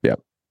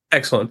 Yep.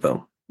 Excellent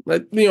film.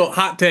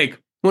 Hot take.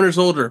 Winter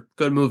Soldier,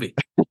 good movie.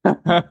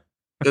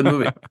 Good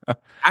movie.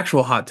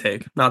 Actual hot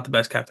take, not the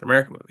best Captain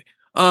America movie.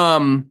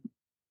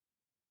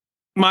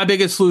 My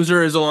biggest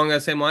loser is along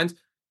that same lines.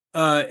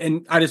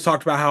 And I just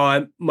talked about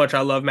how much I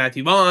love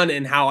Matthew Vaughn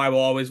and how I will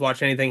always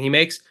watch anything he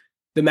makes.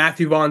 The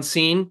Matthew Vaughn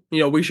scene,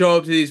 we show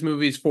up to these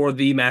movies for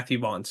the Matthew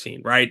Vaughn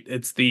scene, right?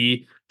 It's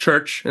the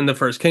church in The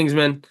First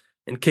Kingsman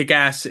and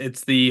Kick-Ass.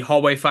 It's the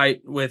hallway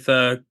fight with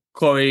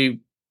Chloe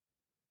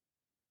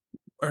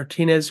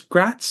Martinez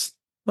Gratz,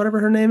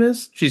 whatever her name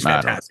is. She's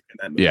fantastic in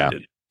that movie. Yeah.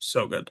 Dude.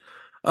 So good.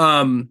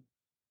 And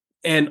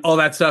all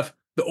that stuff.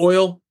 The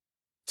oil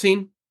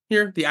scene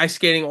here, the ice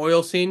skating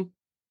oil scene,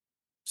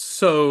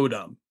 so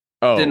dumb.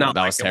 Oh, that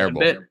was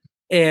terrible.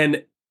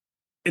 And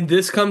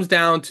this comes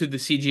down to the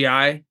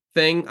CGI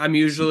thing.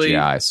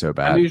 CGI is so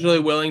bad. I'm usually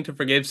willing to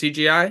forgive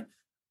CGI,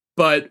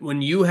 but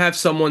when you have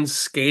someone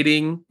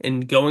skating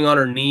and going on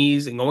her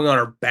knees and going on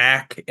her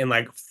back and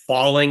like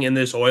falling in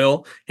this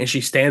oil, and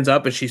she stands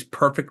up and she's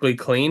perfectly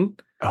clean,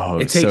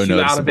 it takes so you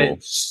out of noticeable.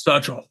 it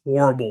such a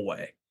horrible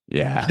way.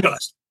 Yeah,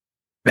 just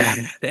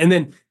bad. And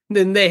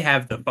then they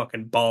have the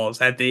fucking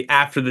balls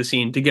after the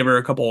scene to give her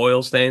a couple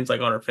oil stains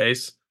like on her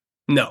face.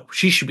 No,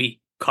 she should be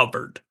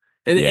covered.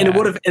 And it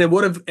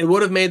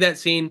would have made that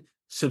scene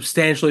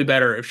substantially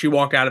better if she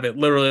walked out of it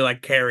literally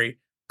like Carrie,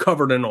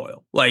 covered in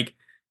oil. Like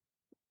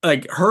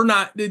like her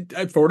not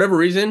for whatever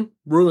reason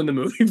ruined the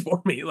movie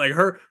for me. Like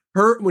her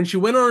when she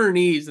went on her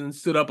knees and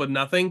stood up with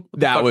nothing. What the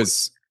That fuck?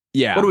 was What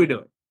yeah. are we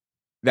doing?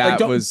 Like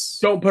That was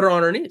don't put her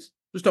on her knees.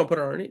 Just don't put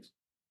her on her knees.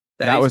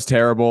 That that easy. was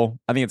terrible.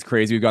 I think it's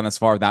crazy we've gone this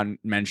far without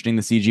mentioning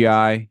the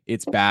CGI.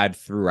 It's bad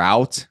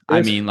throughout. I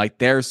Yes. mean, like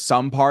there's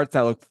some parts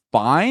that look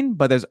fine,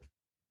 but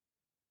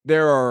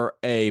there are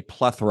a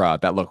plethora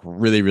that look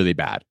really, really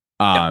bad.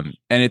 Yeah.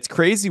 And it's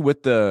crazy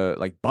with the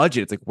like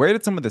budget. It's like, where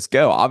did some of this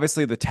go?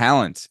 Obviously, the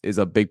talent is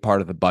a big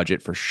part of the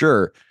budget for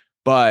sure.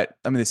 But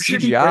I mean, the It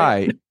should be great.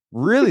 CGI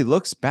really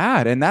looks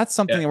bad. And that's Yeah.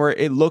 something where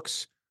it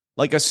looks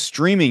like a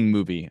streaming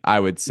movie, I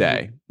would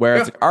say, where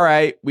Yeah. it's like, all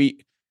right,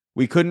 we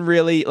couldn't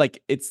really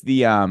like it's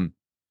the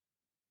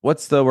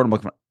what's the word I'm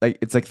looking for? Like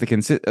it's like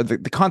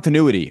the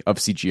continuity of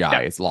CGI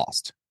Yeah. is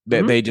lost.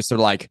 Mhm. They just are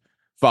like,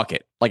 fuck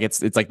it. Like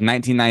it's like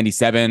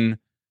 1997,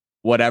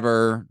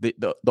 whatever,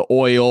 the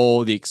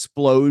oil, the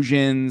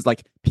explosions,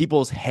 like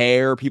people's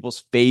hair,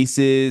 people's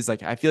faces.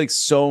 Like I feel like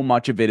so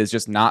much of it is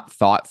just not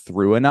thought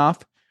through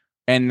enough.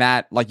 And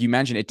that, like you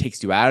mentioned, it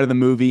takes you out of the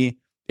movie,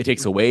 it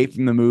takes away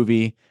from the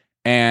movie,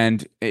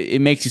 and it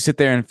makes you sit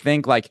there and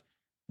think like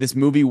this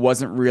movie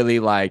wasn't really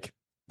like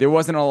there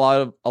wasn't a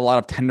lot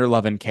of tender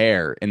love and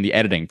care in the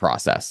editing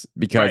process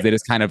because Right. they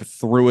just kind of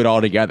threw it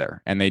all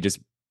together and they just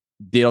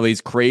did all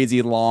these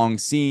crazy long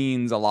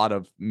scenes, a lot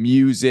of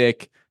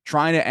music,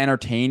 trying to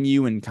entertain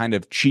you in kind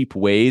of cheap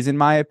ways, in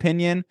my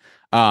opinion.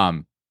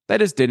 That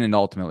just didn't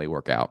ultimately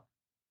work out.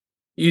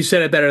 You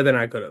said it better than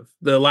I could have.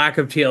 The lack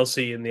of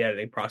TLC in the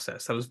editing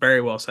process. That was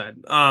very well said.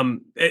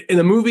 In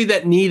a movie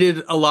that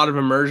needed a lot of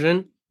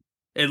immersion,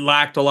 it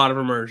lacked a lot of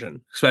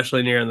immersion,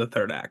 especially near in the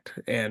third act.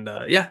 And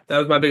yeah, that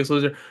was my biggest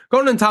loser.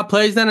 Going in top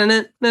plays,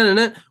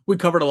 we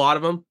covered a lot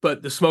of them,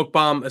 but the smoke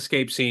bomb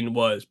escape scene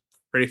was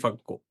pretty fucking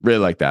cool. Really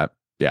like that.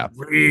 Yeah.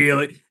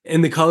 Really,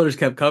 and the colors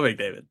kept coming,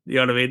 David. You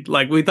know what I mean?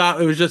 Like we thought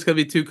it was just gonna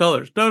be two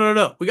colors. No, no,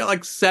 no. We got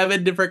like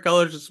 7 different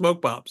colors of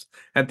smoke bombs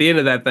at the end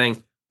of that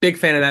thing. Big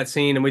fan of that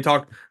scene. And we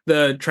talked.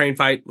 The train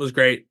fight was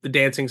great. The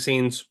dancing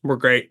scenes were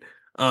great.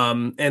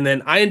 And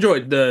then I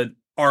enjoyed the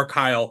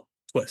Argylle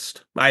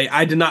twist.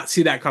 I did not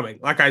see that coming.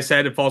 Like I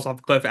said, it falls off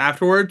the cliff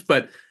afterwards,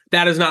 but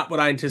that is not what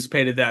I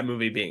anticipated that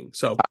movie being.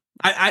 So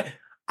I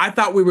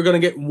thought we were gonna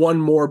get one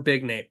more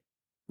big name.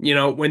 You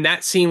know, when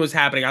that scene was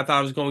happening, I thought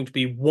it was going to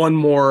be one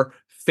more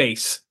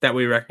face that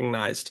we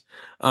recognized.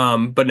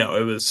 But no,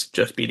 it was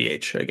just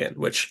BDH again,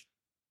 which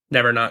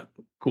never not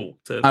cool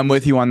to I'm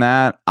with you on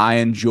that. I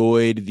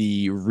enjoyed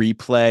the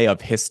replay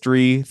of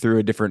history through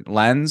a different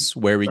lens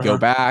where we go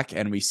back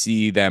and we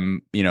see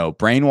them,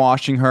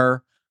 brainwashing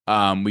her.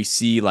 We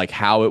see like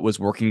how it was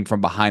working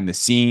from behind the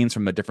scenes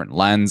from a different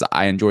lens.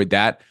 I enjoyed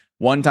that.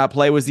 One top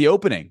play was the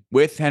opening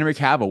with Henry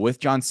Cavill, with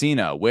John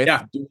Cena, with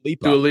Dua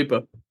Lipa. Dua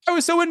Lipa. I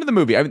was so into the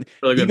movie. I mean,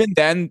 Really good. even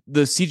then,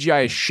 the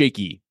CGI is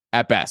shaky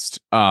at best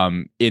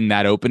in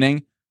that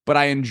opening, but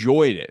I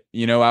enjoyed it.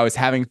 I was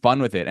having fun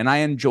with it, and I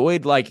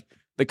enjoyed like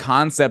the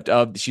concept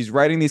of she's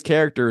writing these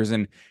characters,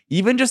 and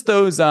even just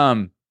those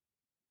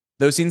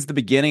scenes at the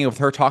beginning of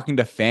her talking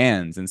to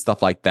fans and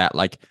stuff like that.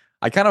 Like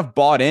I kind of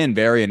bought in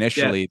very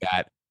initially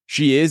that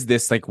she is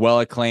this like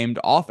well-acclaimed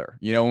author.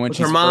 When With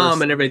she's her mom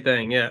first, and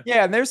everything. Yeah.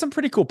 yeah, and there's some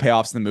pretty cool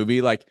payoffs in the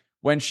movie, like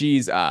when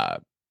she's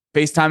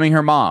FaceTiming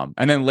her mom,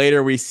 and then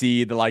later we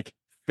see the like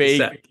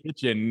fake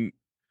kitchen.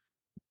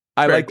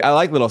 I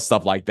like little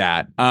stuff like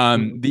that.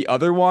 The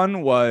other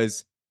one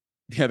was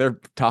the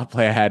other top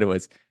play I had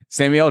was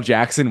Samuel L.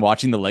 Jackson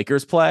watching the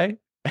Lakers play.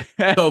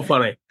 So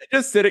funny.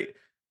 Just sitting.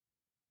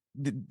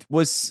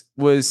 Was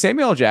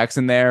Samuel L.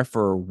 Jackson there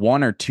for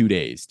 1 or 2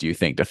 days, do you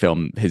think, to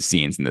film his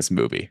scenes in this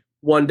movie?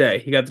 One day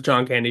he got the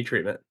John Candy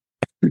treatment.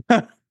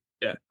 Yeah.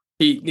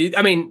 He's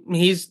a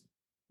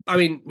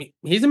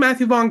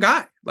Matthew Vaughn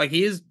guy. Like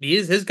he is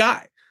his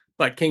guy.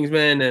 Like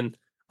Kingsman and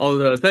all of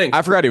those things.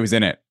 I forgot he was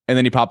in it. And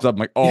then he pops up. I'm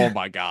like, oh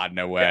my God,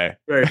 no way. Yeah,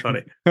 very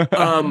funny.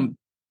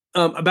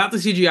 About the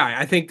CGI,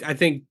 I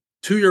think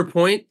to your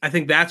point, I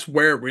think that's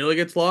where it really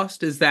gets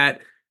lost is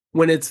that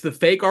when it's the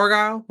fake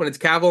Argylle, when it's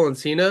Cavill and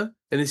Cena,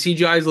 and the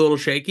CGI is a little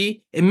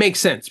shaky, it makes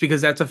sense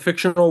because that's a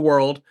fictional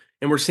world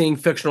and we're seeing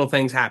fictional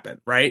things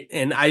happen, right?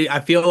 And I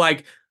feel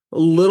like a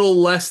little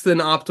less than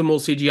optimal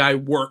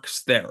CGI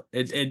works there.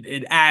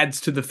 It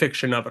adds to the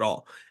fiction of it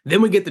all.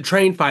 Then we get the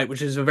train fight,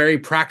 which is a very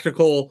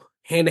practical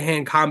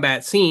hand-to-hand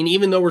combat scene.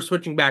 Even though we're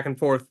switching back and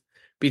forth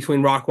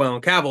between Rockwell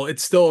and Cavill,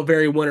 it's still a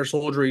very Winter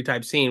Soldier-y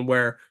type scene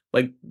where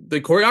like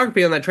the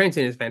choreography on that train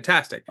scene is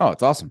fantastic. Oh,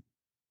 it's awesome.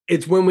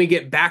 It's when we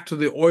get back to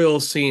the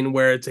oil scene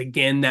where it's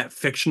again that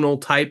fictional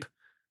type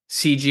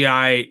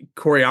CGI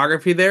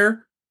choreography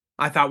there.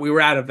 I thought we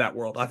were out of that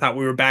world. I thought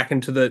we were back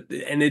into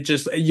and it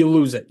just, you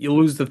lose it. You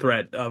lose the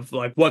thread of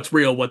like what's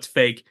real, what's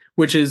fake,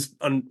 which is,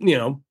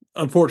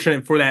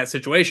 unfortunate for that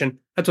situation.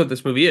 That's what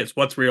this movie is.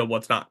 What's real,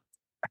 what's not.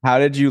 How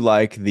did you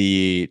like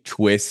the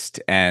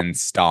twist and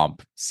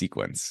stomp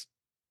sequence?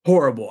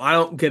 Horrible. I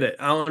don't get it.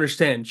 I don't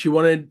understand. He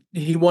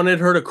wanted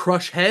her to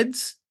crush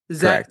heads.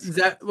 Correct. Is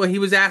that what he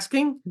was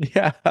asking?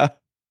 Yeah.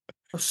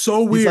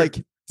 So weird.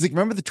 He's like,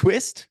 remember the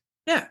twist?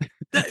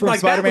 Yeah. From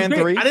Like that was Spider-Man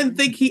great. 3? I didn't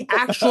think he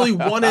actually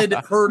wanted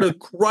her to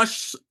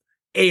crush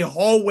a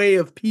hallway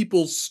of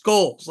people's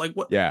skulls. Like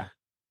what? Yeah.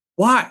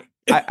 Why?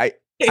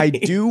 I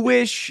do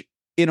wish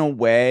in a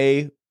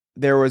way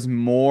there was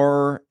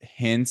more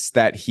hints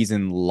that he's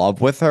in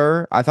love with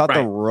her. I thought the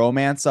Right.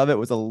 romance of it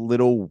was a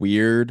little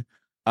weird.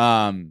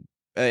 I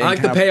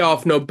like the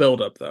payoff, no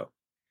buildup though.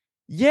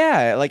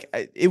 Yeah, like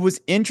it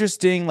was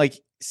interesting, like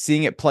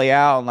seeing it play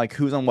out and like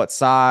who's on what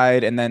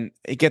side, and then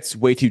it gets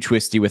way too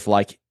twisty with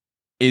like,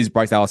 is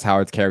Bryce Dallas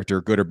Howard's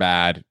character good or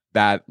bad?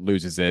 That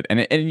loses it,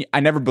 and I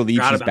never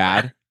believe she's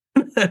bad.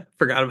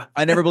 Forgot about.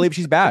 I never believe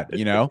she's bad.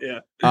 You know. Yeah.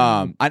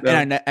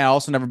 I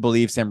also never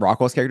believe Sam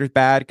Rockwell's character is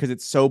bad because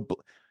it's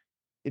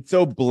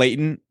so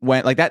blatant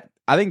when like that.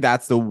 I think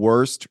that's the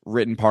worst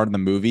written part of the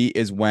movie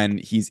is when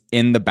he's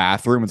in the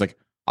bathroom. It's like,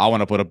 I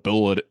want to put a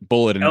bullet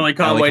in Ellie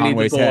Conway needs a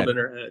Conway's bullet head. in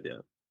her head. Yeah.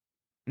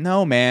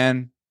 No,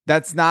 man,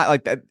 that's not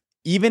like that.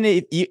 Even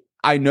if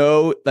I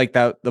know, like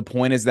that, the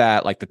point is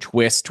that like the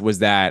twist was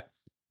that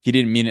he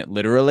didn't mean it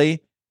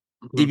literally.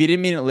 Mm-hmm. If he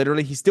didn't mean it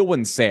literally, he still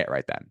wouldn't say it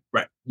right then.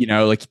 Right. You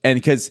know, like, and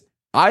because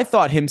I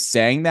thought him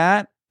saying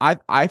that,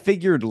 I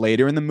figured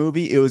later in the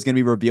movie it was going to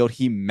be revealed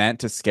he meant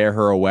to scare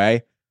her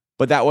away,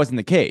 but that wasn't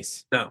the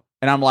case. No.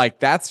 And I'm like,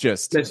 that's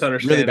just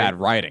really bad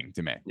writing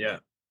to me. Yeah.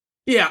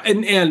 Yeah.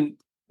 And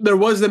there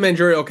was the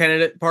managerial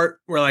candidate part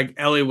where like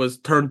Ellie was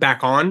turned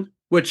back on,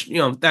 which, you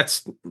know,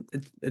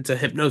 it's a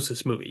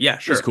hypnosis movie. Yeah,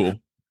 sure. It's cool.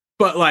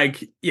 But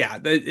like, yeah,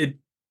 it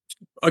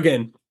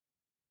again,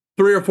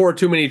 3 or 4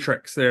 too many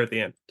tricks there at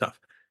the end. Tough.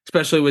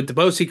 Especially with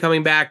DeBosi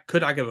coming back.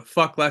 Could not give a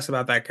fuck less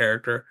about that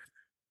character.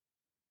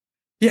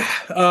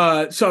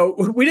 Yeah. So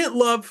we didn't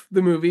love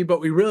the movie,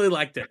 but we really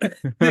liked it.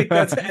 I think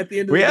that's at the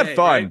end of the day. We had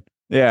fun. Right?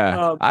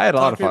 Yeah. I had a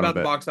lot of fun about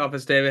the box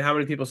office, David. How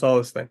many people saw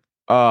this thing?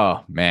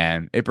 Oh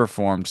man, it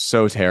performed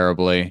so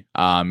terribly.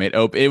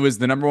 It was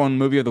the number 1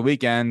 movie of the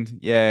weekend.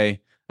 Yay.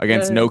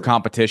 Against no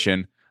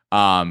competition.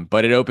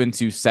 But it opened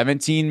to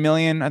 17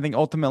 million, I think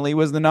ultimately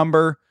was the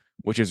number,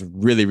 which is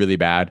really, really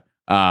bad.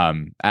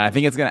 And I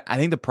think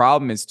the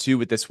problem is too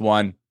with this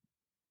one,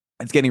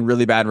 it's getting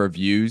really bad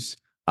reviews.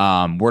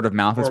 Word of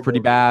mouth is pretty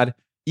bad.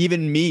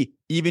 Even me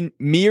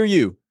or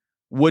you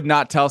would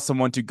not tell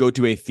someone to go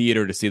to a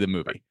theater to see the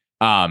movie.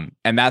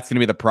 And that's going to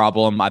be the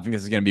problem. I think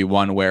this is going to be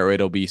one where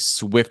it'll be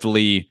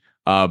swiftly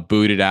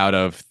booted out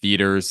of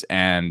theaters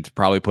and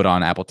probably put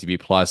on Apple TV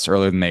Plus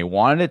earlier than they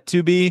wanted it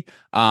to be.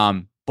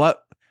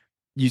 But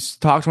you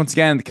talked once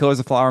again, the Killers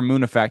of the Flower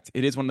Moon effect.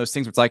 It is one of those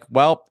things where it's like,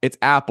 well, it's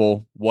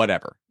Apple,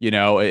 whatever. You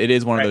know, it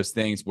is one of those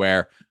things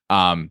where,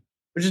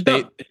 which is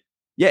dumb.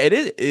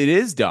 It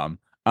is dumb.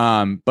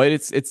 But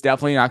it's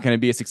definitely not going to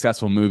be a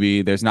successful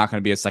movie. There's not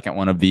going to be a second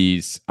one of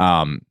these.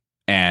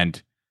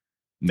 And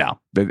no,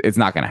 it's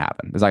not going to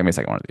happen. There's not going to be a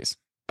second one of these.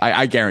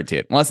 I guarantee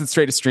it, unless it's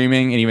straight to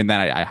streaming, and even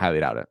then, I highly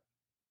doubt it.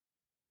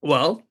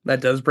 Well,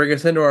 that does bring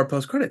us into our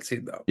post-credit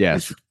scene, though.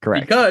 Yes,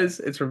 correct. Because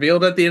it's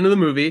revealed at the end of the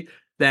movie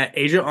that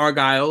Agent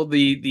Argylle,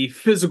 the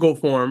physical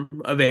form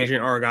of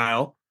Agent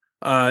Argylle,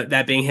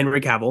 that being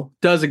Henry Cavill,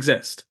 does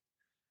exist.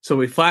 So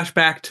we flash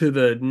back to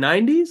the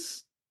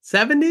 90s,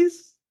 70s.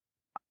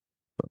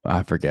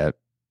 I forget.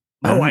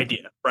 No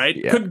idea, right?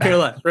 Yeah. Couldn't care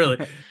less,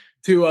 really.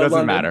 To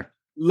doesn't matter.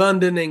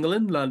 London,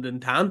 England, London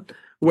town,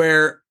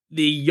 where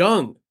the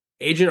young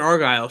Agent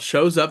Argylle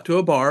shows up to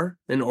a bar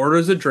and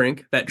orders a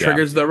drink that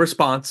triggers the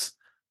response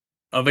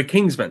of a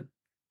Kingsman.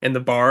 And the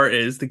bar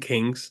is the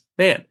King's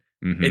Man.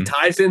 Mm-hmm. It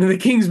ties into the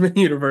Kingsman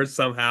universe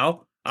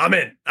somehow. I'm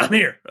in. I'm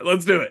here.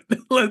 Let's do it.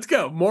 Let's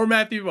go. More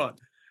Matthew Vaughn.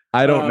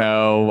 I don't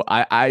know.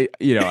 I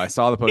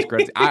saw the post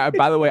credits.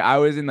 By the way, I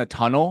was in the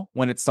tunnel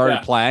when it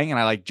started playing, and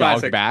I like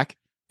jogged back.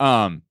 So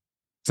I'm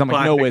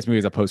like, no way this movie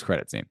is a post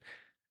credit scene.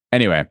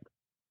 Anyway,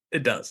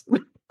 it does.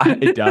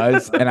 It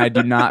does, and I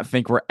do not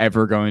think we're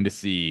ever going to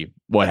see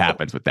what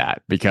happens with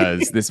that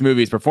because this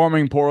movie is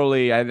performing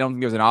poorly. I don't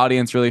think there's an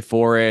audience really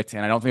for it,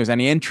 and I don't think there's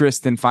any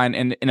interest in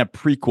in a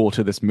prequel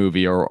to this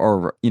movie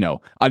or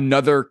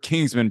another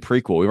Kingsman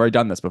prequel. We've already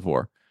done this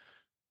before.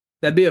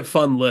 That'd be a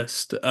fun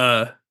list.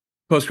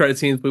 Post-credit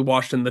scenes we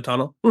watched in the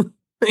tunnel.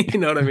 You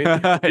know what I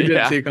mean? You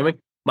didn't see it coming.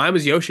 Mine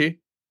was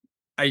Yoshi.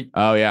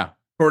 For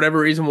whatever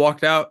reason,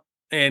 walked out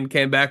and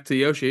came back to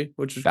Yoshi,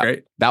 which was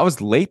great. That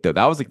was late though.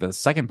 That was like the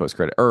second post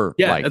credit.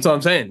 That's what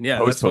I'm saying. Yeah,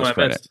 post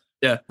credit.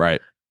 Yeah, right.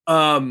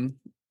 Ladies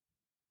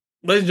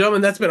and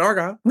gentlemen, that's been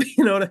Argylle.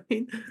 You know what I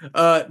mean?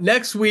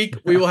 Next week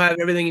we will have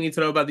everything you need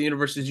to know about the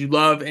universes you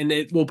love, and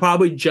it will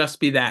probably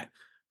just be that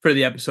for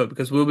the episode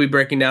because we'll be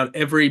breaking down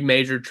every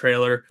major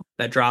trailer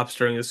that drops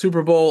during the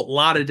Super Bowl. A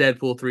lot of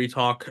Deadpool 3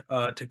 talk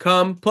to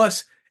come,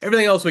 plus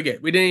everything else we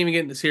get. We didn't even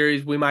get in the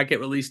series. We might get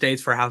release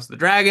dates for House of the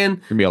Dragon.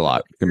 It's gonna be a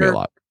lot.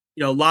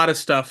 A lot of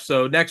stuff.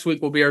 So next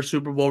week will be our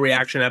Super Bowl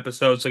reaction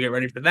episode. So get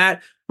ready for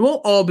that. It won't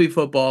all be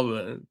football,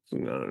 but it's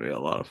going to be a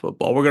lot of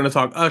football. We're going to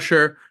talk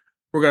Usher.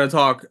 We're going to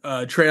talk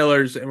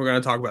trailers, and we're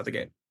going to talk about the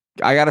game.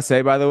 I got to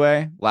say, by the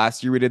way,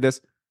 last year we did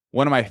this.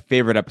 One of my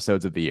favorite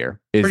episodes of the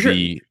year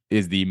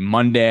is the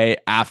Monday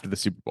after the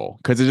Super Bowl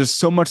because there's just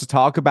so much to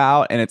talk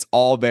about, and it's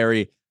all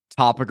very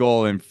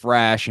topical and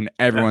fresh and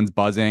everyone's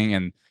buzzing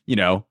and,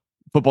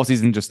 football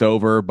season just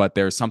over, but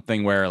there's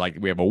something where like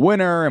we have a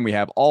winner and we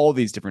have all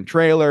these different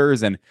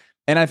trailers and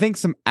I think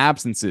some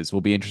absences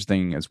will be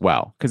interesting as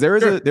well because there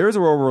is a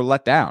where we're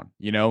let down,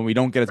 we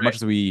don't get as much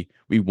as we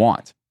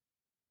want.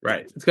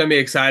 Right. It's going to be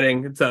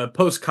exciting. It's a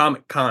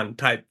post-Comic Con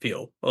type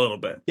feel a little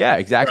bit. Yeah,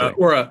 exactly.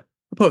 Or a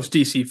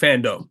post-DC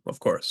fandom,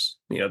 of course.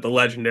 The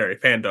legendary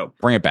fandom.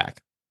 Bring it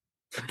back.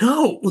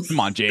 No. Come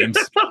on, James.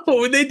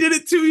 No, they did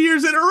it 2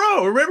 years in a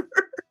row. Remember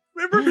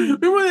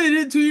when they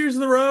did 2 years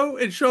in a row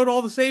and showed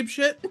all the same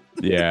shit?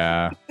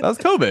 Yeah. That was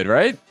COVID,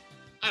 right?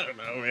 I don't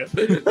know, man.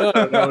 I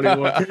don't know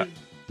anymore.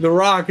 The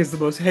Rock is the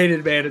most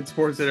hated man in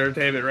sports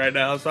entertainment right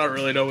now, so I don't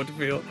really know what to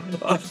feel.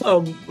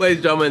 Ladies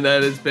and gentlemen,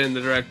 that has been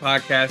the Direct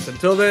Podcast.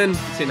 Until then,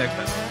 see you next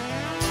time.